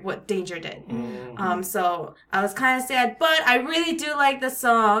or what Danger did. So I was kind of sad, but I really do like the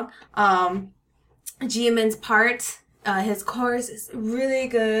song. Jimin's part, his chorus is really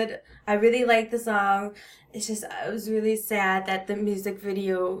good. I really like the song. It's just I was really sad that the music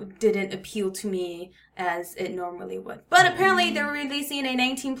video didn't appeal to me as it normally would. But apparently they're releasing a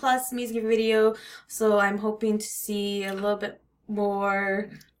 19+ music video, so I'm hoping to see a little bit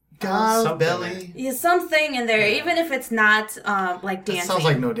more God's belly. Yeah, something in there, even if it's not like dancing. It sounds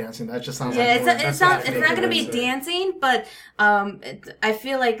like no dancing. That just sounds yeah, like it's not going to be dancing, but I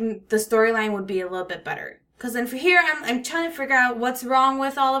feel like the storyline would be a little bit better. Because then for here, I'm trying to figure out what's wrong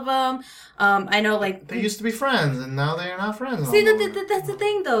with all of them. I know, like... They used to be friends, and now they're not friends. See, that's the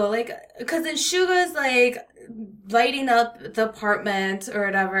thing, though. Like, because then Suga's, like, lighting up the apartment or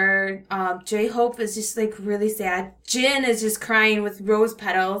whatever. J-Hope is just, like, really sad. Jin is just crying with rose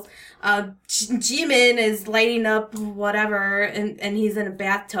petals. Jimin is lighting up whatever, and he's in a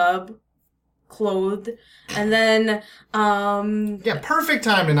bathtub, clothed. And then, yeah, perfect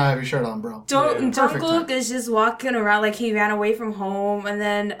time to not have your shirt on, bro. Jungkook is just walking around like he ran away from home. And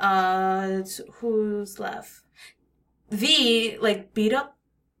then, who's left? V, like, beat up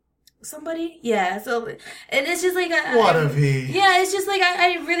somebody? Yeah, so, and it's just like... What a V. Yeah, it's just like,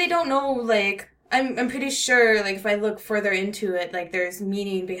 I really don't know, like... I'm pretty sure, like, if I look further into it, like, there's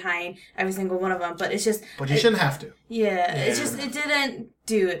meaning behind every single one of them. But it's just... But you shouldn't have to. Yeah, it's just, it didn't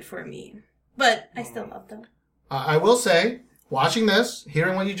do it for me. But I still love them. I will say, watching this,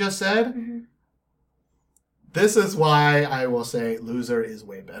 hearing what you just said, this is why I will say Loser is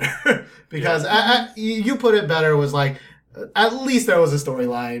way better. Because you put it better was like, at least there was a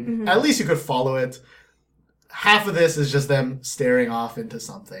storyline. At least you could follow it. Half of this is just them staring off into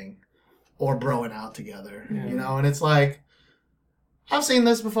something. Or broing out together. You know, and it's like, I've seen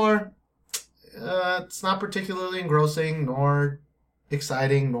this before. It's not particularly engrossing, nor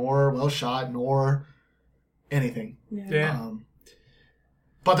exciting, nor well shot, nor anything.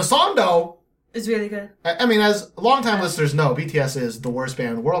 But the song, though, it's really good. I mean, as longtime listeners know, BTS is the worst band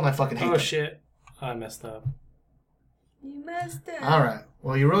in the world, and I fucking hate them. Oh shit, I messed up. You messed up. All right.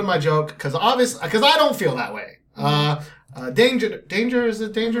 Well, you ruined my joke because I don't feel that way. Danger is a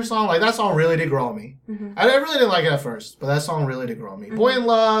Danger song. Like, that song really did grow on me. I really didn't like it at first, but that song really did grow on me. Boy in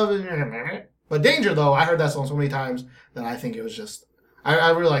Love, but Danger, though, I heard that song so many times that I think it was just.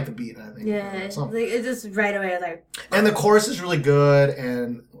 I really like the beat. I think. Yeah, like, it just right away like. And the chorus is really good,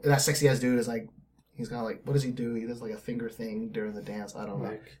 and that sexy ass dude is like, he's got like, what does he do? He does like a finger thing during the dance. I don't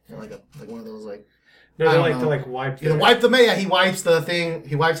know, you know, like one of those like. No, they like wipe. Yeah, wipe the yeah. He wipes the thing.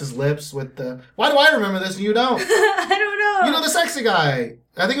 He wipes his lips with the. Why do I remember this and you don't? I don't know. You know the sexy guy.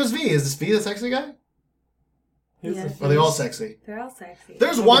 I think it was V. Is this V the sexy guy? Yes. Are they all sexy? They're all sexy.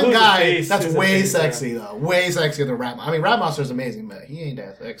 There's one guy that's way sexy though. Way sexier than Rap. I mean, Rap Monster's amazing, but he ain't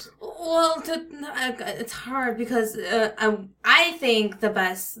that sexy. Well, it's hard because I think the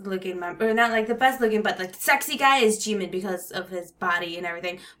best looking member, or not like the best looking, but like the sexy guy is Jimin because of his body and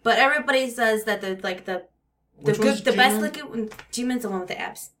everything. But everybody says that the best looking Jimin's the one with the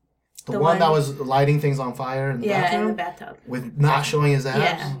abs. The one that was lighting things on fire in the bathroom? in the bathtub. With not showing his abs?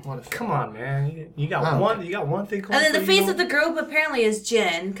 Yeah. Come on, man. You got one thing called. And then the face of the group apparently is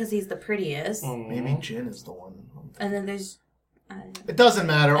Jin, because he's the prettiest. Maybe Jin is the one. And then there's... it doesn't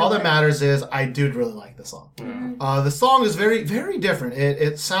matter. All that matters is I do really like the song. The song is very, very different.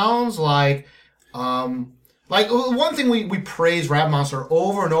 It sounds like one thing we praise Rap Monster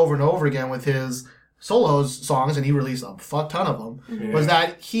over and over and over again with his solos songs, and he released a fuck ton of them, was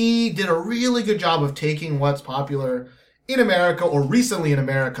that he did a really good job of taking what's popular in America or recently in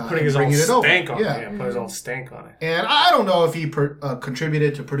America putting his own stank on it. Put his own stank on it. And I don't know if he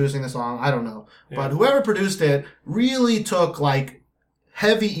contributed to producing the song. I don't know. But whoever produced it really took like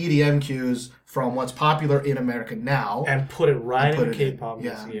heavy EDM cues from what's popular in America now and put it right in K-pop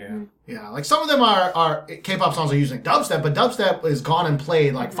music. Yeah, like some of them are K-pop songs are using dubstep, but dubstep is gone and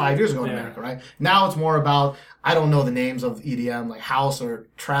played like 5 years ago in America, right? Now it's more about, I don't know the names of EDM, like house or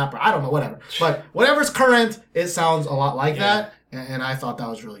trap, or I don't know, whatever. But whatever's current, it sounds a lot like that, and I thought that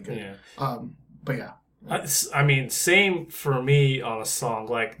was really good. But yeah, I mean, same for me on a song.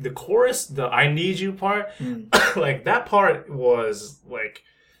 Like the chorus, the "I need you" part, like that part was like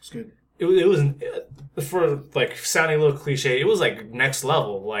It's good. it was for like sounding a little cliche. It was like next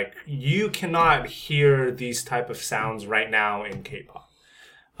level. Like you cannot hear these type of sounds right now in K-pop.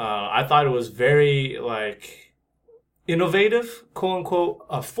 I thought it was very like innovative, quote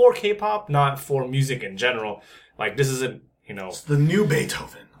unquote, for K-pop, not for music in general. Like this isn't, It's the new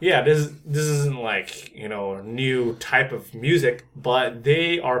Beethoven. yeah, this isn't like, a new type of music, but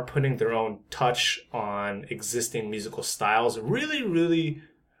they are putting their own touch on existing musical styles. Really, really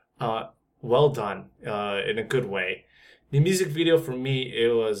well done in a good way. The music video for me,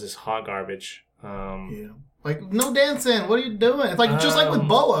 it was just hot garbage. Yeah. Like, no dancing. What are you doing? It's like just like with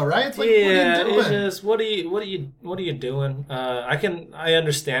Boa, right? It's like, what are you doing? It's just what are you doing? I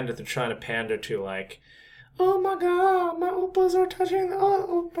understand that they're trying to pander to like, oh my god, my oppas are touching the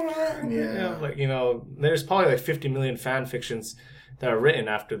oppa. Yeah. There's probably like 50 million fan fictions that are written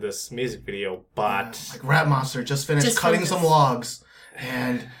after this music video, but Like Rat Monster just finished cutting some logs,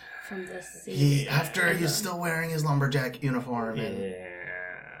 and From the sea. he's still wearing his lumberjack uniform, and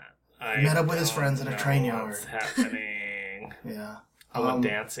I met up with his friends in a don't train know yard. What's happening? yeah. I want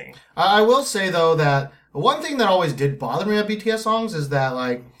dancing. I will say though that one thing that always did bother me about BTS songs is that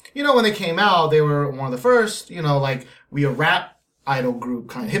like, when they came out, they were one of the first, like we a rap idol group,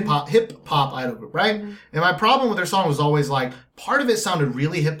 kind of hip hop idol group, right? And my problem with their song was always like, part of it sounded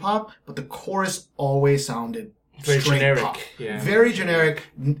really hip hop, but the chorus always sounded Very straight generic, pop. yeah. Very generic.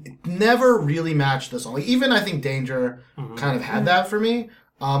 Never really matched the song. Like, even I think Danger kind of had that for me.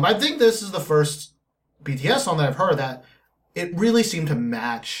 I think this is the first BTS song that I've heard that it really seemed to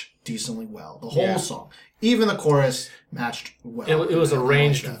match decently well. The whole song. Even the chorus matched well. It was I like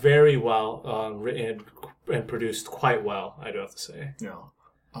arranged that. very well, written and produced quite well, I do have to say.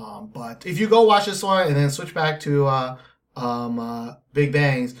 But if you go watch this one and then switch back to Big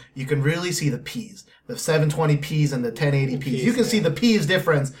Bangs, you can really see the P's. The 720p's and the 1080p's. You can see the P's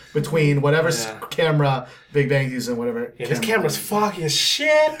difference between whatever camera Big Bang's using, whatever. Yeah, this camera's foggy as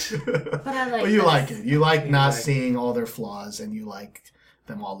shit. But I like. But you this. like it. You like not seeing all their flaws, and you like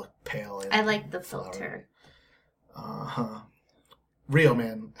them all look pale. And I like the filter. Real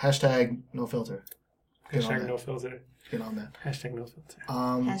man. Hashtag no filter. Get on Hashtag that. no filter. Get on that. Hashtag no filter.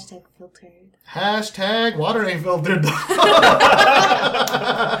 Hashtag filtered. Hashtag water ain't filtered.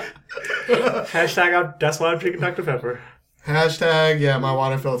 Hashtag that's why I'm drinking Dr. Pepper. Hashtag my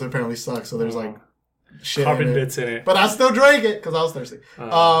water filter apparently sucks. So there's like shit Carbon in it. bits in it. But I still drank it because I was thirsty.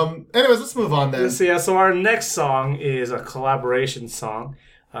 Anyways, let's move on then. So our next song is a collaboration song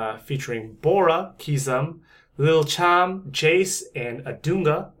featuring Bora, Kisum, Lil Cham, Jace, and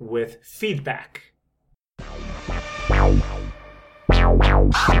Adunga with Feedback.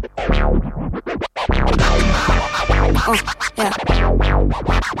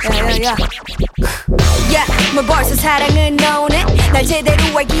 뭐 벌써 사랑은 오네 날 제대로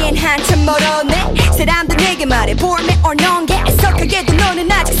알기엔 한참 멀었네 사람들 내게 말해 볼매 or non-게 애석하게도 너는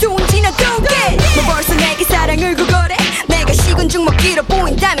아직 순진한 동계 뭐 벌써 내게 사랑을 구걸해 내가 식은 죽 먹기로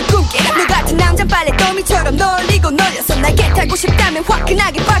보인다면 꿈깨 너 같은 남자 빨래더미처럼 널리고 널려서 날개 타고 싶다면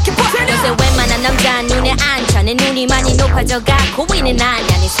화끈하게 밝혀봐 요새 웬만한 남자 눈에 안 차 내 눈이 많이 높아져가고 있는 아냐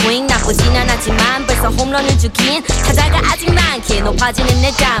네 스윙 나쁘진 않았지만 벌써 홈런을 주긴 타자가 아직 많기에 높아지는 내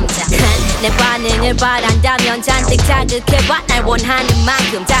감자 내 반응을 바란다면 잔뜩 자극해봐 날 원하는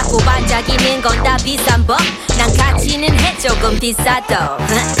만큼 자꾸 반짝이는 건 다 비싼 법 난 가치는 해 조금 비싸도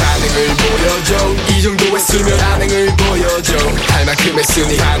반응을 보여줘 이 정도 했으면 반응을 보여줘 할 만큼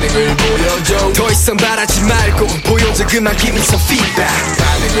했으니 반응을 보여줘 더 이상 바라지 말고 보여줘 그만 give me some feedback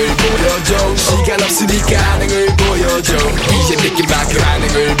반응을 보여줘 시간 없으니까 반응을 보여줘 이제 느낀 만큼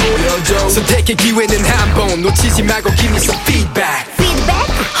반응을 보여줘 선택의 기회는 한 번 놓치지 말고 give me some feedback 피드백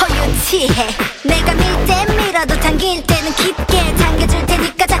허유치해 내가 밀 때 밀어도 당길 때는 깊게 당겨줄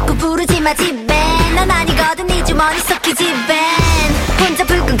테니까 자꾸 부르지 마 집에 난 아니거든 네 주머니 속 기집애 혼자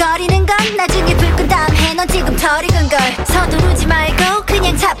불끈거리는 건 나중에 불끈 다음 해 넌 지금 덜 익은 걸 서두르지 말고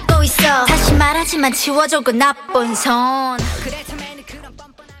그냥 잡고 있어 다시 말하지만 치워줘 그 나쁜 손 그래 처음에는 그런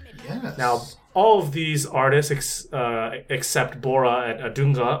뻔뻔함에 Yes. Now, all of these artists, except Bora and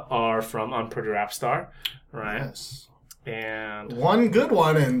Adunga, are from Unpretty Rap Star, right? Yes. And One good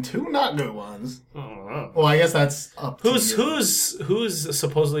one and two not good ones. I don't know. Well, I guess that's up to you. who's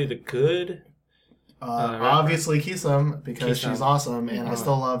supposedly the good? Obviously Kisum, because Kisum. she's awesome, and I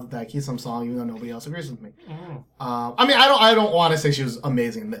still love that Kisum song, even though nobody else agrees with me. I mean, I don't want to say she was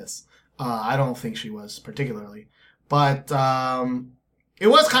amazing in this. I don't think she was particularly, but it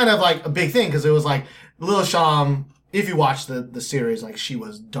was kind of like a big thing because it was like Lil Sham if you watch the series, like she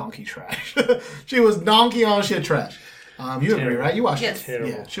was donkey trash. She was donkey on shit trash. You agree, right? You watched Yes. it. Terrible.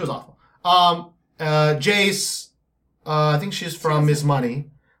 Yeah, she was awful. Jace, I think she's from Miss Money.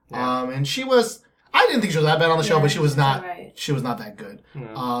 And she was, I didn't think she was that bad on the show, Yeah, but she was not, right. she was not that good.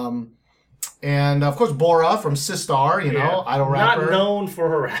 No. And of course, Bora from Sistar, you know, idol rapper. Not known for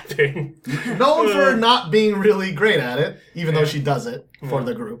her rapping. Known for not being really great at it, even though she does it for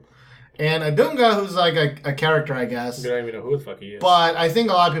the group. And Adunga, who's like a character, I guess. You don't even know who the fuck he is. But I think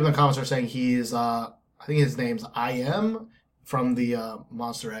a lot of people in the comments are saying he's, I think his name's I.M. from the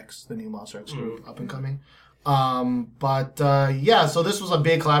Monster X, the new Monster X group, up and coming. Yeah, so this was a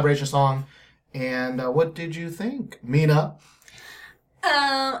big collaboration song. And what did you think, Mina?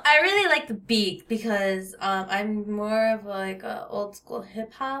 I really like the beat because I'm more of like a old school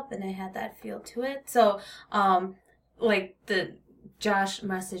hip hop, and I had that feel to it. So, like the Josh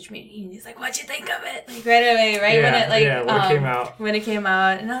messaged me, and he's like, "What'd you think of it?" Like right away, right Yeah, when it like when it came out. When it came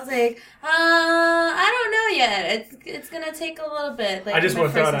out, and I was like, I don't know yet. It's gonna take a little bit. Like I just my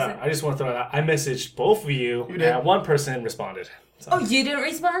want to throw it first out. I just want to throw it out. I messaged both of you, You did. and one person responded. So Oh, you didn't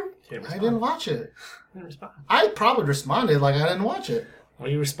respond? I didn't watch it. didn't respond. I probably responded like I didn't watch it. Well,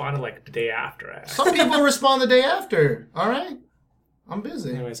 you responded like the day after. Some people respond the day after. All right. I'm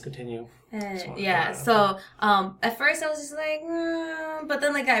busy. Anyways, continue. Yeah, so at first I was just like, but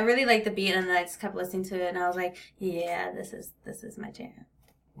then like I really liked the beat, and then I just kept listening to it, and I was like, yeah, this is my jam.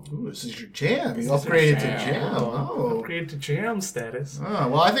 Ooh, this is your jam. You This is upgraded my to jam. jam. Oh. Upgrade to jam status. Oh,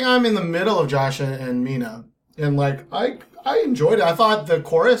 well, I think I'm in the middle of Josh and Mina. And, like, I enjoyed it. I thought the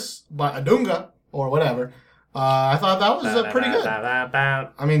chorus by Adunga, or whatever, I thought that was pretty good.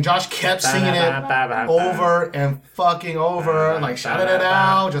 I mean, Josh kept singing it over and fucking over, like, shouting it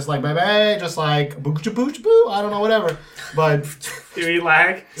out, just like, baby, just like, boo boo boo, I don't know, whatever. But Do we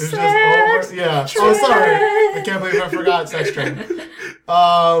lag? it was just over. Yeah. Oh, sorry. I can't believe I forgot Sex Train.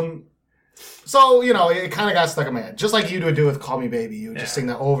 So, you know, it kind of got stuck in my head. Just like you would do with Call Me Baby. You would just sing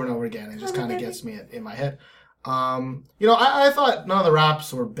that over and over again. It just kind of gets me in my head. You know, I thought none of the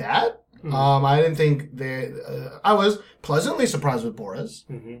raps were bad. I didn't think they... I was pleasantly surprised with Bora's.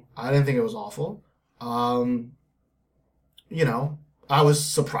 I didn't think it was awful. You know, I was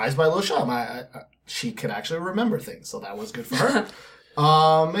surprised by Lil Shum. She could actually remember things, so that was good for her.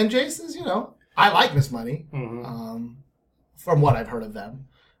 And Jason's, you know, I like Miss Money. From what I've heard of them.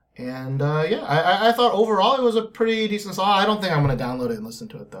 And, yeah, I thought overall it was a pretty decent song. I don't think I'm going to download it and listen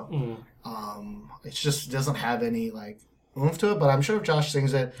to it, though. It just doesn't have any, like, oomph to it. But I'm sure if Josh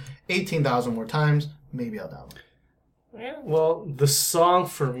sings it 18,000 more times, maybe I'll download it. Yeah, well, the song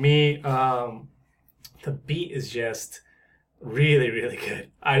for me, the beat is just really, really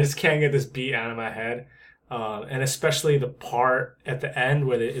good. I just can't get this beat out of my head. And especially the part at the end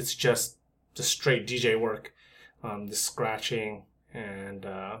where it's just straight DJ work. The scratching and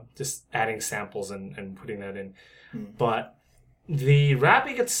just adding samples and putting that in. But the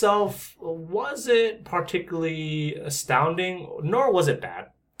rapping itself wasn't particularly astounding, nor was it bad.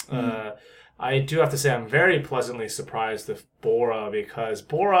 I do have to say I'm very pleasantly surprised with Bora, because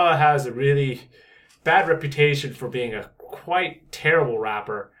Bora has a really bad reputation for being a quite terrible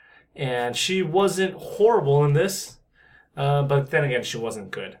rapper. And she wasn't horrible in this, but then again, she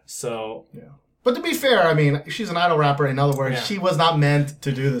wasn't good. So... yeah. But to be fair, I mean, she's an idol rapper. In other words, she was not meant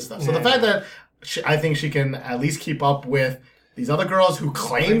to do this stuff. So the fact that I think she can at least keep up with these other girls who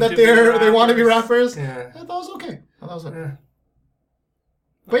claim that they want to be rappers, I thought it was okay.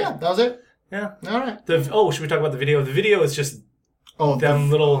 But yeah, that was it. Yeah. All right. Should we talk about the video? The video is just oh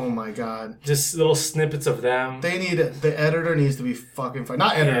my god, just little snippets of them. The editor needs to be fucking fine.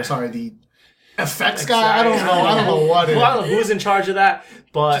 Not editor, sorry, the effects guy. I don't know what it is. I don't know who's in charge of that,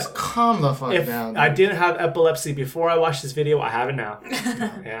 but just calm the fuck down. I didn't have epilepsy before I watched this video. I have it now.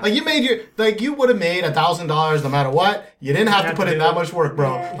 Yeah. Like you would have made $1,000 no matter what. You didn't have to put in that much work,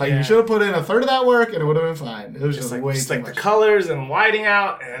 bro. You should have put in a third of that work, and it would have been fine. It was just way too much. The colors and whiting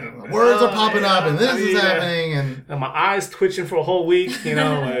out, and words are popping up, and this is happening, and my eyes twitching for a whole week. You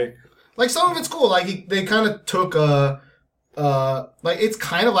know, like some of it's cool. Like they kind of took like it's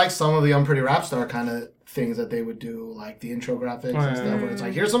kind of like some of the Unpretty Rap Star kind of things that they would do, like the intro graphics and stuff, where it's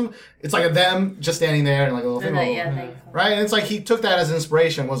like it's like them just standing there and like a little thing, right? And it's like he took that as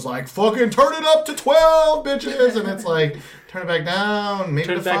inspiration, was like, fucking turn it up to 12, bitches, and it's like turn it back down, maybe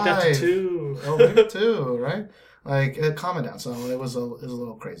turn to it back 5, down to 2, maybe 2, right? Like calm it down. So it was a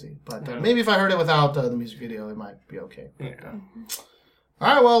little crazy, but maybe if I heard it without the music video, it might be okay.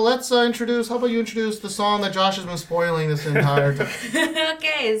 All right, well, let's introduce... How about you introduce the song that Josh has been spoiling this entire time?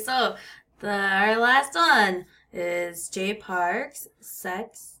 Okay, so our last one is Jay Park's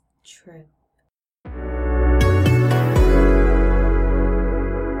Sex Trip.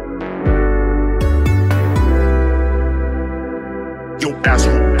 your ass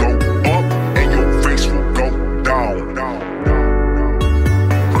will go up and your face will go down.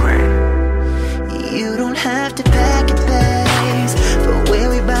 You don't have to pack your bags for where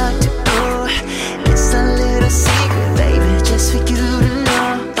we about to go. It's a little secret, baby, just for you to know.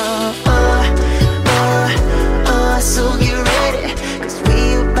 So get ready, 'cause we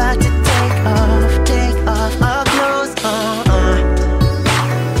about to take off our clothes.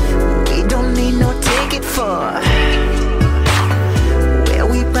 We don't need no ticket for where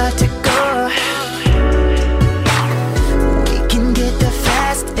we about to go. We can get the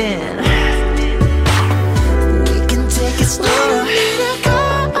fast in. We can take it slow.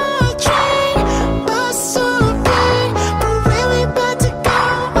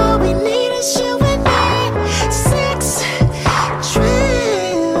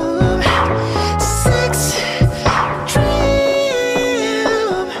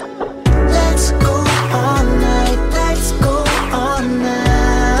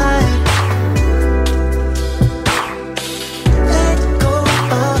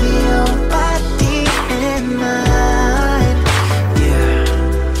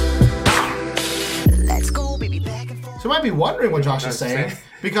 Be wondering what Josh is saying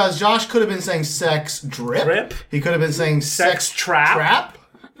because Josh could have been saying sex drip. He could have been saying sex trap.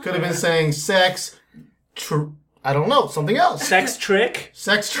 Could have been saying sex I don't know, something else. Sex trick.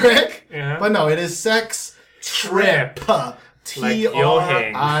 Yeah. But no, it is sex trip. TRIP.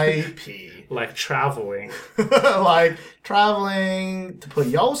 Like traveling. Like traveling to put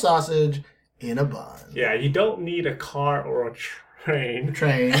your sausage in a bun. Yeah, you don't need a car or a train.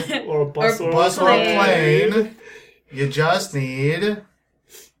 Or a bus or a plane. You just need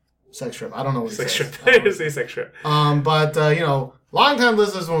sex trip. I don't know what sex trip. Say sex trip. But longtime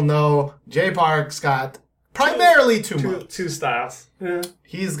listeners will know Jay Park's got primarily two styles. Yeah.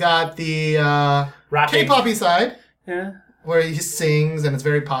 He's got the rapping. K-poppy side, yeah, where he sings and it's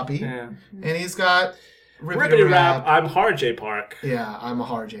very poppy. Yeah. And he's got rippity rap. I'm hard Jay Park. Yeah, I'm a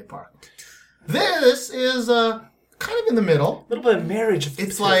hard Jay Park. This is kind of in the middle. A little bit of marriage.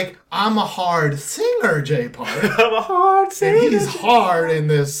 It's like, I'm a hard singer, Jay Park. I'm a hard singer. And he's hard in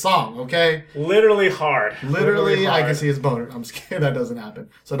this song, okay? Literally hard. Literally hard. I can see his boner. I'm scared that doesn't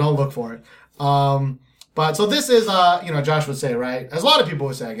happen. So don't look for it. But so this is, Josh would say, right? As a lot of people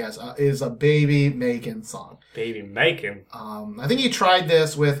would say, I guess, is a Baby Making song. Baby Making. I think he tried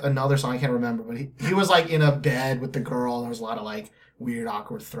this with another song. I can't remember. But he was like in a bed with the girl. And there was a lot of like weird,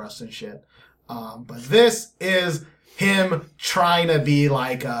 awkward thrusts and shit. But this is him trying to be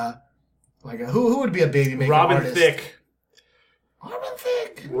like a who would be a baby making artist?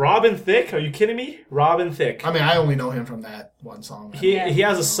 Robin Thicke? Are you kidding me? Robin Thicke. I mean, I only know him from that one song. He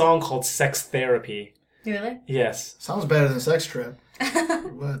has a song called Sex Therapy. Really? Yes. Sounds better than Sex Trip.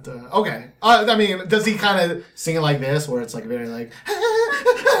 But okay. I mean, does he kind of sing it like this, where it's like very like,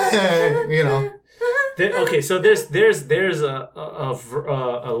 Okay, so there's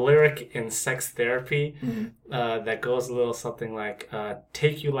a lyric in Sex Therapy that goes a little something like,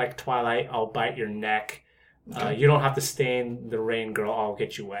 "Take you like Twilight, I'll bite your neck. You don't have to stay in the rain, girl. I'll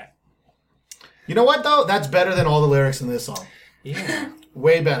get you wet." You know what though? That's better than all the lyrics in this song. Yeah.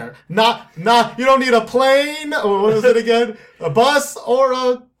 Way better. Not. You don't need a plane. Or what is it again? A bus or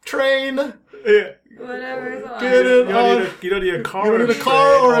a train. Yeah. Whatever. You don't need a car. You don't need a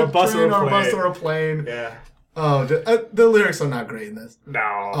car or a bus train or a bus or a plane. Yeah. Oh, the lyrics are not great in this.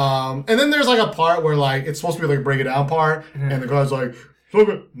 No. And then there's like a part where like it's supposed to be like a break it down part, and the guy's like, "Look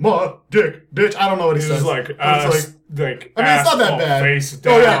at my dick, bitch." I don't know what he says. Like ass, like I mean, it's not that bad. Face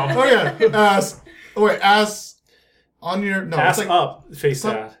down. Oh yeah. Ass. Oh wait, ass on your no. Ass it's like, up, face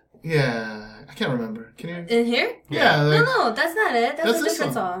down. Yeah. I can't remember. Can you? In here? Yeah. Like, no, that's not it. That's a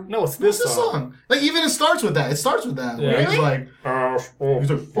different song. No, it's this song. Like even it starts with that. It starts with that. Yeah. Where he's like,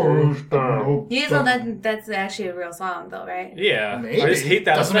 You know that's actually a real song though, right? Yeah. Maybe. I just hate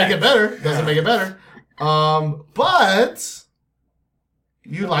that. Doesn't make it better. Doesn't make it better. But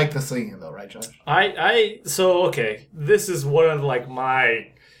you like the singing though, right, Josh? So okay. This is one of like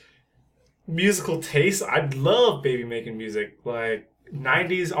my musical tastes. I love baby making music. Like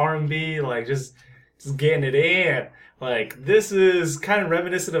 90s R&B, like just getting it in. Like this is kind of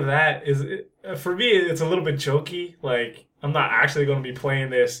reminiscent of that. For me, it's a little bit jokey. Like I'm not actually going to be playing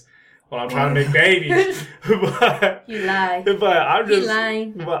this when I'm trying to make babies. But you lie. But I'm just. You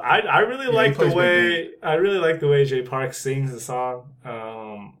lying. But I really like the way Jay Park sings the song.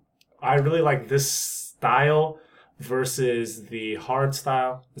 I really like this style versus the hard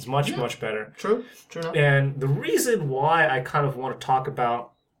style. It's much better. True enough. And the reason why I kind of want to talk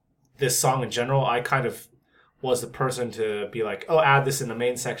about this song in general, I kind of was the person to be like, add this in the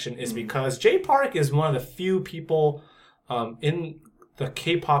main section, is because Jay Park is one of the few people in the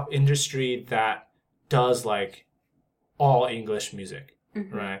K-pop industry that does like all English music,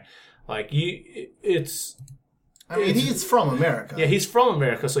 right? Like it's. I mean, he's from America. Yeah, he's from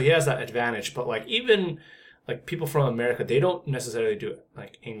America, so he has that advantage. But like even like people from America, they don't necessarily do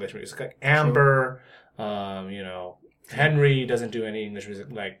like English music. Like Amber, Henry doesn't do any English music.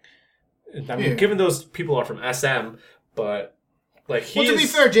 Like, I mean, given those people are from SM, but like to be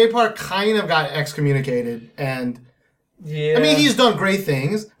fair, Jay Park kind of got excommunicated, and I mean, he's done great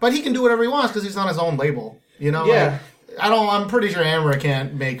things, but he can do whatever he wants because he's on his own label. You know, I'm pretty sure Amber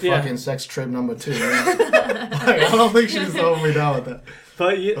can't make fucking Sex Trip number 2. I don't think she's totally down with that.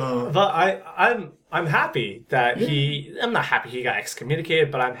 But I'm happy that I'm not happy he got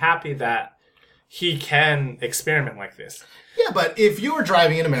excommunicated, but I'm happy that he can experiment like this. Yeah, but if you were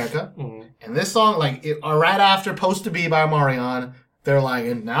driving in America and this song, like right after "Post to Be" by Marion, they're like,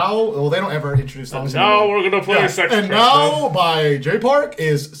 and now, well, they don't ever introduce songs. And now we're gonna play Sex Trap. And now by Jay Park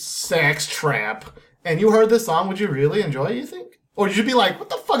is Sex Trap. And you heard this song, would you really enjoy it, you think? Or would you be like, what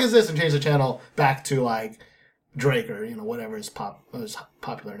the fuck is this? And change the channel back to like Drake or, whatever is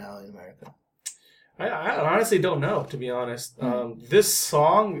popular now in America. I honestly don't know, to be honest. This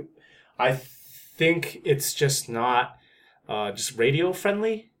song, I think it's just not just radio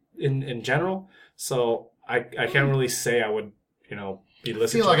friendly in general. So I can't really say I would, be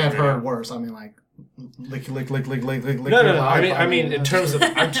listening I feel to like I've radio. heard worse. I mean, like, lick. No. I mean, in terms of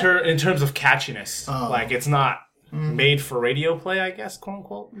catchiness, like it's not made for radio play, I guess, quote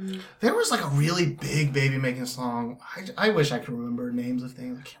unquote. There was like a really big baby making song. I wish I could remember names of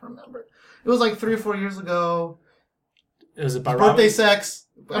things. I can't remember. It was like 3 or 4 years ago. Is it by Birthday Ramen? Sex?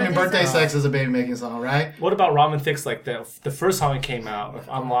 I mean, Birthday Sex is a baby making song, right? What about Ramen Thicke's, like the first song it came out, with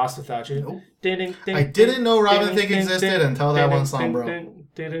I'm Lost Without You? Nope. I didn't know Ramen Thicke existed until that one song, bro.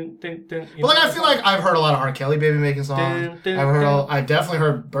 But like, I feel like I've heard a lot of R. Kelly baby making songs. I've definitely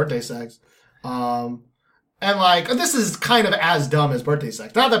heard Birthday Sex. And like, this is kind of as dumb as Birthday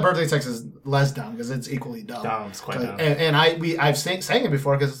Sex. Not that Birthday Sex is less dumb, because it's equally dumb. It's quite dumb. And I've sang it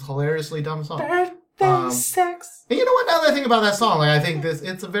before because it's a hilariously dumb song. Birthday Sex. And you know what? Now that I think about that song, like, I think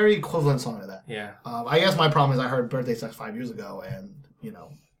it's a very equivalent song to that. Yeah. I guess my problem is I heard Birthday Sex 5 years ago, and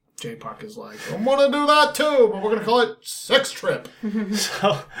Jay Park is like, I'm gonna do that too, but we're gonna call it Sex Trip.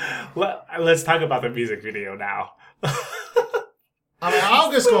 So let's talk about the music video now. I mean,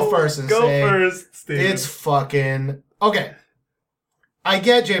 I'll just go first and say, first, Steve. It's fucking okay. I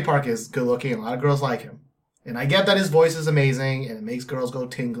get Jay Park is good looking, a lot of girls like him, and I get that his voice is amazing and it makes girls go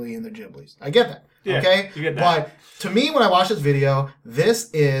tingly in their giblies. I get that. Yeah, okay, you get that. But to me, when I watch this video, this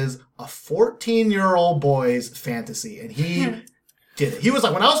is a 14-year-old boy's fantasy, and he did it. He was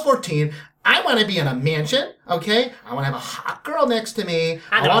like, when I was 14, I want to be in a mansion, okay? I want to have a hot girl next to me.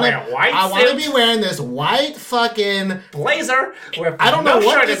 I want to be wearing this white fucking blazer with I don't no know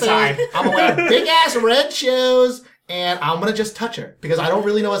what shirt this inside. is. I'm going to wear big ass red shoes, and I'm going to just touch her because I don't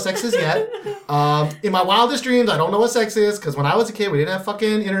really know what sex is yet. In my wildest dreams, I don't know what sex is because when I was a kid, we didn't have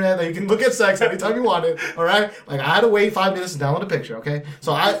fucking internet that you can look at sex anytime you wanted. All right, like I had to wait 5 minutes to download a picture. Okay,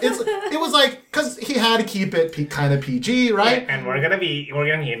 so it was like because he had to keep it kind of PG, right? And we're gonna be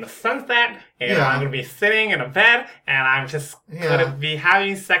in the sunset, and I'm gonna be sitting in a bed, and I'm just gonna be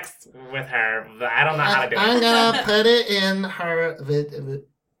having sex with her. But I don't know how to do it. I'm gonna put it in her.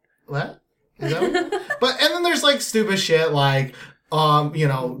 What? Is that what? But and then there's like stupid shit like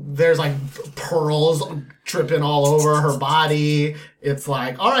there's like pearls dripping all over her body. It's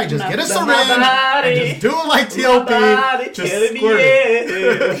like, all right, just get a syringe and just do it like TLP. Just squirt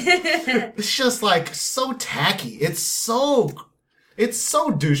it. It's just like so tacky. It's so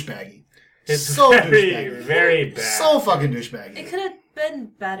douchebaggy. It's so very, douchebaggy. very bad. So fucking douchebaggy. It could have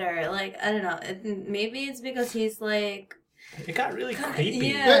been better. Like, I don't know. Maybe it's because he's like. It got really creepy.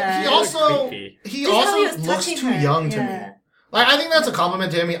 Yeah. He also was looks touching too her. young to me. Like, I think that's a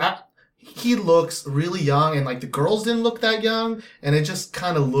compliment to him. He looks really young, and like the girls didn't look that young, and it just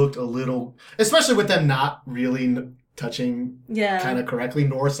kind of looked a little, especially with them not really touching kind of correctly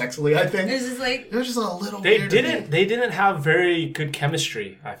nor sexually. I think it's just like it was just a little. They weird didn't have very good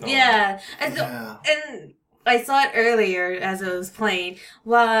chemistry. I thought. Yeah, and I saw it earlier as it was playing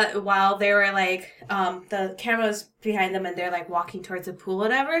while they were like the camera's behind them and they're like walking towards the pool,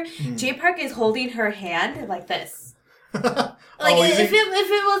 whatever. Jay Park is holding her hand like this. Like if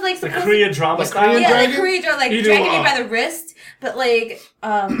it was like the Korea drama style, the Korea drama, like dragging you by the wrist, but like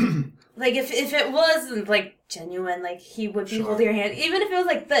like if it wasn't like genuine. Like he would be Sure. holding your hand, even if it was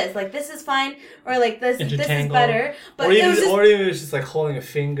like this is fine, or like this is Intertangle. better. But or it even, was just, or even it's just like holding a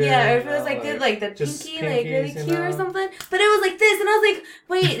finger. yeah, or if you it was know, like did like the just pinky like really pinkies, cute or you know? something. But it was like this, and I was like,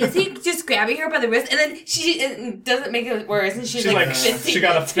 wait, is he just grabbing her by the wrist? And then it doesn't make it worse, and she's like fisting she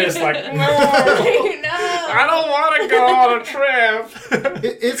got a it. fist like, no, no. I don't want to go on a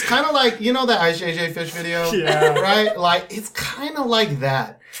trip. It's kind of like, you know that IJJ Fish video? Yeah. Right? Like, it's kind of like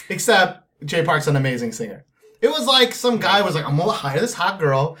that. Except Jay Park's an amazing singer. It was like some guy was like, I'm gonna hire this hot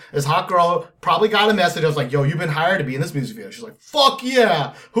girl. This hot girl probably got a message. I was like, yo, you've been hired to be in this music video. She's like, fuck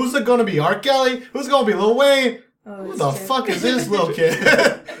yeah. Who's it gonna be? R. Kelly? Who's gonna be Lil Wayne? Who the fuck is this little kid?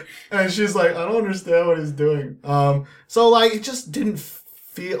 And she's like, I don't understand what he's doing. So like, it just didn't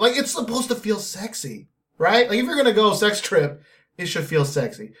feel like it's supposed to feel sexy, right? Like if you're gonna go sex trip, it should feel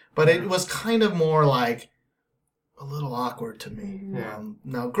sexy. But it was kind of more like a little awkward to me. Yeah.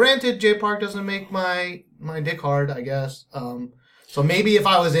 Now, granted, Jay Park doesn't make my dick hard, I guess. So maybe if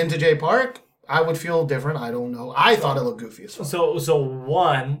I was into Jay Park, I would feel different. I don't know. I thought it looked goofy as fuck. So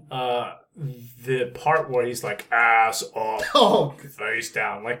one, the part where he's like ass up, face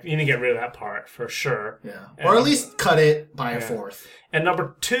down, like you need to get rid of that part for sure. Yeah, And- or at least cut it by a Yeah. fourth. And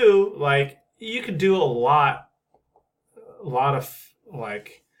number two, like you could do a lot of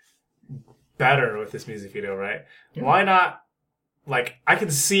like better with this music video, right? Yeah. Why not? Like I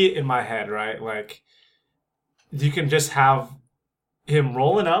can see it in my head, right? Like you can just have him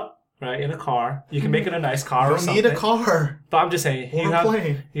rolling up, right, in a car. You can make it a nice car You or don't something. need a car But I'm just saying, or a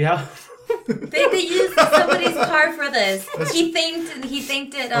plane. They used somebody's car for this. He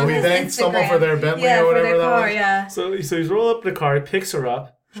thanked it on Oh, he his thanked Instagram. someone for their Bentley yeah, or whatever for their that car, was? yeah. So he's rolling up in the car. He picks her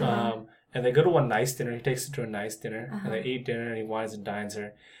up, Uh-huh. and they go to one nice dinner. He takes her to a nice dinner, Uh-huh. and they eat dinner, and he wines and dines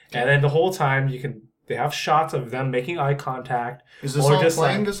her. And then the whole time they have shots of them making eye contact. Is the or song just,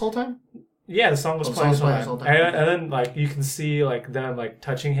 playing like- this whole time? Yeah, the song was Oh, playing song's playing this whole time. And then like you can see like them like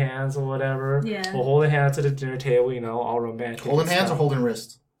touching hands or whatever. Yeah. Or holding hands at the dinner table, you know, all romantic. Holding and hands or stuff. holding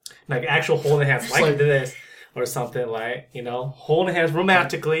wrists? Like actual holding hands, Just like like- this. Or something like, you know, holding hands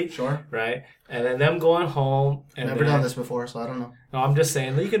romantically. Sure. Right? And then them going home. And Never then, done this before, so I don't know. No, I'm just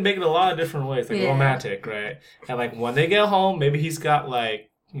saying that you can make it a lot of different ways, like Yeah. romantic, right? And like when they get home, maybe he's got like,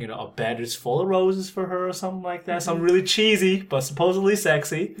 you know, a bed just full of roses for her or something like that. Something really cheesy, but supposedly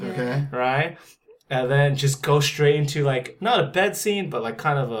sexy. Okay. Right? And then just go straight into like, not a bed scene, but like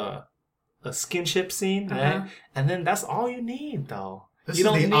kind of a skinship scene, right? Uh-huh. And then that's all you need, though. This you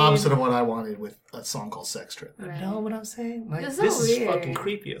is don't the need... opposite of what I wanted with a song called Sex Trip. You know what I'm saying? Like, It's so this is weird. fucking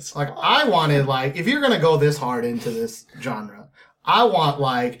creepy as Like, fuck. I wanted, like, if you're gonna go this hard into this genre, I want,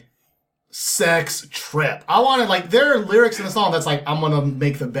 like, Sex Trip. I wanted, like, there are lyrics in the song that's like, I'm gonna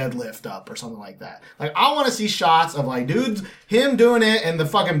make the bed lift up or something like that. Like, I want to see shots of, like, dudes, him doing it and the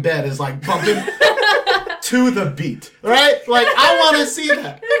fucking bed is, like, bumping to the beat, right? Like, I want to see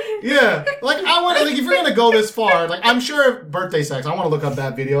that. Yeah. Like, I want to, like, if you're gonna go this far, like, I'm sure Birthday Sex, I want to look up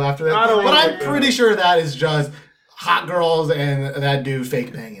that video after that. I don't But wanna I'm look it pretty up. sure that is just hot girls and that dude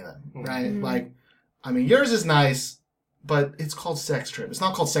fake banging them, right? Like, I mean, yours is nice, but it's called Sex Trip. It's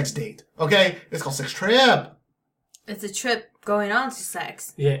not called Sex Date, okay? It's called Sex Trip. It's a trip going on to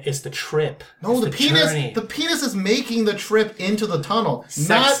sex. Yeah, it's the trip. No, It's the penis. journey. The penis is making the trip into the tunnel.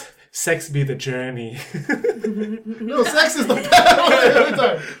 Sex be the journey. No, sex is the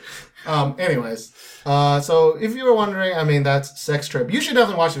best. Anyways, so if you were wondering, I mean, that's Sex Trip. You should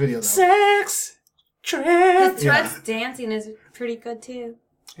definitely watch the video though. Sex trip. His Tourette's dancing is pretty good too.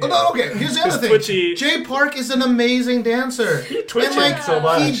 Oh, no, okay. Here's the other thing. twitchy. Jay Park is an amazing dancer. twitching so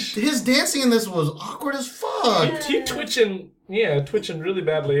much. His dancing in this was awkward as fuck. He twitching really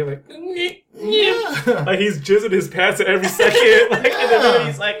badly. Like, Yeah. like he's jizzing his pants at every second. Like, and then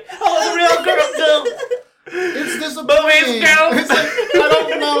he's like, "Oh, it's a real girl, no." It's disappointing. Movies go. It's like, I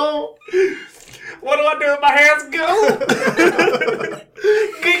don't know. What do I do if my hands go?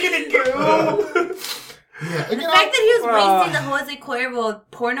 Giggity go. Yeah, The fact that he was wasting the Jose Cuervo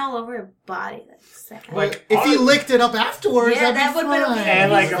porn all over her body. That's second. like if he licked it up afterwards, Yeah, that'd that be would've been fine. okay.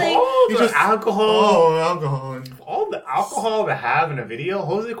 And like He's like- all He the just- alcohol. Oh, alcohol. All the alcohol to have in a video,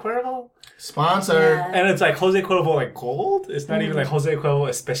 Jose Cuervo. Sponsor. Yeah. And it's like Jose Cuervo like gold. It's not even like Jose Cuervo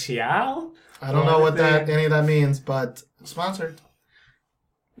Especial. I don't know what that any of that means, but sponsored.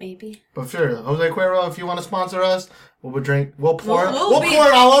 Maybe. But sure, Jose Cuervo, if you want to sponsor us, we'll drink. We'll pour. We'll We'll be- pour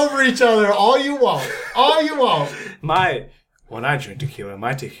it all over each other. All you want. All you want. When I drink tequila,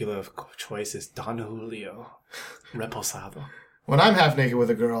 my tequila of choice is Don Julio Reposado. When I'm half naked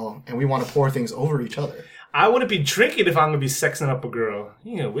with a girl and we want to pour things over each other, I wouldn't be drinking if I'm gonna be sexing up a girl.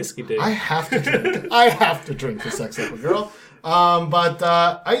 You know, whiskey dick. I have to drink. I have to drink to sex up a girl.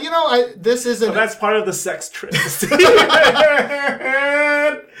 This isn't. So that's part of the sex trip.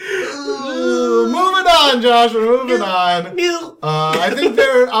 Moving on, Josh. We're moving on. I think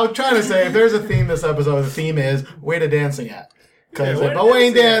I was trying to say, if there's a theme this episode, the theme is "Way to Dancing At." Because if Bo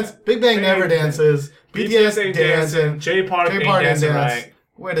ain't dance, Big Bang never dances. BTS ain't dancing. J-Park ain't dancing right.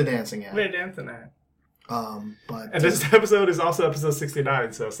 Where to dancing at? Where to dancing at? And this episode is also episode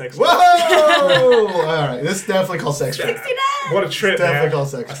 69, so sex trip. Whoa! All right, this is definitely called sex trip. 69. What a trip! It's definitely man. called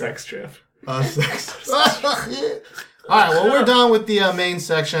sex trip. Sex trip. All right, well, we're done with the main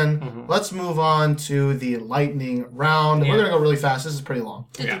section. Let's move on to the lightning round. We're gonna go really fast. This is pretty long.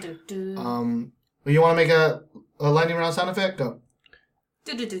 Yeah. You want to make a lightning round sound effect? Go.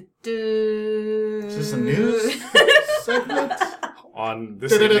 Is this a news segment? On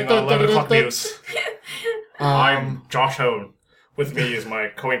this evening on 11 o'clock news, I'm Josh Hone. With me is my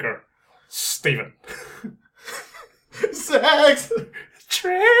co-anchor, Steven. Sex!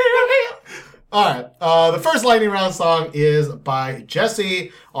 Alright, the first lightning round song is by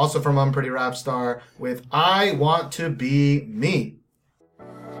Jessie, also from Unpretty Rap Star, with I Want to Be Me.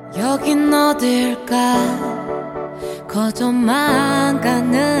 여긴 어딜까 거저만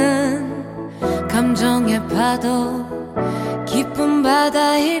가는 감정의 파도 깊은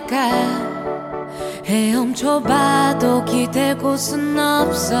바다일까 헤엄쳐봐도 기댈 곳은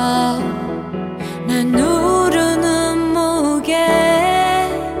없어 날 누르는 무게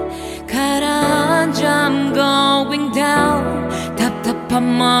가라앉아 I'm going down 답답한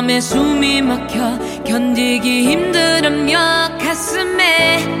맘에 숨이 막혀 견디기 힘들으며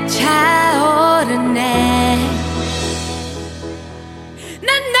가슴에 차오르네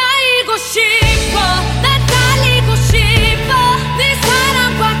난 날고 싶어 난 달리고 싶어 네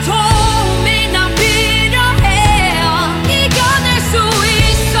사랑과 도움이 난 필요해요 이겨낼 수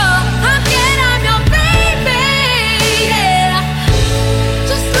있어 함께라면 baby yeah.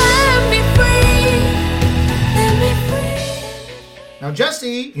 Just let me free let me free. Now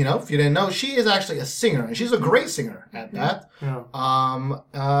Jessie, if you didn't know, she is actually a singer, and she's a great singer at that. Yeah.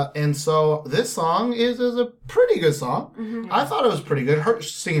 And so this song is a pretty good song. I thought it was pretty good. Her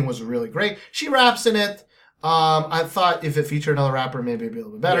singing was really great. She raps in it. I thought if it featured another rapper, maybe it'd be a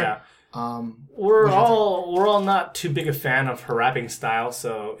little bit better. Yeah. We're all not too big a fan of her rapping style,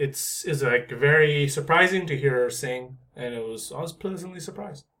 so it's like very surprising to hear her sing, and I was pleasantly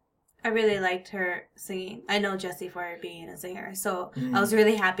surprised. I really liked her singing. I know Jessie for being a singer, so I was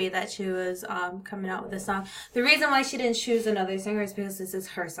really happy that she was coming out with this song. The reason why she didn't choose another singer is because this is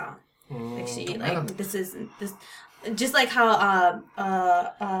her song. This is just like how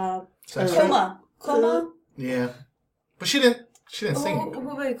Coma. Yeah, but she didn't sing it.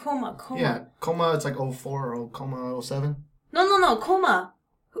 Wait, Coma. Yeah, Coma. It's like 04 or Coma 07. No, Coma.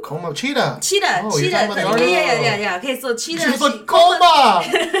 Cheetah. Cheetah. Oh, you're talking about the artist? Yeah. Okay, so Cheetah. She's like, Coma!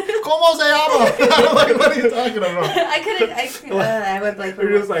 Como se llama? I'm like, what are you talking about? I went blank.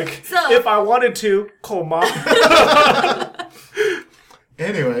 We're just like, if I wanted to, coma.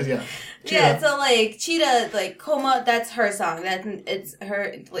 Anyways, yeah. Cheetah. Yeah, so like Cheetah, like Coma, that's her song. It's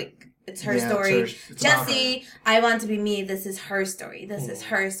her story. It's Jessie, I Want to Be Me. This is her story. This is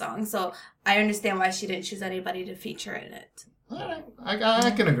her song. So I understand why she didn't choose anybody to feature in it.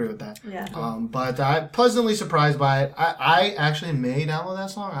 I can agree with that. Yeah. But I'm pleasantly surprised by it. I actually may download that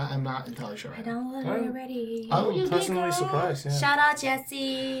song. I'm not entirely sure. I downloaded it already. I'm pleasantly surprised. Yeah. Shout out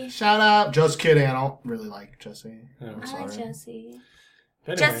Jessie. Shout out. Just kidding. I don't really like Jessie. I like Jessie.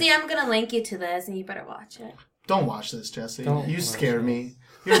 Anyway. Jessie, I'm gonna link you to this, and you better watch it. Don't watch this, Jessie. You scare me.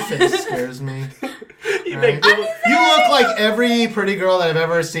 Your face scares me. You look like every pretty girl that I've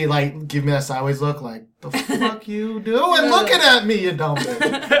ever seen, like, give me that sideways look, like, the fuck you doing looking at me, you dumb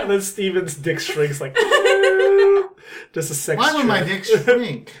bitch. And then Steven's dick shrinks like, just a sex Why would my dick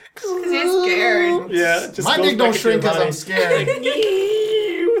shrink? Because you're scared. Yeah. Just my dick don't shrink because I'm scared.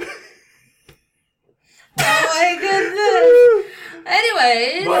 Oh my goodness.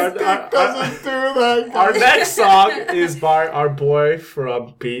 Anyways, our next song is by our boy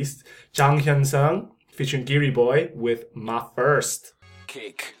from Beast, Jang Hyun-sung, featuring Giri Boy with My First.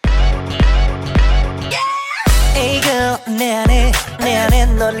 Kick. Hey girl, 내 안에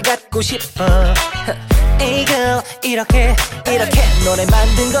널 갖고 싶어. Hey girl, 이렇게 노래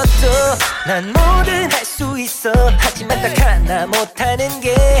만든 것도 난 뭐든 할 수 있어. 하지만 딱 하나 못하는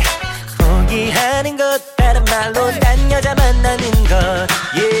게 포기하는 것. 다른 말로 딴 여자 만나는 것.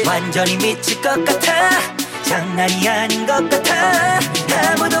 Yeah. 완전히 미칠 것 같아. 장난이 아닌 것 같아.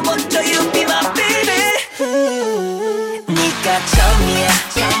 아무도 못 줘 you be my baby. 네가 처음이야.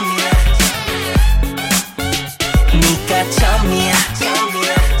 네가 처음이야.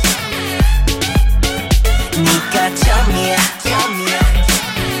 네가 처음이야. 처음이야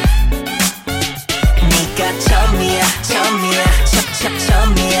네가 처음이야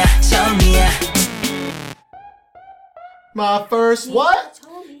처음이야 My first what?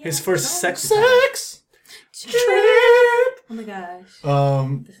 His first sex. Trip. Oh my gosh.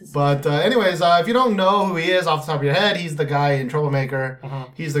 But anyways, if you don't know who he is off the top of your head, he's the guy in Troublemaker.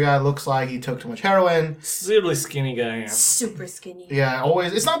 He's the guy that looks like he took too much heroin. Really skinny guy. Yeah. Super skinny. Yeah,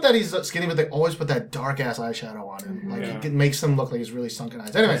 always. It's not that he's skinny, but they always put that dark ass eyeshadow on him. Like it makes him look like he's really sunken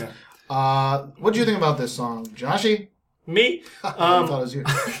eyes. Anyways, what do you think about this song, Joshy? Me? I thought it was you.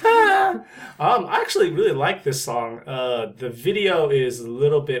 I actually really like this song. The video is a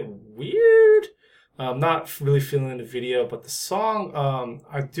little bit weird. I'm not really feeling the video, but the song,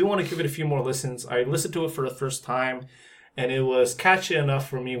 I do want to give it a few more listens. I listened to it for the first time, and it was catchy enough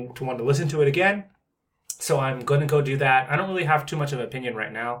for me to want to listen to it again. So I'm going to go do that. I don't really have too much of an opinion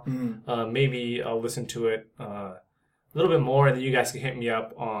right now. Maybe I'll listen to it a little bit more, and then you guys can hit me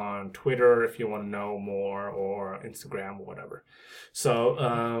up on Twitter if you want to know more, or Instagram or whatever. So,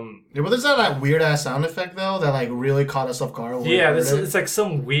 yeah, but there's that weird ass sound effect though that like really caught us off guard. Yeah, it's like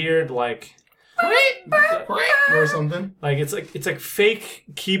some weird like or something. Like it's like fake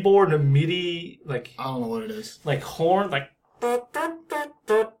keyboard and MIDI, like I don't know what it is. Like horn, like you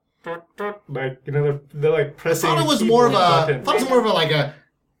know they're like pressing. I thought it was more of a like a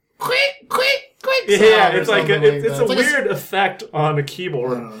quick. Yeah, it's like it's a weird effect on a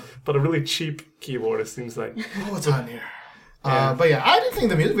keyboard, but a really cheap keyboard. It seems like. Oh, it's on here. But yeah, I didn't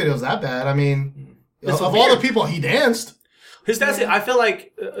think the music video was that bad. I mean, of all the people, he danced. His dancing, I feel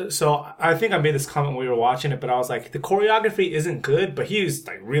like, so I think I made this comment when we were watching it, but I was like, the choreography isn't good, but he was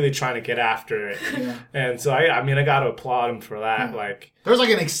like really trying to get after it. Yeah. And so, I mean, I got to applaud him for that. Yeah. Like, there was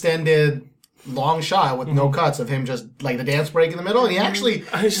like an extended long shot with no cuts of him just like the dance break in the middle, and he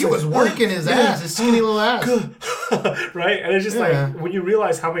was working his ass, his skinny little ass. Right? And it's just like, when you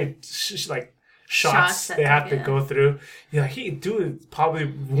realize how many, shots they have to go through. Yeah, dude probably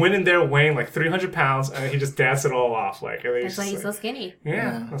went in there weighing like 300 pounds and he just danced it all off. Like that's why he's so skinny.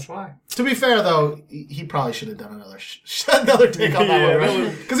 Yeah, that's why. To be fair though, he probably should have done another take on that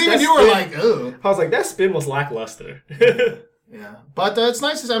one, because even you were like, "Ooh." I was like, that spin was lackluster. Yeah, but it's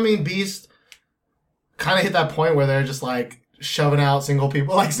nice. I mean, Beast kind of hit that point where they're just like shoving out single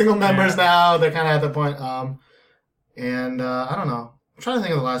members now. They're kind of at the point. And I don't know. I'm trying to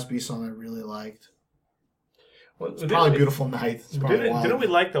think of the last Beast song I really liked. It's probably Beautiful Night. Didn't we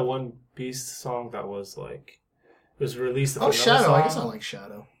like the one Beast song that was like, it was released? Shadow. Song? I guess I like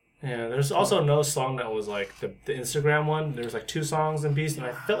Shadow. Yeah, there's also another song that was like the Instagram one. There's like 2 songs in Beast, and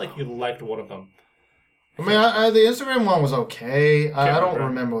I felt like you liked one of them. I mean, the Instagram one was okay. I don't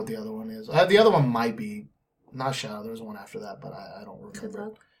remember what the other one is. The other one might be not Shadow. There was one after that, but I don't remember. Good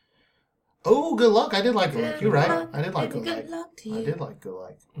Luck. Oh, Good Luck. I did like Good Luck. You're right. I did like Good Luck. I did like Good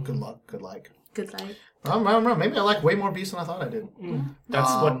Luck. Good Luck. Good Luck. Good Luck. I don't know. Maybe I like way more Beast than I thought I did.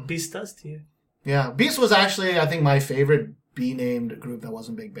 That's what Beast does to you. Yeah. Beast was actually, I think, my favorite B-named group that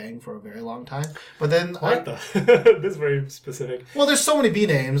wasn't Big Bang for a very long time. But then... This is very specific. Well, there's so many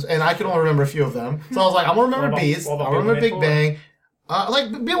B-names, and I can only remember a few of them. So I was like, I'm going to remember Beast. I'll remember Big Bang.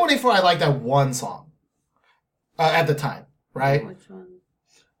 Like, B1A4, I like that one song. At the time, right?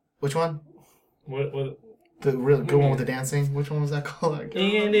 Which one? What? The really good one with the dancing. Which one was that called? What's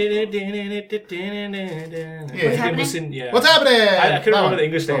Happening? Yeah. What's Happening? I couldn't remember the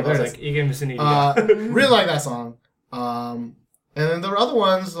English name. I was like, really like that song. And then there were other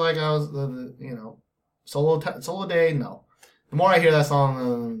ones like I was, Solo Day. No. The more I hear that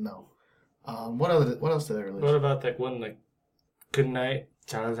song, no. What else did I release? What about that one like Good Night,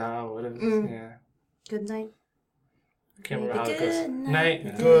 잘하자, whatever? Yeah. Good Night. Can't remember how it goes.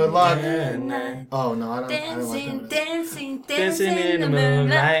 Night. Good Luck. Night. Oh no, I don't like that. Dancing in the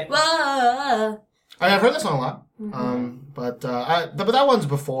moonlight. Whoa. I've heard that song a lot. But that one's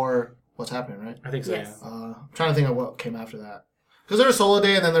before What's Happening, right? I think so. Yes. Yeah. I'm trying to think of what came after that. Because there was Solo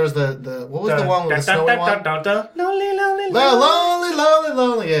Day, and then there was the what was the one with the snowy one?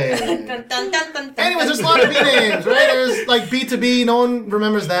 Lonely. Yeah. Anyways, there's a lot of B names, right? There's like B2B, no one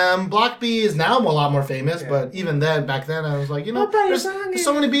remembers them. Block B is now a lot more famous, but even then, back then, I was like, there's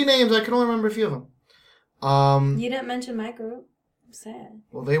so many B names, I can only remember a few of them. You didn't mention my group. I'm sad.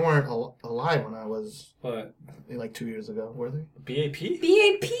 Well, they weren't alive when I was... What? Like 2 years ago, were they? BAP?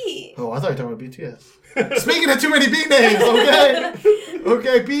 BAP! Oh, I thought you were talking about BTS. Speaking of too many B names, okay?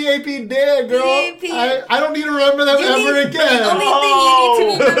 Okay, BAP dead, girl. BAP. I don't need to remember them ever again. The only thing you need to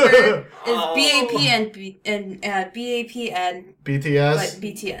remember is BAP and BTS. But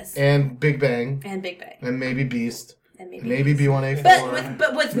BTS. And Big Bang. And Big Bang. And maybe Beast. And maybe B1A4.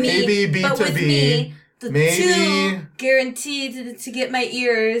 But with me... Maybe B2B. Maybe. two guaranteed to get my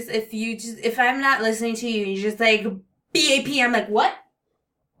ears. If I'm not listening to you, you're just like BAP. I'm like, what?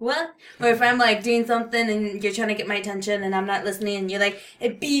 What? Or if I'm like doing something and you're trying to get my attention and I'm not listening and you're like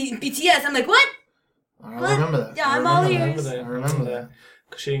BTS, I'm like, what? I remember that. Yeah, I'm all ears. I remember that.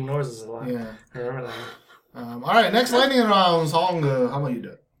 Because she ignores us a lot. Yeah. I remember that. All right, next lightning round song. How about you do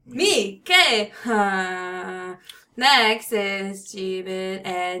it? Me, okay. Next is Jimin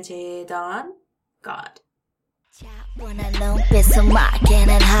and Jaedon. God. 원한 눈빛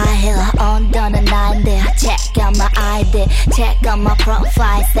막히는 high heel 언더는 난데 check out my ID check out my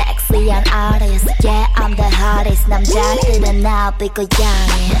profile sexy한 artist yeah I'm the hottest 남자들은 나 비고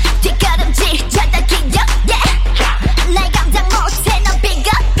향해 뒷걸음질 절대 긴장 yeah 날 감당 못해 넌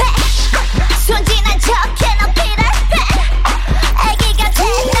비겁해 순진한 척해 넌 필요해 애기 같아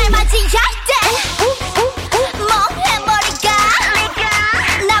날 맞이할 때 멍해 머리가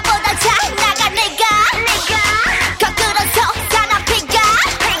나보다 잘 나가 네가 거꾸로서 사나피가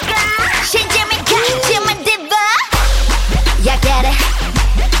신지민가 지민 디바 Yeah get it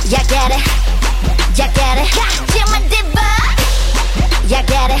Yeah get it Yeah get it 지민 디바 Yeah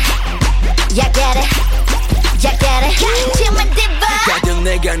get it Yeah get it Yeah get it 지민 디바 가끔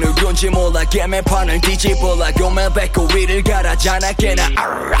내가 누군지 몰라 개매판을 뒤집어라 요매 뱉고 위를 가라잖아 꽤나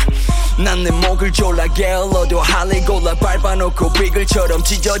알아 난 내 목을 졸라 게을러도 할리골라 밟아놓고 비글처럼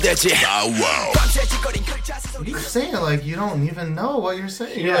찢어대지 밤새짓거린 글자 What are you saying? Like you don't even know what you're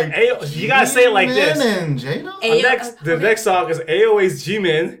saying. You're Yeah, like, you gotta say it like this. And Jaedon? The next song is AOA's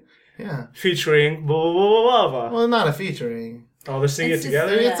Jimin Yeah. featuring blah blah blah blah blah. Well, not a featuring. Oh, they're singing it It's just-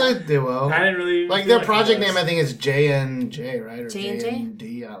 together? It's a duo. I didn't really Like feel their project it was. name, I think is J&J, right? Or J&J?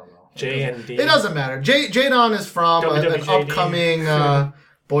 J&D, I don't know. J&D. It doesn't matter. Jaedon is from an WWJD. upcoming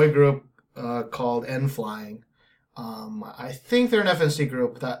boy group called N Flying. I think they're an FNC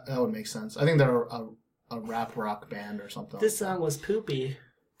group. That would make sense. I think they're a rap rock band or something. This song was poopy.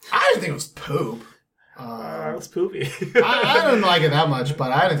 I didn't think it was poop. It was poopy. I didn't like it that much,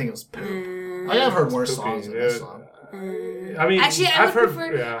 but I didn't think it was poop. Like, I've heard worse songs than this song. I mean, Actually, I've heard.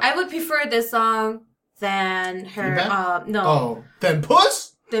 Yeah. I would prefer this song than her. Feedback? No. Oh, then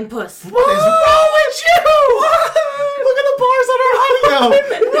Puss? Than Puss. What is wrong with you? Look at the bars on our audio.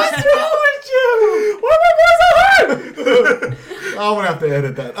 What's wrong with you? What are my bars on hard? I'm gonna have to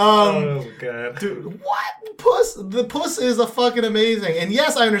edit that. Oh god, dude, what Puss? The Puss is a fucking amazing. And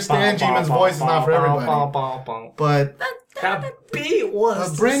yes, I understand Jimin's voice is not for everybody, but that beat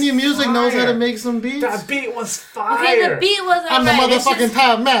was brand new music knows how to make some beats. That beat was fire. Okay, the beat was I'm the alright. It's motherfucking just-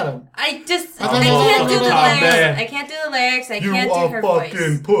 top madam. I can't do the Top lyrics. man. I can't do the lyrics. I You can't do a her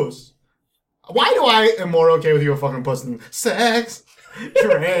fucking voice. puss. Why do I am more okay with you a fucking puss than sex?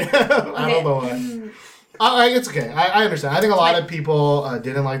 Trey. I don't know why. It's okay. I understand. I think a lot of people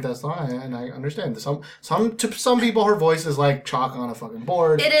didn't like that song, and I understand. To some people, her voice is like chalk on a fucking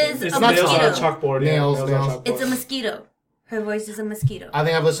board. It is It's a nails on a mosquito. chalkboard. Yeah, Nails, nails nails. on a chalkboard. It's a mosquito. Her voice is a mosquito. I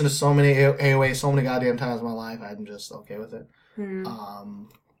think I've listened to so many AOA so many goddamn times in my life. I'm just okay with it.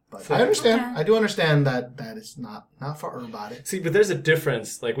 But I understand. Okay. I do understand that is not for everybody. See, but there's a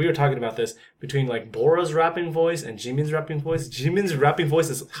difference. Like we were talking about this between like Bora's rapping voice and Jimin's rapping voice. Jimin's rapping voice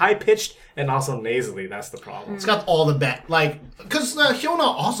is high pitched and also nasally. That's the problem. It's got all the because Hyuna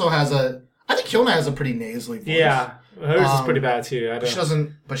also has I think Hyuna has a pretty nasally voice. Yeah, hers is pretty bad too.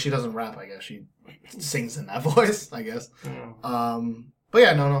 She doesn't rap. I guess she sings in that voice. I guess. But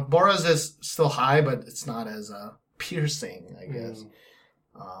yeah, no. Bora's is still high, but it's not as piercing. I guess.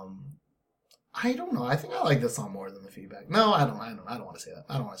 I don't know. I think I like this song more than the feedback. No, I don't want to say that.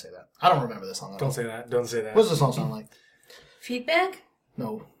 I don't want to say that. I don't remember this song. Don't say that. Don't say that. What does the song sound like? Feedback?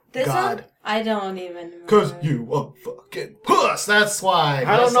 No. This God. song? I don't even remember. Cause you a fucking puss. That's why.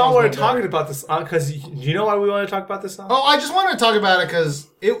 I don't know why we're talking about this because you know why we want to talk about this song? Oh, I just wanted to talk about it because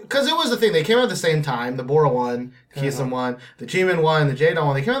it was the thing. They came out at the same time. The Bora one, the Kisum one, the Jimin one, the Jaedon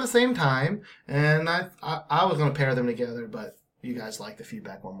one. They came out at the same time, and I was gonna pair them together, but you guys like the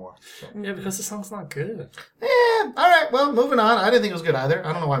feedback one more. So. Yeah, because the song's not good. All right. Well, moving on. I didn't think it was good either.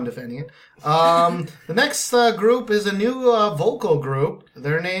 I don't know why I'm defending it. The next group is a new vocal group.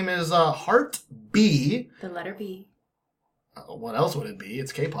 Their name is Heart B. The letter B. What else would it be?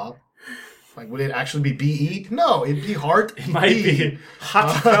 It's K-pop. Like, would it actually be B-E? No, it'd be Heart It might B. be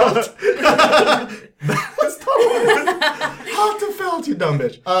Hot Felt. That's the word. Hot felt, you dumb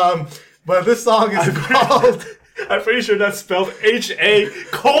bitch. But this song is called... I'm pretty sure that's spelled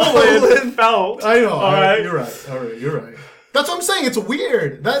H-A:/felt. I know. All right. You're right. All right. You're right. That's what I'm saying. It's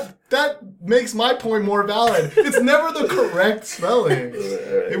weird. That makes my point more valid. It's never the correct spelling.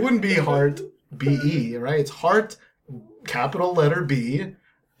 It wouldn't be heart B-E, right? It's heart, capital letter B.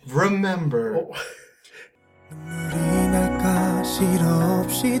 Remember. 눈물이 날까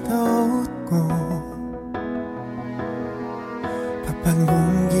실없이 더 웃고 밥한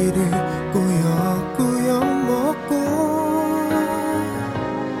공기를 꾸역꾸역 먹고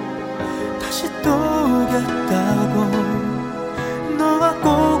다시 또 오겠다고 너와 꼭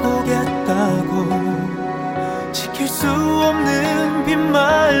오겠다고 지킬 수 없는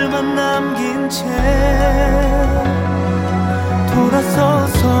빈말만 남긴 채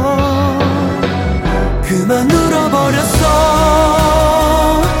돌아서서 그만 울어버렸어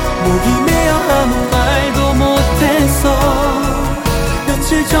목이 메어 아무 말도 못해서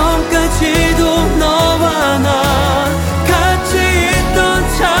며칠 전까지도 너와 나 같이 있던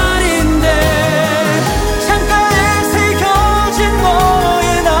자리인데 창가에 새겨진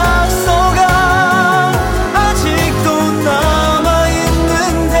너의 낙서가 아직도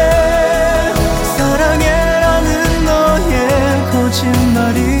남아있는데 사랑해라는 너의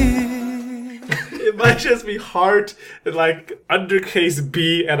거짓말이 It might just be heart and like undercase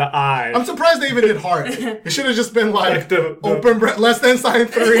B and an I. I'm surprised they even did heart. It should have just been like the open less than sign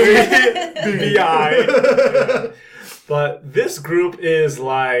 3 BI. Yeah. But this group is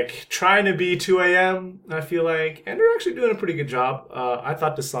like trying to be 2 a.m. I feel like, and they're actually doing a pretty good job. I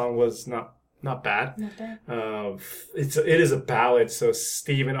thought the song was not bad. Not bad. It is a ballad, so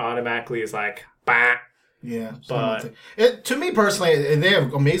Steven automatically is like, bah. Yeah, but to me personally, they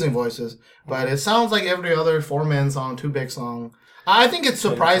have amazing voices, but it sounds like every other 4-man song, 2 Big song. I think it's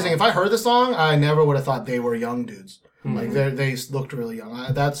surprising. If I heard the song, I never would have thought they were young dudes. Mm-hmm. Like they looked really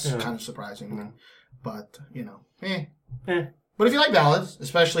young. That's kind of surprising. Mm-hmm. But you know, But if you like ballads,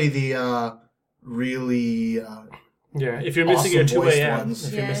 especially the really if you're missing your 2 a.m. ones,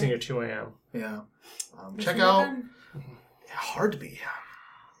 if you're missing your 2 a.m. Check out Hard to Be.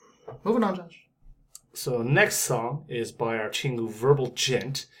 Moving on, Josh. So next song is by our 친구 Verbal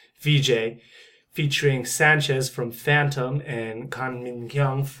Gent, VJ, featuring Sanchez from Phantom and Kan Min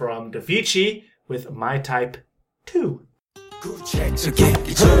Hyung from Davichi with My Type 2. 구체적인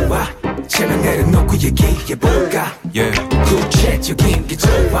게 좋아 제발 내려놓고 얘기해볼까 구체적인 게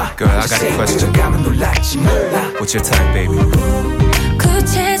좋아 Girl, I got a question. 가면 놀랄지 몰라 What's your type, baby?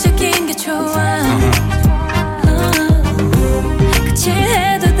 구체적인 게 좋아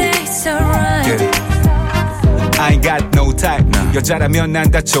그칠해도 돼, it's alright I ain't got no type 여자라면 난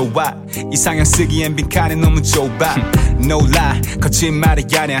다 좋아 이상형 쓰기엔 빈칸이 너무 좁아 No lie 거짓말이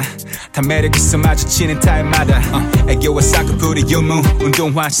아냐 다 매력있어 마주치는 타입마다 애교와 쌍꺼풀이 유무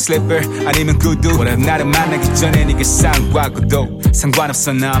운동화 슬리퍼 아니면 구두 나를 만나기 전에 네가 상과고도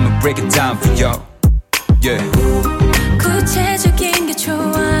상관없어 나 I'ma break it down for you yeah. 구체적인 게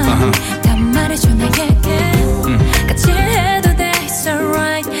좋아 다 말해줘 나에게 까칠해도 돼 It's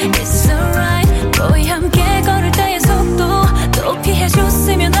alright It's alright 거의 함께 걸을 때의 속도 또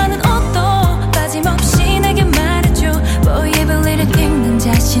피해줬으면 하는 옷도 빠짐없이 내게 말해줘 Boy I believe it 난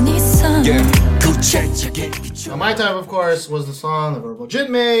자신 있어 My Type, of course, was the song that Verbal Gent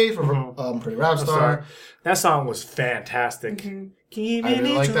made for Pretty Rap Star. That song was fantastic. I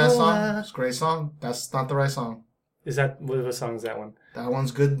really like that song. It's a great song. That's not the right song. Is that what song is that one? That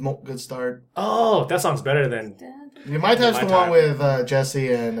one's good start. Oh, that song's better than... My Type's the one with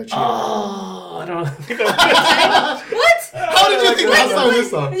Jesse and Cheetah. Oh, I don't think What? How did you think last time this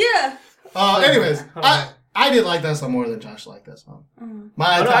song? Yeah. Anyways, I did like that song more than Josh liked that song.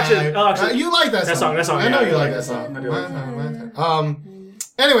 My Type. Actually, you like that song. I know you like that song.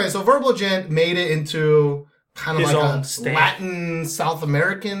 Anyway, so Verbal Gent made it into kind of his like own a stamp. Latin South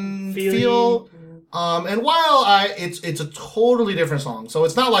American feel. And while it's a totally different song, so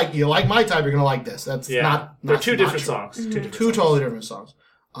it's not like you like My Type, you're gonna like this. That's not. They're two different true. songs. Two totally different songs.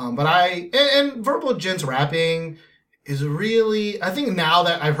 But and Verbal Gent's rapping is really. I think now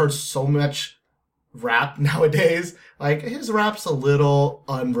that I've heard so much rap nowadays, like his rap's a little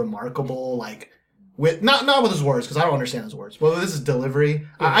unremarkable. Like with not with his words, because I don't understand his words. But with his delivery,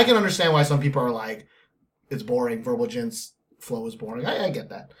 I can understand why some people are like, it's boring. Verbal Gent's flow is boring. I get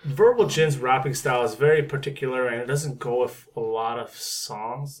that. Verbal Gent's rapping style is very particular, and it doesn't go with a lot of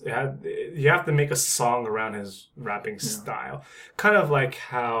songs. You have to make a song around his rapping style. Kind of like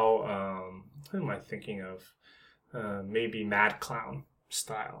how, who am I thinking of? Maybe Mad Clown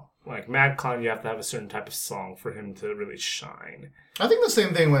style. Like Mad Clown, you have to have a certain type of song for him to really shine. I think the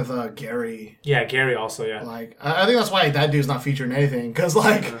same thing with Gary. Yeah, Gary also, yeah. Like, I think that's why that dude's not featured in anything, because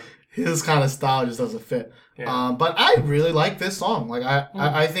like his kind of style just doesn't fit. Yeah. But I really like this song. Like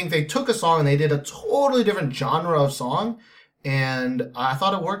I think they took a song and they did a totally different genre of song, and I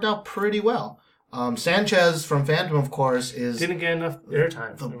thought it worked out pretty well. Sanchez from Phantom, of course, didn't get enough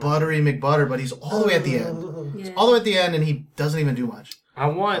airtime. The buttery McButter, but he's all the way at the end. He's all the way at the end, and he doesn't even do much. I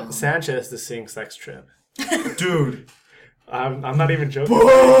want Sanchez to sing Sex Trip. Dude. I'm not even joking. I'm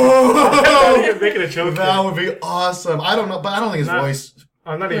not even making a joke. That would be awesome. I don't know, but I don't think his voice.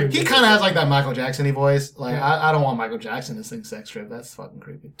 I'm not even. He kind of has like that Michael Jackson-y voice. Like I don't want Michael Jackson to sing "Sex Trip." That's fucking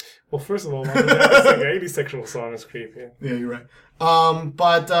creepy. Well, first of all, Michael Jackson singing any sexual song is creepy. Yeah, you're right.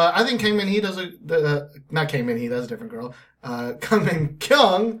 But I think Kang Min Hee does not Kang Min Hee. That's a different girl. Kang Min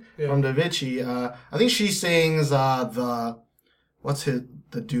Kyung from Davichi. I think she sings the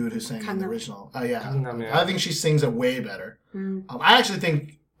dude who sang the original. I think she sings it way better. I actually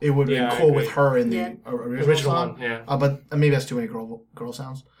think it would be cool with her in the original song. One, but maybe that's too many girl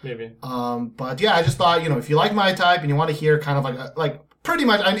sounds. Maybe. But yeah, I just thought, if you like my type and you want to hear kind of like pretty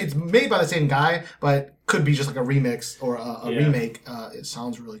much, I mean, it's made by the same guy, but could be just like a remix or a remake. It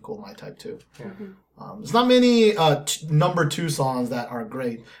sounds really cool, my type too. Yeah. There's not many number 2 songs that are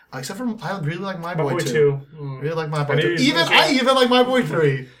great, except for I really like My Boy 2. Really like My Boy 2. I even like My Boy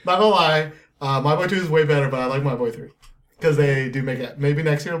 3. Not gonna lie, My Boy 2 is way better, but I like My Boy 3 because they do make it. Maybe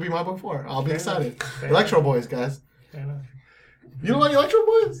next year it'll be My Boy 4. I'll be excited. Electro Boys, guys. You don't like Electro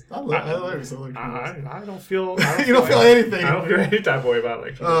Boys? I love Electro Boys. I don't feel. You don't feel anything. I don't feel any type of way about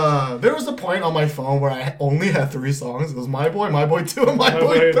Electro Boys. There was a point on my phone where I only had 3 songs. It was My Boy 2, and My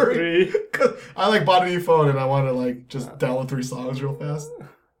Boy 3. Because I bought a new phone and I wanted to just download 3 songs real fast.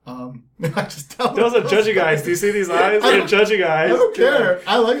 I just downloaded those are judgy guys. Do you see these eyes? They're judgy guys. I don't care.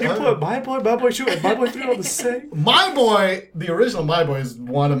 I like it. You put My Boy 2, and My Boy 3 on the same. My Boy, the original My Boy, is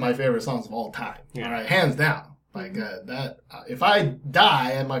one of my favorite songs of all time. Yeah. All right, hands down. Like that, if I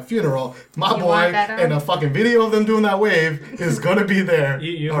die at my funeral, My Boy and a fucking video of them doing that wave is gonna be there.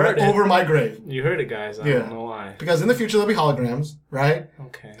 You heard it over my grave. You heard it, guys. I don't know why. Because in the future there'll be holograms, right?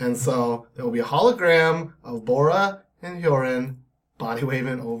 Okay. And so there will be a hologram of Bora and Hyorin body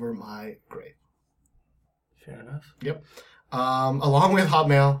waving over my grave. Fair enough. Yep. Along with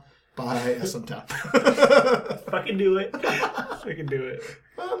Hotmail by SM Tap. Fucking do it. Fucking do it.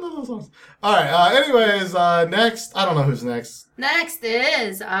 I love those songs. All right. Anyways, next. I don't know who's next. Next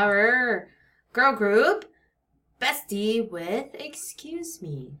is our girl group, Bestie with Excuse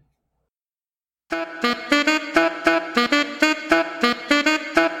Me.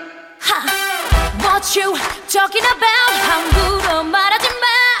 What you talking about? 함부로 말하지 마.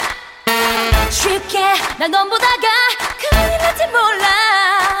 쉽게 날 넘보다가 큰일 날지 몰라.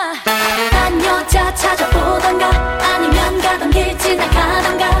 딴 여자 찾아보던가 아니면 가던 길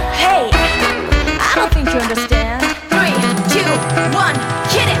지나가던가. Hey, I don't think you understand. 3, 2, 1,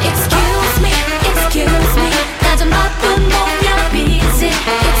 hit it. Excuse me, excuse me. 나 좀 바쁜 몸이야 busy.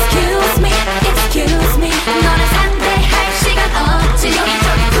 Excuse me, excuse me. 너를 상대할 시간 없지.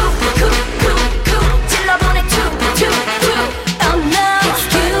 여기저기 쿡쿡쿡쿡 질러보내 툭툭툭. Oh no,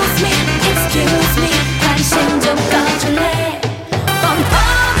 excuse me, excuse me. 관심 좀 꺼줄래.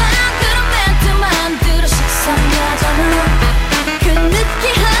 뻔뻔한 그런 멘트만 들어 식상하잖아. 그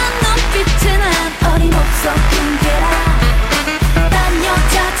느끼한 눈빛은 난 어림없어 핑계라. 딴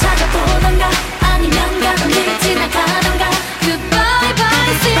여자 찾아보던가 아니면 가던 길 지나가던가. Goodbye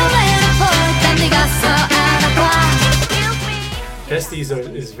bye see you later boy. 딴 데 가서 알아봐. Besties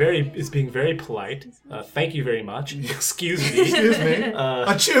is being very polite. Thank you very much. Excuse me. Excuse me.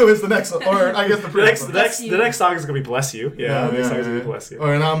 Achoo is the next one. Or I guess the next song is gonna be Bless You. Yeah, the next song is gonna be Bless You.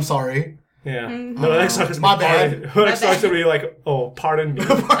 Or and I'm sorry. Yeah. No, the next song is my bad. The next song is gonna be like, oh, pardon me.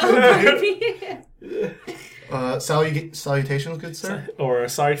 Salutations, good sir. Or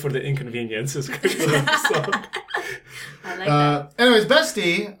sorry for the inconvenience is good for the song. I like that. Anyways,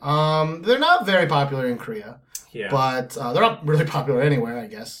 Bestie, they're not very popular in Korea. Yeah. But they're not really popular anywhere, I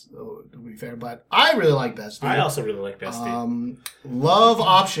guess, to be fair. But I really like Bestie. I also really like Bestie. Love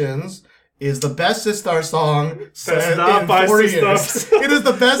Options is the best Sistar song in 4 years. It is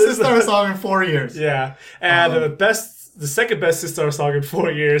the best Sistar song in 4 years. Yeah. And the second best Sistar song in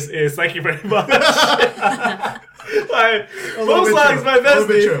 4 years is Thank You Very Much. Both songs by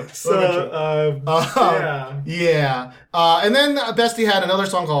Bestie. So, yeah. And then Bestie had another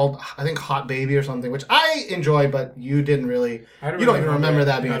song called, I think, Hot Baby or something, which I enjoyed, but you didn't really, you don't even remember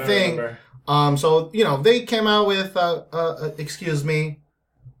that being a thing. So, they came out with, Excuse Me.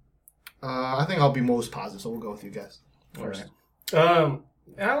 I think I'll be most positive, so we'll go with you guys first. All right.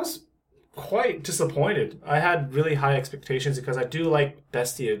 I was quite disappointed. I had really high expectations because I do like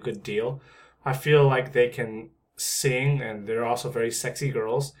Bestie a good deal. I feel like they can sing, and they're also very sexy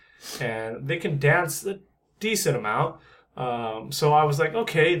girls, and they can dance a decent amount. So I was like,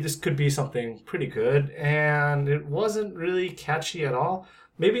 okay, this could be something pretty good, and it wasn't really catchy at all.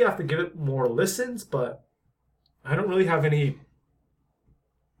 Maybe I have to give it more listens, but I don't really have any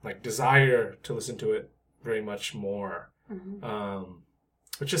desire to listen to it very much more.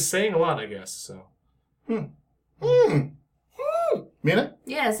 Which is saying a lot, I guess. So Mina?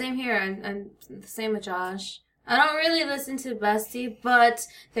 Yeah, same here. I'm the same with Josh. I don't really listen to Bestie, but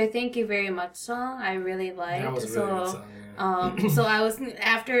their "Thank You Very Much" song I really liked. That was a really good song, so I was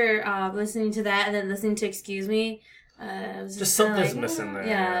after listening to that and then listening to "Excuse Me." I was just kinda something's like, missing there.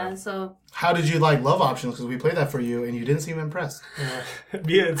 Yeah, so How did you like Love Options? Because we played that for you and you didn't seem impressed.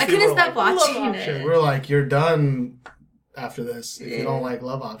 Yeah, I couldn't stop watching it. We're like, you're done after this if you don't like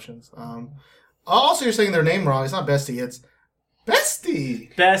Love Options. Also, you're saying their name wrong. It's not Bestie. It's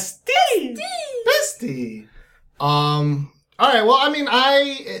Bestie. Bestie. All right. Well, I mean,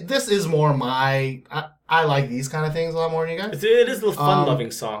 this is more my. I like these kind of things a lot more than you guys. It is a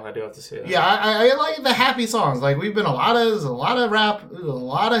fun-loving song. I do have to say that. Yeah, I like the happy songs. Like we've been there's a lot of rap, a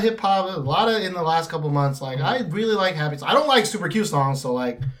lot of hip hop, a lot of in the last couple months. Like I really like happy songs. I don't like super cute songs. So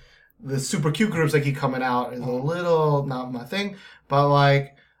like the super cute groups that keep coming out is a little not my thing. But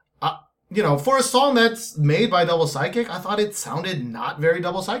like. For a song that's made by Double Sidekick, I thought it sounded not very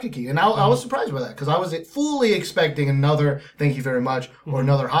Double Sidekick-y. And I was surprised by that, because I was fully expecting another Thank You Very Much or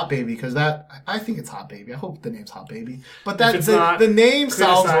another Hot Baby, because I think it's Hot Baby. I hope the name's Hot Baby. But the name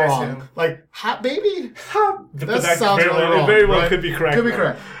sounds wrong. Him. Like, Hot Baby? That sounds really wrong. It very well right? could be correct. Could be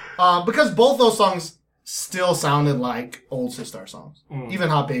correct. Because both those songs still sounded like old Sistar songs. Even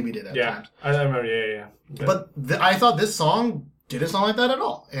Hot Baby did at times. I remember, yeah. But I thought this song didn't sound like that at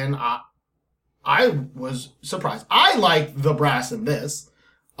all. And I was surprised. I like the brass in this.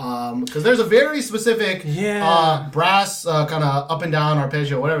 Because there's a very specific brass kind of up and down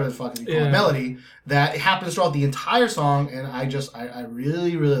arpeggio, whatever the fuck you call it, melody that happens throughout the entire song, and I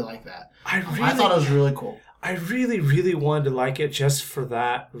really, really like that. I thought it was really cool. I really, really wanted to like it just for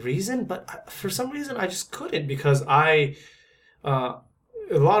that reason, but for some reason I just couldn't, because a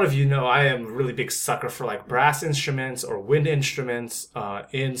lot of you know I am a really big sucker for like brass instruments or wind instruments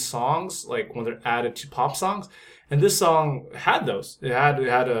in songs, like when they're added to pop songs. And this song had those. It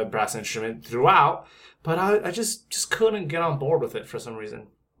had a brass instrument throughout, but I just couldn't get on board with it for some reason.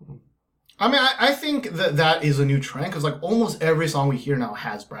 I mean, I think that is a new trend, because like almost every song we hear now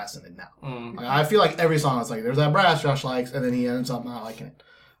has brass in it now. Like, I feel like every song is like, there's that brass Josh likes, and then he ends up not liking it.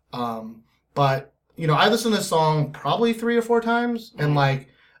 But I listened to this song probably 3 or 4 times, and like,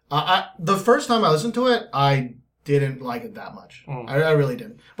 the first time I listened to it, I didn't like it that much. I really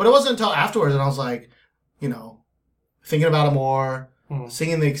didn't. But it wasn't until afterwards, and I was like, thinking about it more,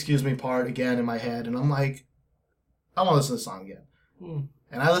 singing the "Excuse Me" part again in my head, and I'm like, I want to listen to this song again.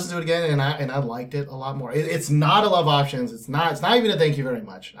 And I listened to it again, and I liked it a lot more. It's not a Love Options. It's not even a Thank You Very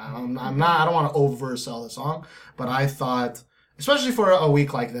Much. I don't want to oversell the song, but I thought, especially for a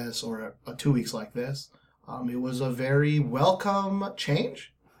week like this or 2 weeks like this, it was a very welcome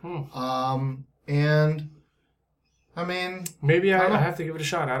change. And I mean, maybe I have to give it a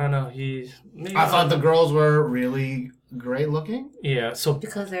shot. I don't know. I thought the girls were really great looking. Yeah, so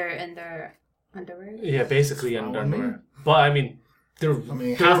because they're in their underwear. Yeah, basically in their underwear. But I mean, their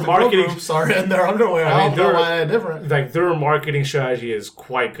marketing groups are in their underwear. I don't know why they're different. Like their marketing strategy is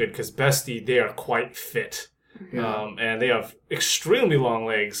quite good, because Bestie, they are quite fit. And they have extremely long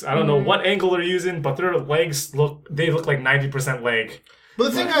legs. I don't know what angle they're using, but their legs look like 90% leg. But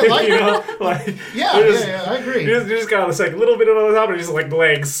the thing I like, I agree. You're just kind of like a little bit on the top, and just like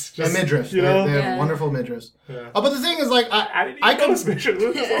legs, and midriff. They have wonderful midriffs. Yeah. But the thing is, like, I noticed midriff.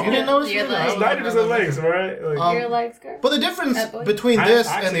 You didn't notice your legs? 90% legs, right? Like, your legs, girl. But the difference between this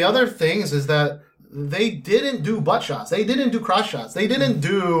and the other things is that they didn't do butt shots. They didn't do cross shots. They didn't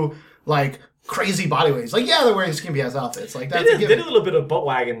do like crazy body weights. Like, they're wearing skimpy ass outfits. Like that's they did a little bit of butt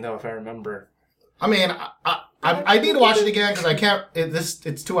wagging though, if I remember. I mean, I need to watch it again, because I can't.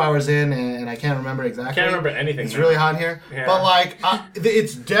 It's 2 hours in, and I can't remember exactly. I can't remember anything. It's really hot in here, but like,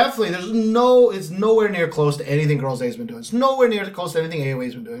 it's definitely it's nowhere near close to anything Girls' Day's been doing. It's nowhere near close to anything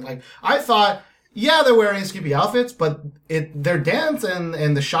AOA's been doing. Like, I thought, they're wearing skimpy outfits, but their dance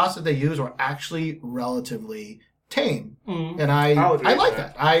and the shots that they use were actually relatively tame, and I like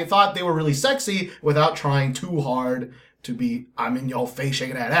that. I thought they were really sexy without trying too hard to be I'm in your face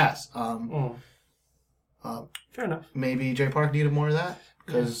shaking that ass. Fair enough. Maybe Jay Park needed more of that,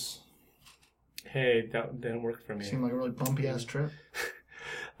 because hey, that didn't work for me. Seemed like a really bumpy ass trip.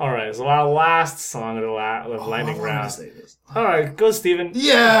 All right, so our last song of the lightning round. All right, go Steven.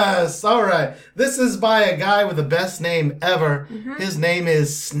 Yes. All right. This is by a guy with the best name ever. His name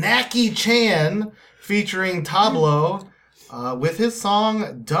is Snacky Chan, featuring Tablo, with his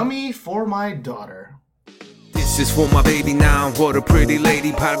song "Dummy for My Daughter." This This is for my baby now. What a pretty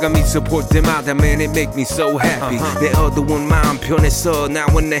lady. 발감 있어 볼 때마다 man it make me so happy. 내 어두운 마음 편했어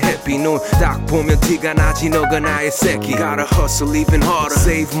나와 내 happy. 눈 딱 보면 티가 나지 너가 나의 새끼. Gotta hustle even harder.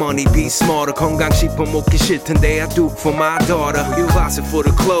 Save money, be smarter. 건강 씹어먹기 싫던데 I do for my daughter. You buy it for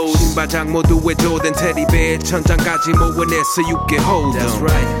the clothes. 신발장 모두에 조던 테디베어 천장까지 모아냈어 you can hold them. That's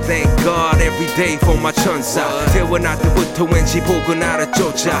right. Thank God every day for my 천사. 태어날 때부터 왠지 보고 나를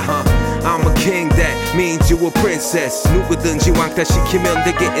쫓아. I'm a king that means you a princess. 누구든지 왕따 시키면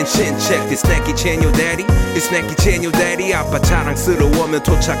돼 getting chin check. It's Snacky Chan your daddy. It's Snacky Chan your daddy. 아빠 자랑스러워면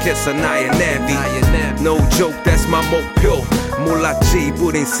도착했어 나의 내비. No joke that's my 목표. 몰랐지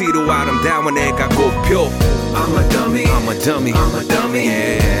뿌린 씨로 아름다운 애가 꼽혀. I'm a dummy. I'm a dummy. I'm a dummy.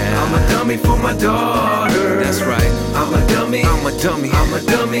 Yeah. I'm a dummy for my daughter. That's right. I'm a dummy. I'm a dummy. I'm a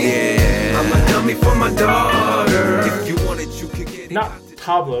dummy. Yeah. I'm a dummy for my daughter. If you want it, you can get it. Not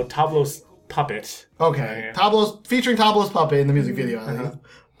Tablo. Tablo's puppet. Okay. Tablo's featuring Tablo's puppet in the music video, I think.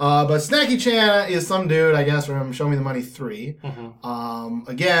 But Snacky Chan is some dude, I guess, from Show Me the Money 3.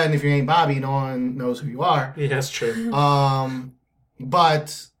 Again, if you ain't Bobby, no one knows who you are. Yeah, that's true.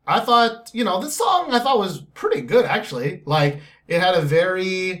 But I thought, this song I thought was pretty good, actually. Like, it had a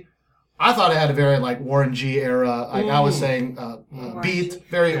very, like, Warren G era, like I was saying, beat,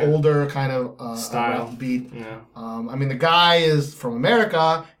 very older kind of style beat. Yeah. I mean, the guy is from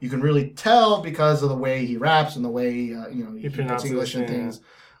America. You can really tell because of the way he raps and the way, he puts English and things.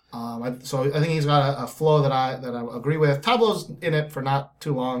 So I think he's got a flow that I agree with. Tablo's in it for not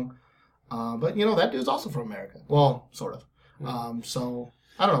too long. But, that dude's also from America. Well, sort of. So...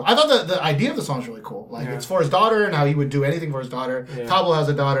 I don't know. I thought the idea of the song is really cool. Like, it's for his daughter and how he would do anything for his daughter. Yeah. Tablo has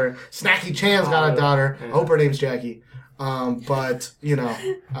a daughter. Snacky Chan's got a daughter. Yeah. I hope her name's Jackie. But, I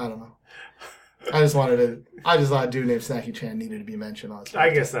don't know. I just thought a dude named Snacky Chan needed to be mentioned on I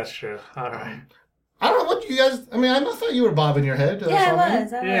guess that's true. All right. I don't know what you guys... I mean, I thought you were bobbing your head. Yeah, I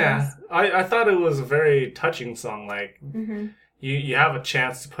was. I thought it was a very touching song. Like, you have a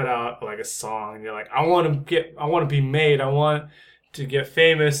chance to put out, like, a song. And you're like, I want to be made. I want... to get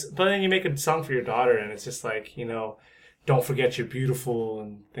famous, but then you make a song for your daughter, and it's just like, don't forget you're beautiful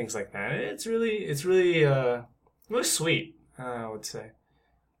and things like that. It's really sweet, I would say.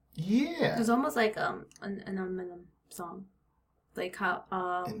 Yeah, it's almost like an Eminem song, like how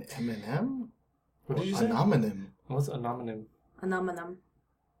an Eminem. What did you say? Anomanym. What's anomanym? Anomanym.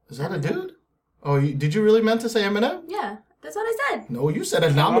 Is that a dude? Oh, did you really meant to say Eminem? Yeah, that's what I said. No, you said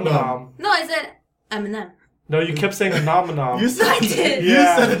anomanym. No, I said Eminem. No, you kept saying anomanom. You said, I did. You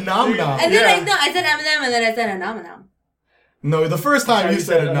said anomanom. And then I said Eminem, and then I said anomanom. No, the first time you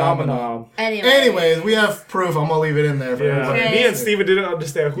said anomanom. Anyways, we have proof. I'm gonna leave it in there for everybody. Me and Steven didn't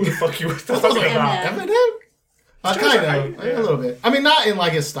understand who the fuck you were talking about. Eminem? Kind of. A little bit. I mean, not in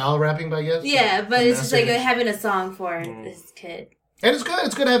like his style rapping, but I guess. Yeah, but it's just like having a song for this kid. And it's good.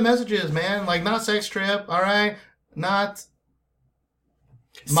 It's good to have messages, man. Like, not sex trip, all right? Not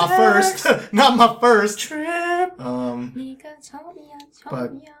my first trip. But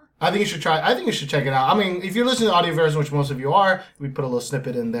I think you should try. I think you should check it out. I mean, if you're listening to the audio version, which most of you are, we put a little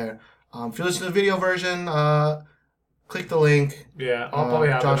snippet in there. If you're listening to the video version, click the link. Yeah, I'll probably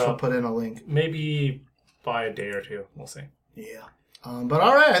have Josh will put in a link. Maybe by a day or two. We'll see. Yeah. But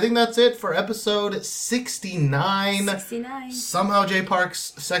all right, I think that's it for episode 69. 69. Somehow Jay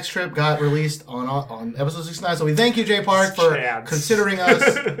Park's Sex Trip got released on episode 69. So we thank you, Jay Park, for considering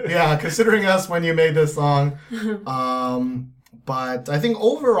us. Considering us when you made this song. But I think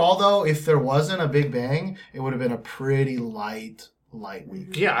overall, though, if there wasn't a Big Bang, it would have been a pretty light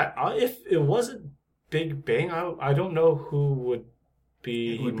week. Yeah, if it wasn't Big Bang, I don't know who would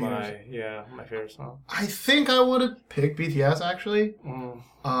be my favorite song. I think I would have picked BTS actually,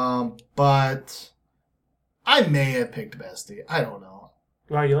 but I may have picked Bestie. I don't know.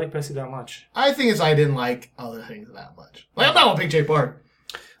 Wow, you like Bestie that much? I think I didn't like other things that much. Like, I'm not gonna pick Jay Park.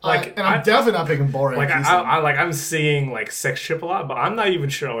 And I'm definitely not picking Boring. Like I'm seeing like Sex Trip a lot, but I'm not even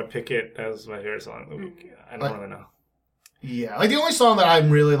sure I would pick it as my favorite song of the week. I don't really know. Yeah, like the only song that I'm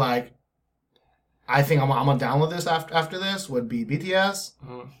really like, I think I'm down with this after this would be BTS.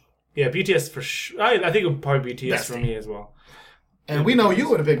 Yeah, BTS for sure. I think it would probably be BTS for me as well. And we know you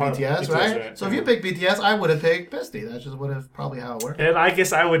would have picked BTS, right? So if you picked BTS, I would have picked Bestie. That's just would have probably how it worked. And I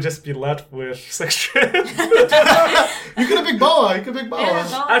guess I would just be left with Sex Trip. You could have picked Boa.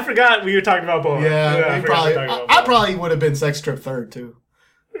 Yeah, I forgot we were talking about Boa. Yeah, I probably would have been Sex Trip third too.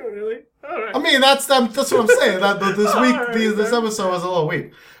 Really? All right. I mean, that's what I'm saying. This episode was a little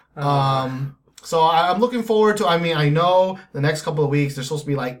weak. So I'm looking forward to. I mean, I know the next couple of weeks there's supposed to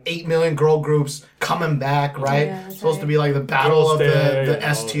be like 8 million girl groups coming back, right? Yeah, that's supposed to right. be like the battle Girls' of Day, the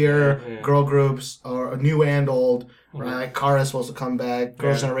S tier yeah. girl groups, or new and old, right? Kara's supposed to come back.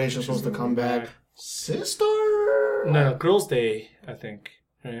 Girls' Yeah. Generation supposed to come back. Sister? No, Girls' Day, I think.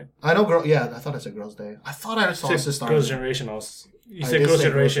 Right? I know girl. Yeah, I thought I said Girls' Day. I thought I saw Sister. Girls' Generation also. You I said did Girls' say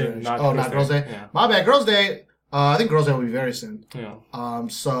Generation, not not Girls' Day. Yeah. My bad. Girls' Day. I think Girls' Day will be very soon. Yeah.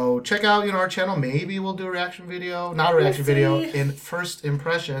 So check out our channel. Maybe we'll do a reaction video. Not a reaction video. In first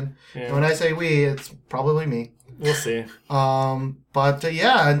impression. Yeah. And when I say we, it's probably me. We'll see. But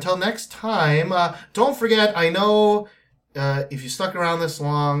yeah, until next time, don't forget, I know if you stuck around this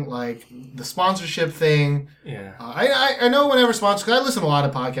long, like the sponsorship thing. Yeah. I know whenever sponsors, because I listen to a lot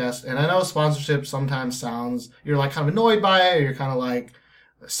of podcasts, and I know sponsorship sometimes sounds, you're like kind of annoyed by it, or you're kind of like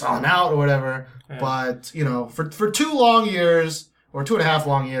selling out or whatever. Yeah. But, you know, for 2 long years, or 2.5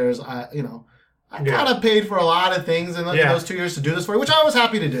 long years, I kind of paid for a lot of things in those 2 years to do this for you, which I was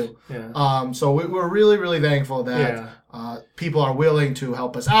happy to do. Yeah. So we're really, really thankful that people are willing to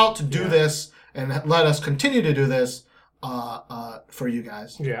help us out to do this and let us continue to do this for you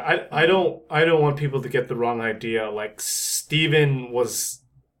guys. Yeah, I don't want people to get the wrong idea. Like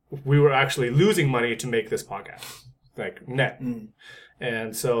we were actually losing money to make this podcast, like net.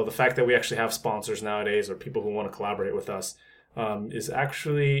 And so the fact that we actually have sponsors nowadays, or people who want to collaborate with us, is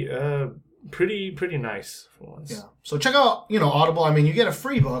actually pretty nice for once. Yeah. So check out, Audible. I mean, you get a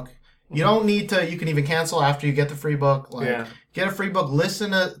free book. You don't need to. You can even cancel after you get the free book. Get a free book.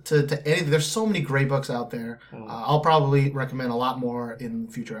 Listen to anything. There's so many great books out there. I'll probably recommend a lot more in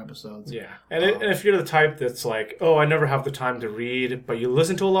future episodes. Yeah, and if you're the type that's like, oh, I never have the time to read, but you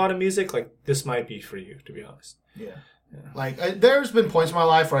listen to a lot of music, like this might be for you, to be honest. Yeah. Like, there's been points in my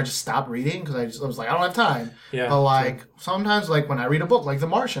life where I just stopped reading because I was like, I don't have time. Yeah. But like sometimes, like when I read a book like The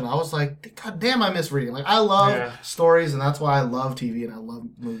Martian, I was like, God damn, I miss reading. Like I love stories, and that's why I love TV and I love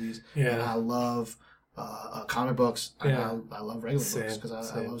movies. Yeah. And I love comic books. Yeah. I love regular books because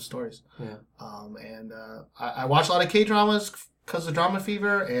I love stories. Yeah. I watch a lot of K-dramas because of Drama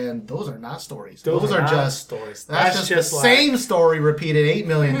Fever, and those are not stories. Those are not just stories. That's just the same story repeated 8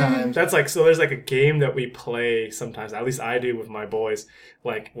 million times. That's like, so there's like a game that we play sometimes, at least I do with my boys,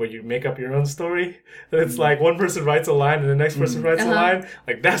 like where you make up your own story. And it's like one person writes a line and the next person writes a line.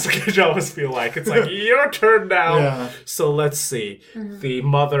 Like that's what K-dramas feel like. It's like, your turn now. Yeah. So let's see. The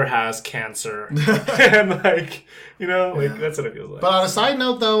mother has cancer. And like, that's what it feels like. But on a side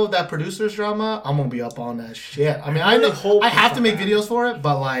note, though, that producer's drama, I'm gonna be up on that shit. I mean, I know I have to make videos for it,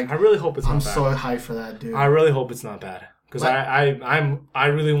 but like, I really hope it's not I'm bad. so hyped for that, dude. I really hope it's not bad, because I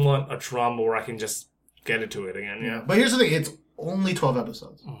really want a drama where I can just get into it again. Yeah. But here's the thing: it's only 12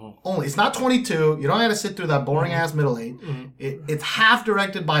 episodes. Only. It's not 22. You don't have to sit through that boring ass middle 8. It's half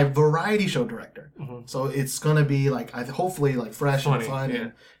directed by variety show director, so it's gonna be like hopefully like fresh and fun. Yeah.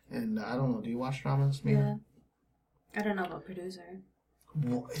 And I don't know. Do you watch dramas, Mia? Yeah. I don't know about producer.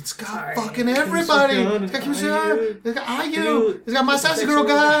 Well, it's got fucking everybody. It's got Kim Soo-hyun. It's got IU. It's got my sassy girl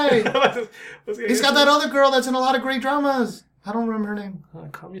guy. It's got that other girl that's in a lot of great dramas. I don't remember her name.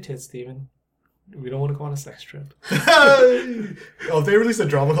 Calm your tits, Steven. We don't want to go on a sex trip. If they release a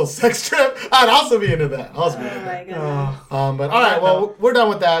drama called Sex Trip, I'd also be into that. But all right, well, we're done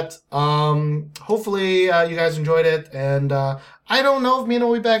with that. Hopefully you guys enjoyed it, and I don't know if Mina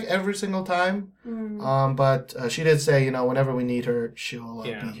will be back every single time, but she did say, whenever we need her, she'll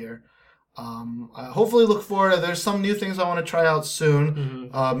be here. Hopefully look forward. There's some new things I want to try out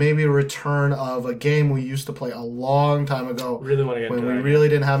soon. Maybe a return of a game we used to play a long time ago. Really want to get when into we that, really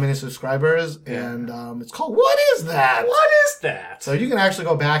didn't have many subscribers, and it's called What Is That? What is that? So you can actually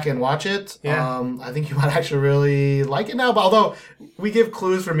go back and watch it. Yeah. I think you might actually really like it now. But although we give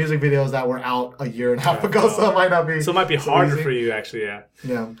clues for music videos that were out a year and a half ago, so it might not be. So it might be harder easy for you, actually. Yeah.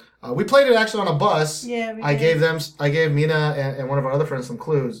 Yeah. We played it actually on a bus. Yeah, we I did. gave Mina and one of our other friends some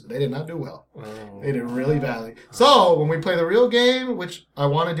clues. They did not do well. Oh. They did really badly. So when we play the real game, which I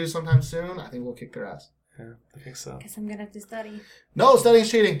want to do sometime soon, I think we'll kick their ass. Yeah, I think so. Guess I'm gonna have to study. No, studying's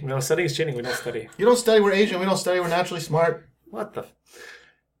cheating. No, studying is cheating. We don't study. You don't study. We're Asian. We don't study. We're naturally smart. What the?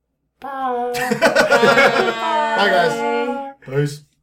 Bye, guys. Peace.